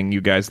IMing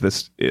you guys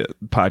this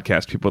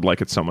podcast, people would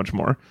like it so much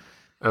more.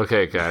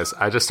 Okay, guys,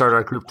 I just started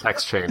our group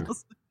text chain.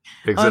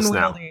 It exists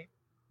now.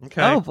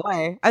 Okay. Oh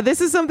boy,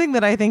 this is something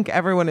that I think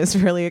everyone is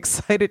really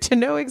excited to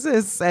know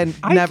exists and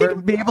never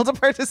be able to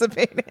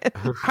participate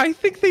in. I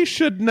think they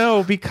should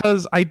know,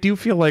 because I do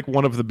feel like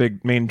one of the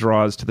big main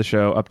draws to the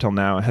show up till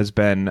now has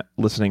been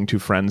listening to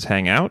friends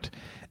hang out.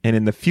 And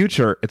in the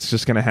future, it's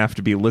just going to have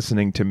to be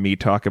listening to me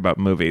talk about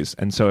movies.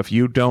 And so if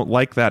you don't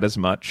like that as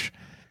much,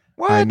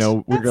 I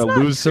know we're going to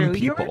lose some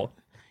people.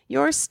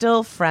 You're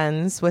still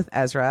friends with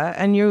Ezra,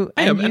 and you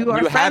are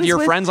you have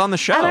your friends on the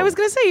show. And I was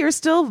going to say, you're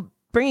still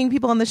bringing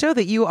people on the show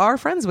that you are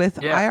friends with.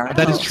 Yeah, IRL.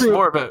 that is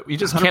true. But you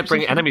just can't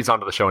bring enemies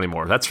onto the show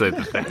anymore. That's really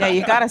the thing. Yeah,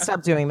 you got to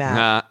stop doing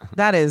that.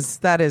 That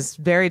is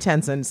very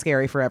tense and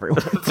scary for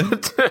everyone.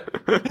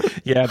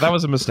 Yeah, that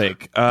was a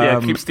mistake.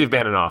 Keep Steve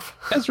Bannon off.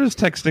 Ezra's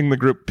texting the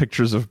group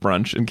pictures of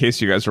brunch, in case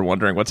you guys are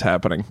wondering what's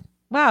happening.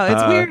 Wow,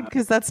 it's weird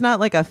because that's not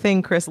like a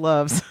thing Chris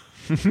loves.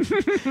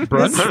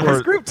 Brunch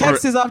this group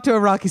text is off to a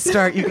rocky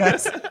start, you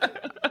guys.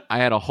 I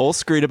had a whole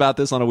screed about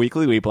this on a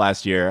Weekly Weep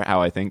last year,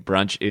 how I think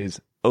brunch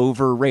is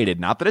overrated.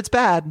 Not that it's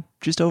bad,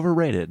 just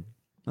overrated.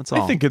 That's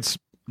all. I think it's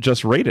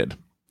just rated.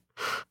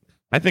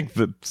 I think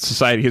the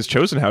society has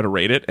chosen how to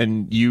rate it,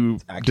 and you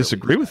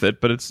disagree with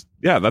it, but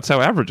that's how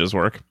averages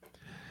work.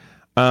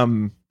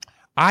 I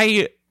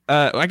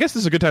guess this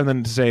is a good time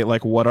then to say,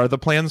 like, what are the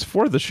plans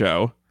for the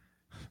show?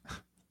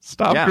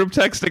 Stop group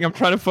texting. I'm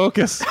trying to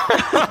focus.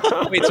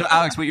 Wait, so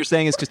Alex, what you're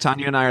saying is because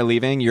Tanya and I are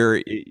leaving,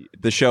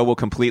 the show will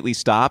completely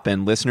stop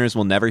and listeners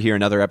will never hear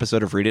another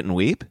episode of Read It and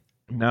Weep?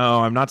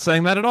 No, I'm not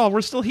saying that at all.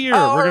 We're still here.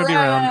 We're going to be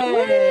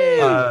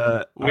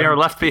around. We are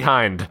left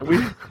behind.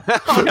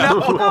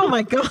 Oh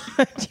my God,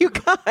 you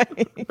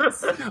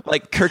guys.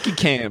 Like Kirky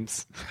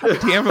Cams.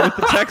 Damn it with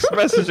the text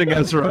messaging,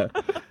 Ezra.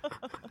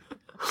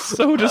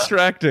 So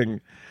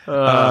distracting.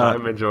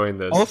 I'm enjoying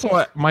this. Also,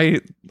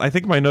 I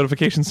think my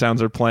notification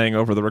sounds are playing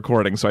over the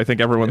recording, so I think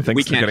everyone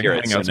thinks they're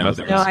getting Hangouts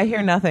messages. No, I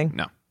hear nothing.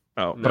 No.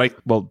 Oh,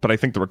 but I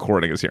think the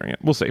recording is hearing it.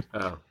 We'll see.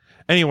 Oh.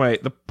 Anyway,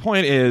 the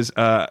point is,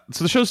 so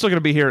the show's still going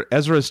to be here.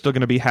 Ezra is still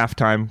going to be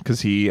halftime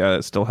because he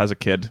still has a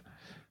kid.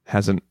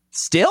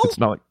 Still? It's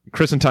not like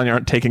Chris and Tanya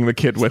aren't taking the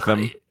kid with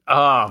them.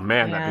 Oh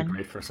man, that'd be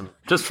great for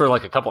just for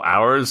like a couple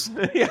hours.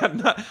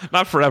 Yeah,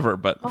 not forever,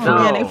 but Oh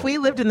man, if we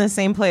lived in the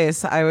same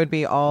place, I would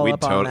be all We'd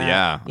up on that.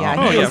 yeah.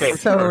 Yeah,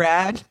 he's so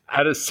rad.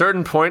 At a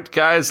certain point,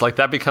 guys, like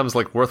that becomes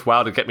like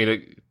worthwhile to get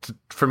me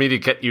for me to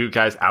get you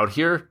guys out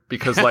here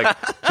because like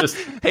just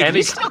Hey,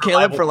 we still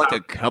Caleb for like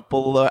a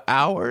couple of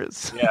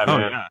hours. Yeah,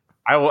 man. Yeah.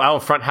 I will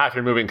front half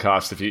your moving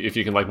costs if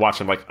you can like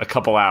watch him like a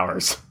couple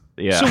hours.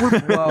 Yeah.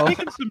 So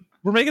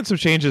we're making some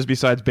changes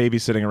besides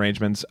babysitting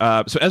arrangements.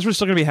 So Ezra's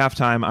still going to be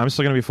halftime. I'm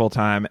still going to be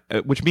full-time,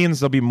 which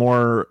means there'll be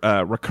more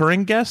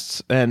recurring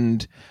guests.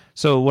 And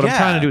so what I'm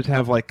trying to do is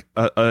have like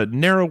a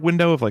narrow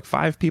window of like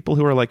 5 people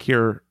who are like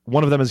here.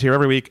 One of them is here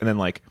every week, and then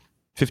like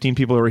 15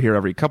 people who are here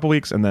every couple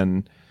weeks. And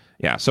then,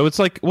 yeah, so it's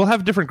like we'll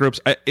have different groups.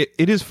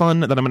 It is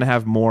fun that I'm going to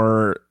have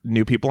more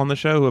new people on the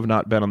show who have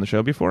not been on the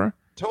show before.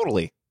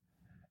 Totally.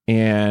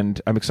 And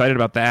I'm excited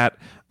about that.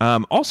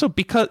 Also,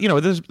 because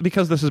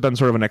this has been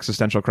sort of an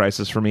existential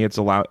crisis for me,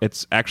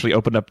 it's actually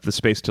opened up the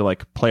space to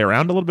like play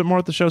around a little bit more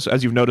with the show. So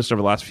as you've noticed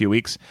over the last few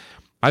weeks,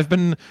 I've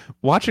been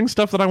watching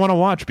stuff that I want to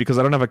watch because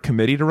I don't have a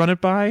committee to run it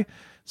by.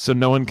 So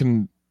no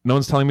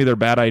one's telling me they're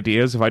bad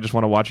ideas. If I just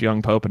want to watch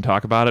Young Pope and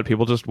talk about it,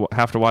 people just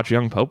have to watch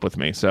Young Pope with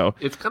me. So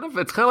it's kind of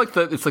like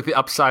the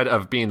upside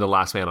of being the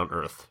last man on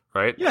Earth,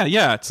 right?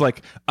 Yeah. It's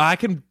like I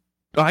can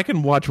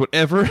watch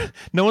whatever.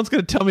 No one's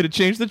going to tell me to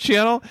change the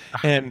channel,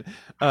 and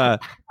I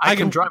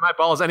can dry my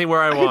balls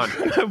anywhere I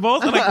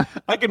want.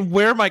 I can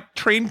wear my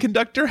train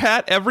conductor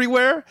hat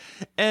everywhere,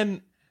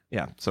 and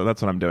yeah. So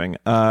that's what I'm doing.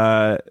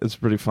 It's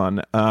pretty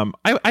fun.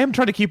 I am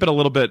trying to keep it a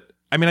little bit.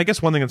 I mean, I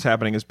guess one thing that's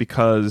happening is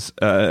because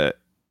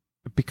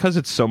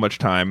it's so much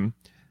time.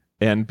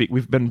 And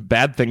we've been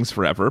bad things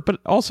forever, but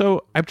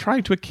also I'm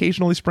trying to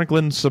occasionally sprinkle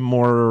in some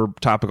more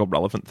topical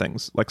relevant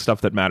things, like stuff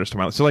that matters to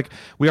my life. So like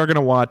we are going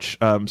to watch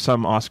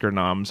some Oscar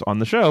noms on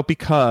the show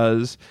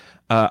because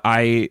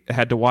I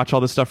had to watch all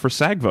this stuff for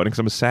SAG voting because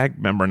I'm a SAG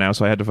member now,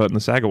 so I had to vote in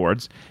the SAG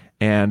Awards,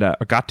 and I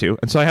got to.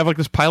 And so I have like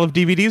this pile of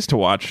DVDs to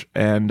watch,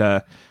 and so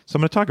I'm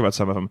going to talk about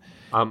some of them.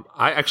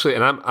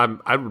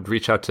 I would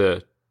reach out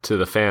to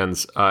the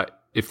fans.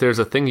 If there's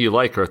a thing you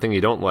like or a thing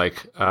you don't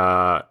like,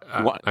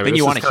 thing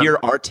you want to hear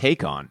our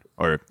take on,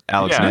 or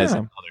Alex Nez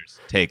and others'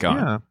 take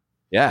on.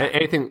 Yeah.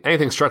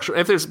 Anything structural.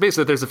 If there's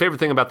a favorite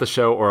thing about the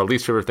show or a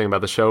least favorite thing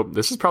about the show,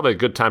 this is probably a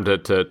good time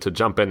to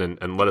jump in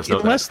and let us know.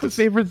 Unless the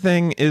favorite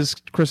thing is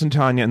Chris and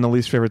Tanya and the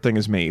least favorite thing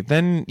is me,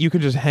 then you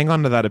can just hang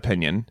on to that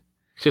opinion.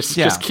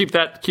 Just keep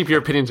your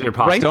opinions in your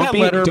pocket. Don't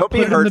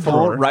be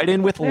hurtful. Write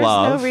in with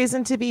love. There's no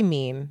reason to be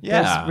mean.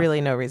 Yeah. There's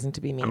really no reason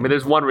to be mean. I mean,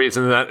 there's one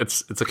reason that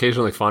it's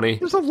occasionally funny.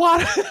 There's a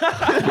lot.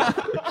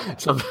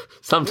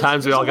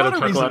 Sometimes we all got to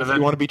chuckle out of it.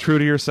 You want to be true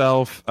to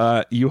yourself.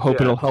 You hope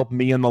it'll help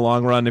me in the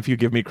long run if you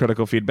give me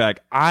critical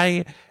feedback.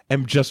 I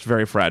am just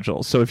very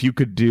fragile. So if you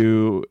could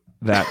do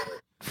that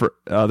for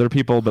other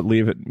people, but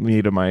leave me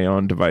to my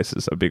own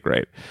devices, that'd be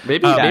great.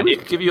 Maybe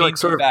give you like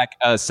sort of back.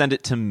 Send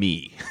it to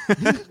me.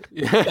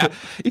 Yeah.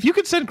 If you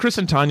could send Chris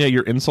and Tanya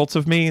your insults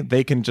of me,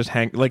 they can just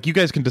hang. Like you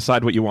guys can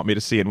decide what you want me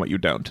to see and what you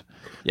don't.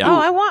 Yeah. Oh,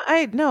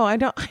 I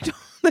don't.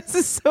 This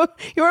is so.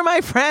 You're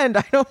my friend.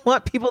 I don't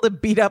want people to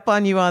beat up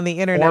on you on the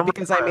internet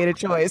because I made a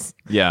choice.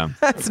 Yeah,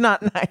 that's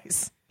not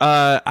nice.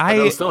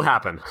 It'll still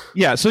happen.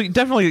 Yeah, so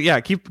definitely,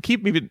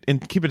 keep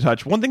in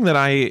touch. One thing that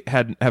I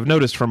have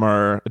noticed from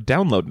our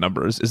download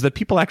numbers is that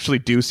people actually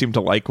do seem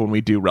to like when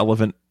we do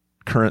relevant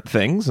current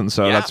things, and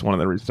so that's one of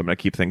the reasons I'm going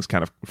to keep things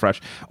kind of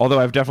fresh. Although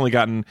I've definitely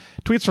gotten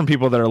tweets from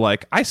people that are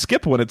like, I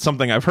skip when it's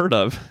something I've heard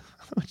of.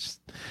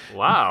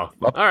 Wow.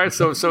 All right,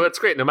 so it's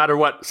great. No matter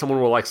what,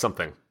 someone will like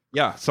something.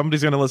 Yeah,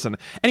 somebody's going to listen.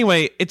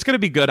 Anyway, it's going to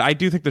be good. I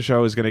do think the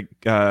show is going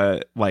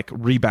to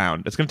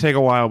rebound. It's going to take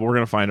a while, but we're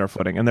going to find our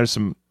footing. And there's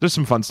some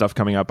fun stuff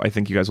coming up. I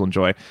think you guys will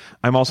enjoy.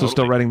 I'm also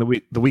still writing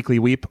the weekly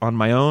weep on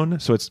my own,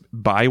 so it's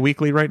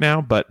bi-weekly right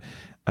now, but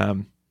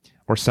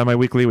or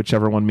semi-weekly,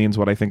 whichever one means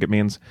what I think it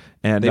means.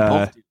 And they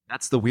both do.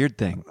 That's the weird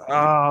thing.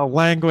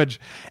 Language.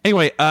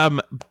 Anyway,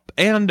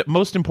 and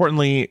most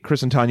importantly,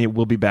 Chris and Tanya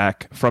will be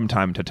back from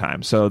time to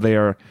time. So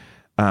they're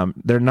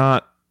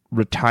not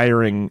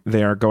retiring,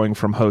 they are going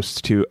from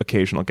hosts to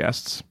occasional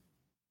guests.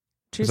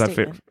 True Is that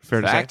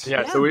fair to say?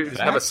 Yeah, so we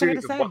have a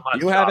series of one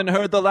last You haven't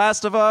heard The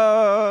Last of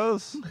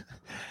Us.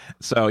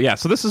 So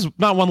this is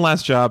not one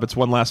last job, it's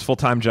one last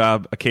full-time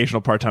job,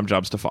 occasional part-time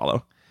jobs to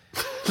follow.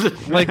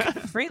 Like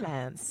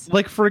freelance.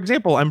 Like for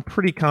example, I'm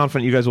pretty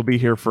confident you guys will be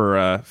here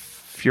for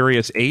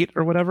Furious 8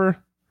 or whatever.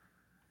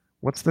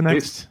 What's the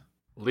next?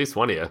 At least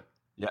one of you.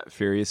 Yeah,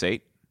 Furious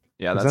 8.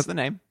 Yeah, that's the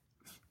name.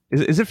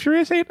 Is it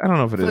Furious 8? I don't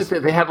know if it is.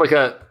 Like they have like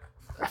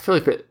I feel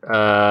like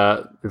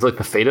it's like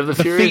the Fate of the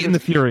Furious. Fate and the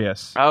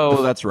Furious.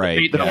 Oh, that's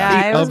right.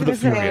 I was going to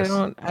say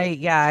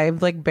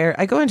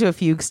I go into a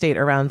fugue state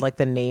around like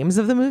the names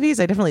of the movies.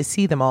 I definitely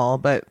see them all,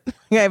 but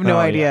I have no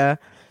idea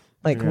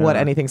what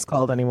anything's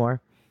called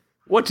anymore.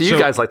 What do you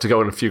guys like to go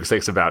into fugue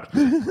stakes about?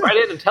 Write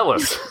in and tell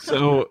us.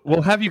 So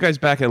we'll have you guys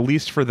back at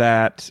least for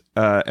that,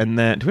 and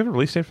then do we have a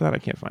release date for that? I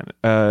can't find it.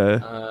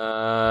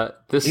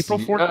 This April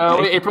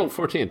 14th? April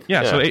 14th.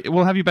 Yeah, so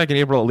we'll have you back in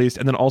April at least,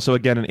 and then also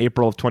again in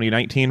April of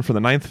 2019 for the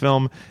 9th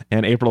film,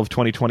 and April of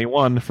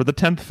 2021 for the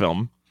 10th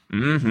film.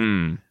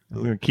 Mm-hmm.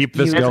 We're gonna keep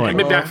this going.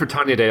 And back for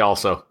Tanya Day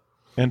also.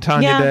 And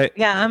Tanya Day.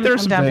 Yeah, I'm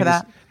some down for things.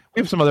 that.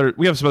 We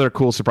have some other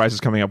cool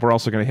surprises coming up. We're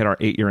also going to hit our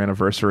 8-year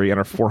anniversary and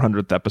our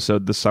 400th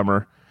episode this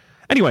summer.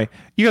 Anyway,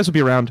 you guys will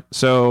be around,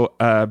 so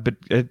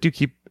but do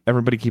keep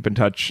in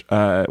touch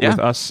with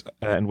us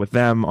and with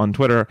them on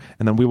Twitter,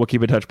 and then we will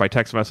keep in touch by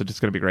text message. It's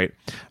going to be great.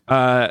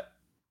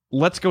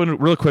 Let's go in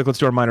real quick. Let's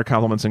do our minor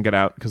compliments and get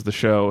out, because the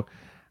show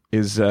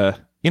is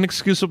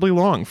inexcusably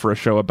long for a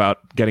show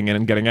about getting in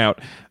and getting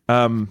out.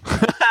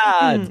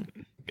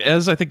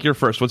 Ez, I think you're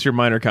first. What's your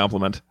minor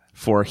compliment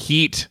for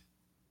Heat?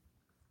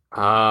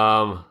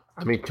 I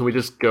mean, can we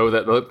just go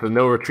that the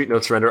no retreat, no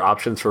surrender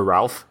options for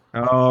Ralph?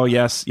 Oh,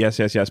 yes.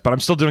 But I'm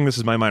still doing this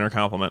as my minor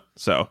compliment.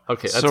 So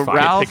okay, that's so fine.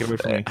 Ralph, take it away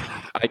from me.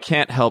 I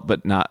can't help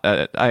but not.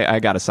 I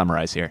got to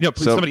summarize here. Yeah,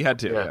 please, So, somebody had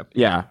to.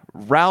 yeah,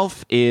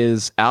 Ralph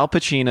is Al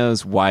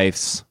Pacino's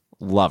wife's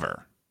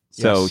lover.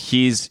 So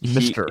Yes.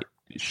 Mister.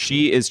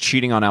 She is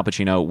cheating on Al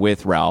Pacino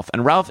with Ralph,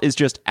 and Ralph is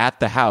just at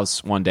the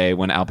house one day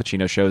when Al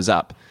Pacino shows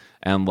up,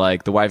 and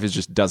like the wife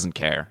just doesn't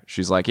care.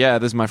 She's like, "Yeah,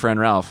 this is my friend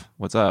Ralph.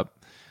 What's up?"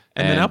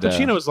 And then Al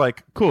Pacino's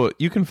like, "Cool,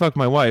 you can fuck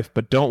my wife,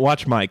 but don't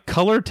watch my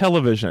color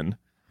television."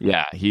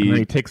 Yeah, And then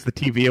he takes the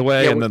TV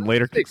away, and then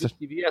later takes the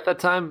TV at that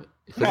time.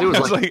 Because I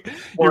was like,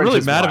 you're really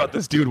mad about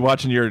this dude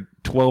watching your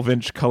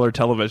 12-inch color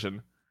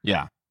television.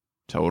 Yeah,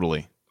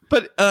 totally.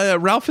 But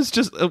Ralph is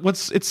just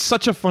it's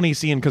such a funny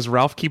scene because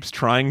Ralph keeps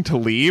trying to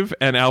leave,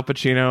 and Al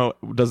Pacino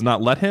does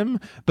not let him,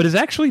 but is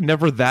actually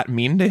never that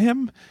mean to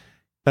him.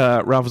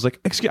 Ralph was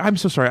like, I'm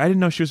so sorry, I didn't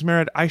know she was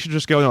married. I should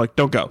just go. And they're like,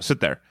 don't go, sit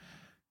there,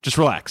 just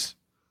relax.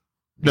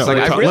 No,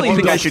 like, I really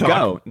think I should talk.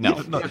 go.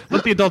 No.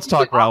 Let the adults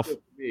talk, Ralph.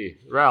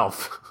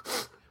 Ralph,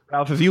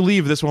 if you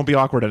leave, this won't be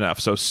awkward enough.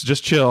 So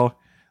just chill.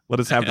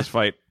 Let us have this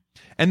fight.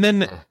 And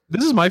then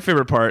this is my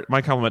favorite part.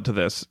 My compliment to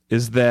this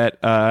is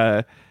that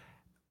the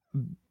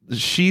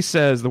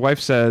wife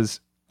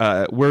says,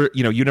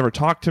 you never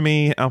talk to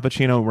me, Al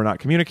Pacino. We're not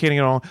communicating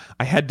at all.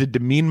 I had to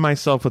demean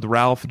myself with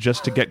Ralph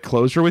just to get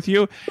closure with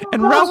you.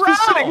 And Ralph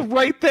is sitting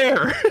right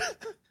there.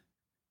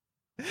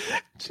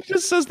 She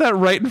just says that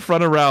right in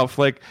front of Ralph.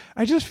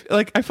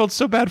 I felt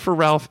so bad for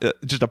Ralph,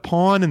 just a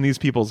pawn in these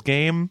people's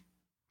game.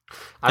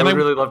 I would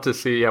really love to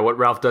see what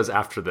Ralph does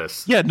after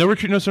this. Yeah, No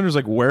Retreat, No Surrender's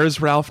like, where's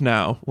Ralph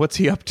now? What's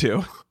he up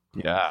to?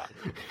 Yeah.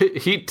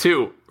 Heat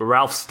 2,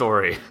 Ralph's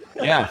story.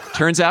 Yeah.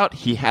 Turns out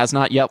he has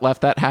not yet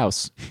left that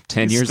house.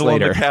 10 He's years still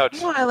later. on the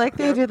couch. Well, I like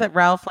the idea that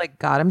Ralph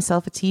got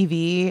himself a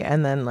TV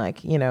and then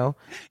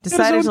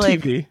decided to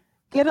TV.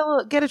 get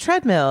a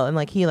treadmill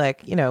and he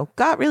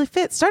got really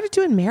fit, started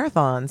doing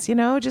marathons,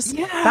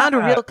 found a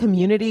real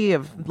community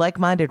of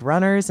like-minded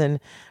runners, and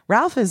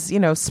Ralph is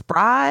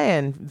spry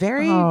and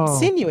very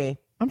sinewy.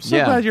 I'm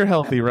so glad you're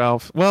healthy,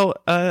 Ralph. Well,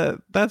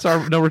 that's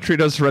our No Retreat,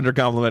 No Surrender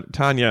compliment.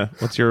 Tanya,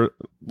 what's your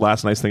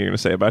last nice thing you're going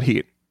to say about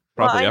Heat?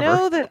 Probably I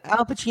know that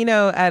Al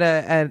Pacino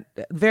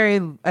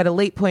at a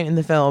late point in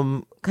the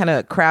film kind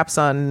of craps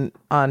on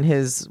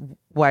his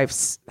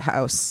wife's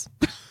house.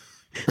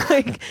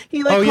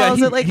 He calls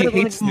it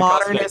a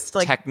modernist,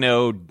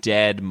 techno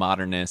dead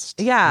modernist.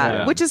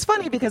 Yeah, which is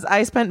funny because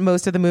I spent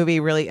most of the movie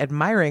really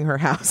admiring her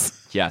house.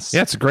 Yes.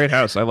 Yeah, it's a great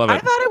house. I love it. I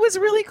thought it was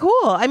really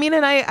cool. I mean,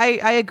 and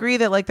I agree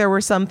that there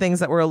were some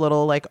things that were a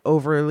little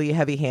overly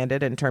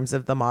heavy-handed in terms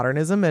of the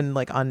modernism and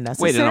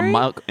unnecessary.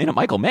 Wait, in a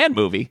Michael Mann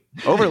movie,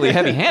 overly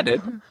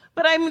heavy-handed.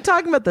 But I'm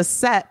talking about the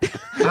set.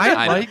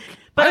 I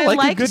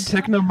like a good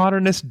techno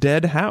modernist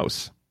dead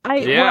house.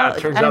 It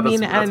turns out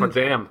that's my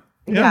jam.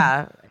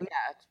 Yeah.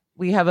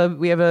 We have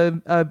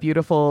a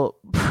beautiful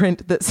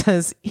print that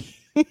says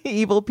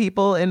evil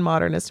people in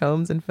modernist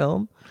homes and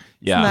film.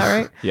 Yeah. Isn't that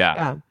right?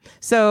 Yeah.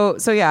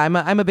 So yeah,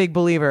 I'm a big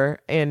believer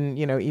in,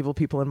 evil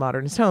people in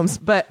modernist homes.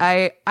 But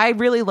I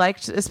really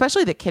liked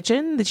especially the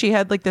kitchen, that she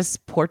had this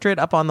portrait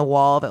up on the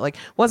wall that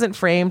wasn't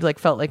framed,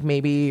 felt like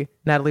maybe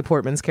Natalie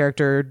Portman's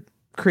character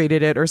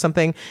created it or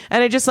something.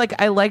 And I just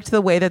I liked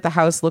the way that the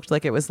house looked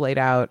like it was laid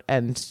out,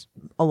 and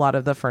a lot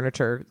of the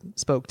furniture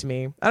spoke to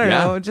me. I don't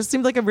know, it just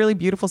seemed like a really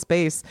beautiful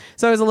space.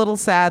 So I was a little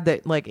sad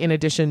that in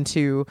addition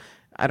to,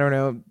 I don't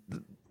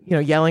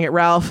know, yelling at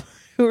Ralph,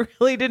 who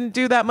really didn't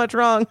do that much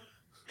wrong,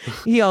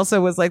 he also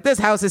was like, this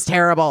house is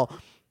terrible.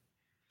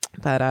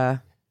 But I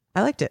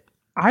liked it.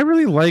 I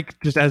really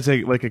like, just as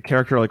a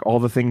character, all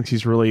the things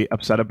he's really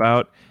upset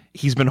about.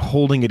 He's been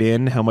holding it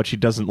in, how much he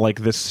doesn't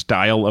like this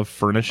style of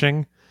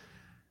furnishing.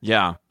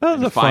 Yeah. That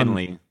was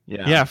finally.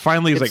 Yeah,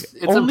 finally he's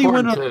it's only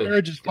when our important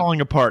marriage is falling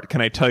apart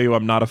can I tell you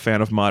I'm not a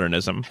fan of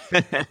modernism.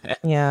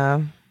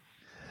 Yeah.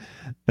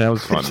 That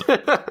was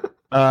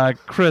fun.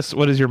 Chris,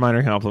 what is your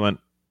minor compliment?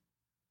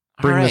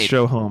 Bring the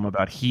show home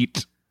about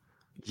Heat.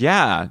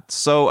 Yeah.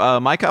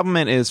 So my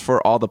compliment is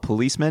for all the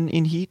policemen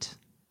in Heat,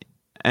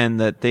 and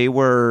that they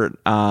were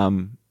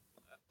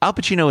Al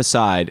Pacino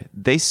aside,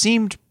 they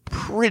seemed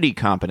pretty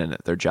competent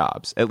at their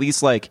jobs. At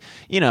least, like,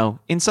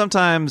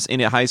 sometimes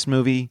in a heist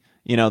movie,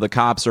 the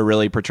cops are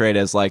really portrayed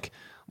as like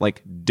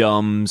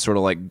dumb, sort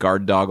of like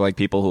guard dog like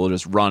people who will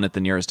just run at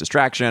the nearest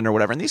distraction or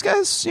whatever. And these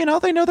guys,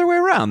 they know their way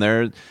around.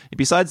 There's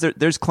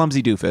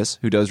clumsy doofus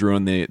who does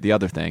ruin the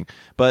other thing,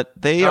 but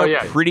they are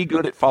pretty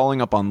good at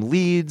following up on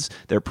leads.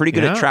 They're pretty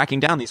good at tracking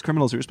down these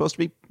criminals who are supposed to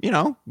be,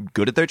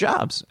 good at their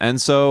jobs.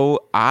 And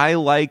so I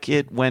like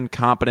it when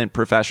competent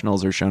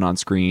professionals are shown on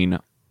screen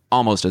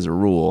almost as a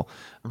rule.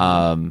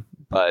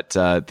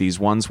 But these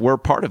ones were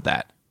part of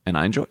that, and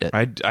I enjoyed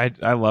it.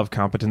 I love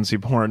competency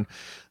porn.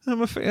 I'm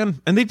a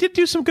fan. And they did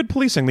do some good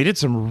policing. They did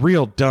some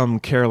real dumb,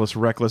 careless,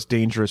 reckless,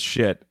 dangerous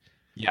shit.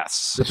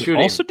 Yes. They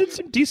also did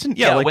some decent...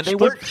 Yeah, like when they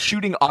weren't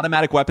shooting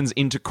automatic weapons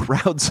into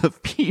crowds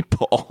of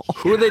people.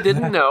 Who they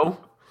didn't know.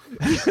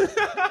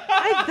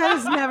 That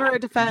is never a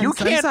defense. You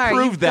can't I'm sorry.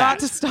 prove You've that. got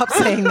to stop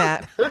saying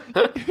that.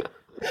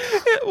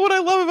 What I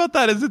love about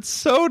that is it's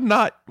so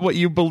not what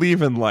you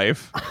believe in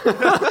life.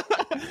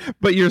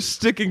 But you're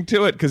sticking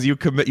to it because you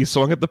commit. You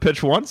swung at the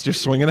pitch once, you're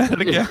swinging at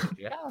it again.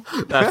 Yeah,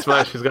 that's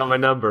why she's got my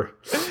number.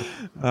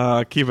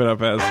 Keep it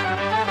up, Ez.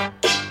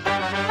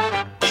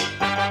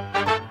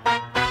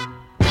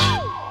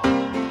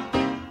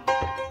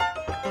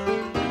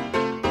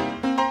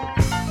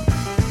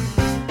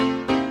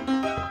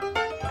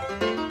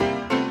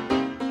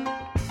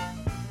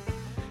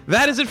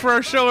 That is it for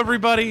our show,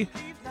 everybody.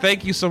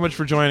 Thank you so much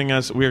for joining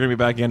us. We're going to be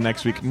back again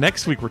next week.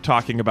 Next week, we're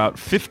talking about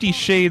 50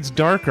 Shades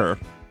Darker.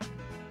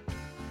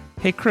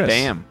 Hey, Chris.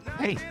 Damn.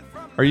 Hey.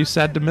 Are you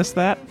sad to miss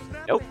that?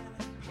 Nope.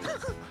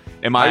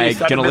 Am I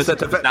going to listen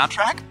to the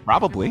soundtrack?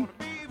 Probably.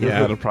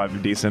 Yeah, it'll probably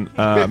be decent.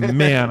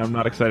 Man, I'm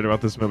not excited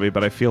about this movie,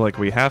 but I feel like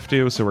we have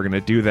to, so we're going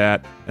to do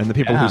that. And the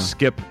people who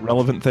skip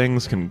relevant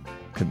things can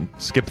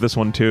skip this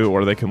one too,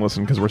 or they can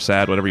listen because we're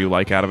sad, whatever you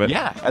like out of it.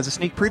 Yeah, as a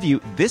sneak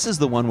preview, this is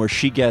the one where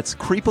she gets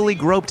creepily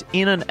groped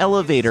in an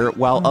elevator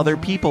while other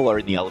people are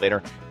in the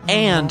elevator,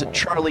 and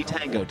Charlie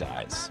Tango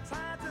dies.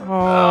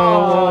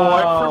 Oh,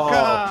 I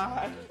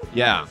forgot.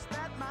 Yeah.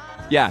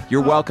 Yeah,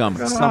 you're welcome.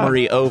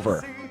 Summary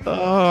over.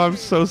 Oh, I'm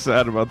so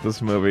sad about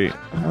this movie.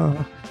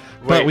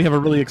 But we have a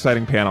really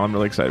exciting panel. I'm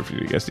really excited for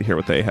you guys to hear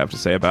what they have to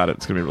say about it.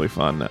 It's going to be really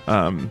fun.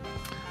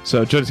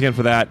 So join us again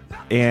for that.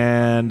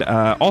 And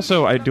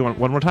also, I do want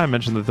one more time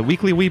mention that the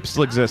Weekly Weep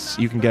still exists.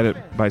 You can get it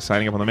by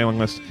signing up on the mailing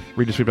list,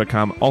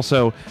 readersweep.com.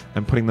 Also,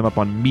 I'm putting them up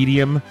on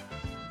Medium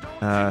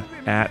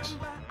at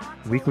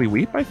Weekly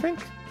Weep, I think?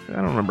 I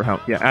don't remember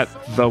how. Yeah, at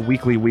the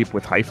Weekly Weep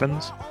with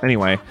hyphens.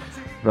 Anyway,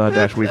 the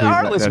dash Weekly.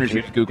 Our listeners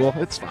use Google.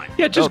 It's fine.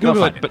 Yeah, just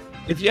Google it. But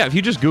if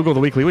you just Google the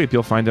Weekly Weep,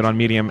 you'll find it on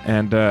Medium.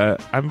 And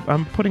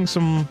I'm putting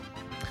some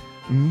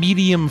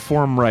medium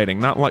form writing,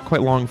 not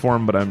quite long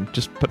form, but I'm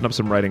just putting up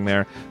some writing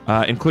there,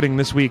 including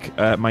this week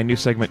my new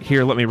segment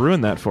Here, Let Me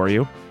Ruin That For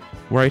You,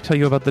 where I tell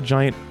you about the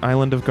giant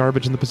island of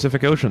garbage in the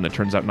Pacific Ocean that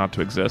turns out not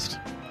to exist.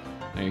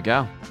 There you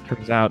go.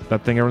 Turns out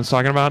that thing everyone's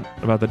talking about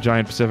the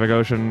giant Pacific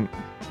Ocean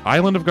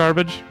island of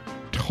garbage,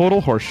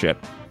 total horseshit.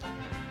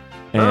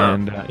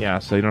 And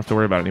so you don't have to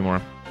worry about it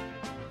anymore.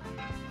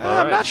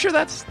 I'm not sure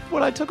that's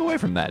what I took away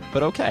from that,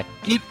 but okay.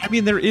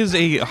 There is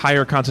a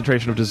higher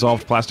concentration of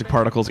dissolved plastic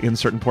particles in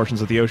certain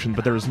portions of the ocean,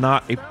 but there is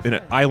not an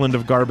island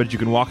of garbage you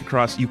can walk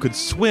across. You could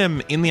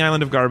swim in the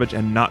island of garbage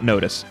and not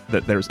notice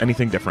that there's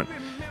anything different.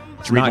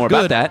 To read more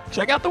about that,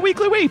 check out the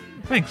Weekly Weep.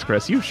 Thanks,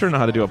 Chris. You sure know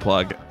how to do a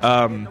plug.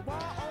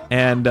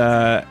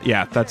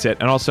 That's it.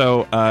 And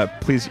also,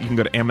 please, you can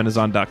go to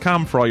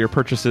Amazon.com for all your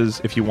purchases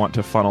if you want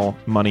to funnel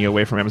money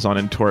away from Amazon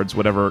and towards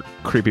whatever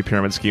creepy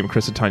pyramid scheme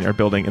Chris and Tanya are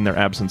building in their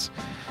absence.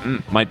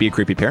 Might be a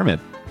creepy pyramid.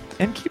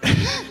 And keep...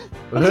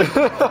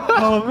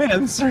 Oh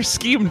man, this is our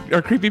scheme,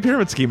 our creepy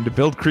pyramid scheme to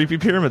build creepy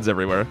pyramids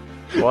everywhere.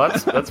 Well,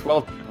 that's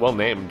well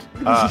named.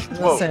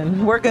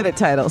 Listen, we're good at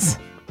titles.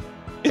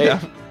 Hey,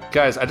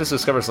 guys, I just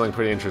discovered something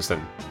pretty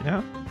interesting.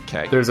 Yeah.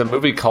 Okay. There's a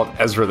movie called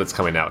Ezra that's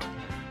coming out.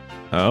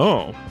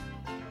 Oh.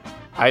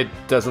 It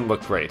doesn't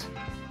look great.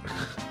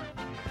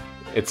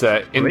 It's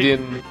a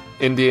Indian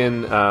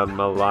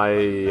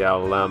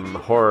Malayalam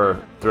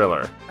horror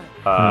thriller,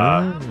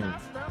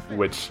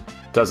 which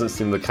doesn't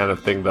seem the kind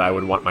of thing that I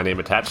would want my name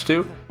attached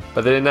to.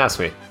 But they didn't ask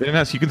me. They didn't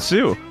ask. You can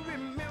sue.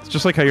 It's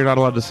just like how you're not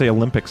allowed to say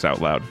Olympics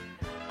out loud.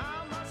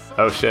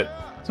 Oh shit!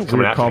 It's a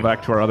weird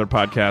callback to our other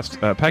podcast,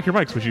 Pack Your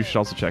Mics, which you should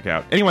also check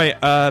out. Anyway,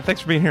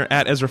 thanks for being here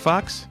at Ezra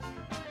Fox.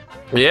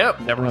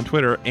 Yep. Never on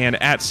Twitter.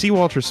 And at C.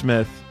 Walter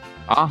Smith.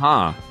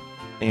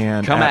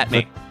 And come at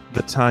me.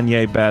 The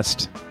Tanya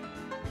Best.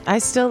 I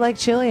still like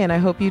chili, and I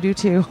hope you do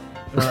too.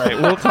 All right.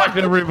 We'll talk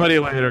to everybody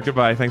later.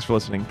 Goodbye. Thanks for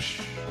listening.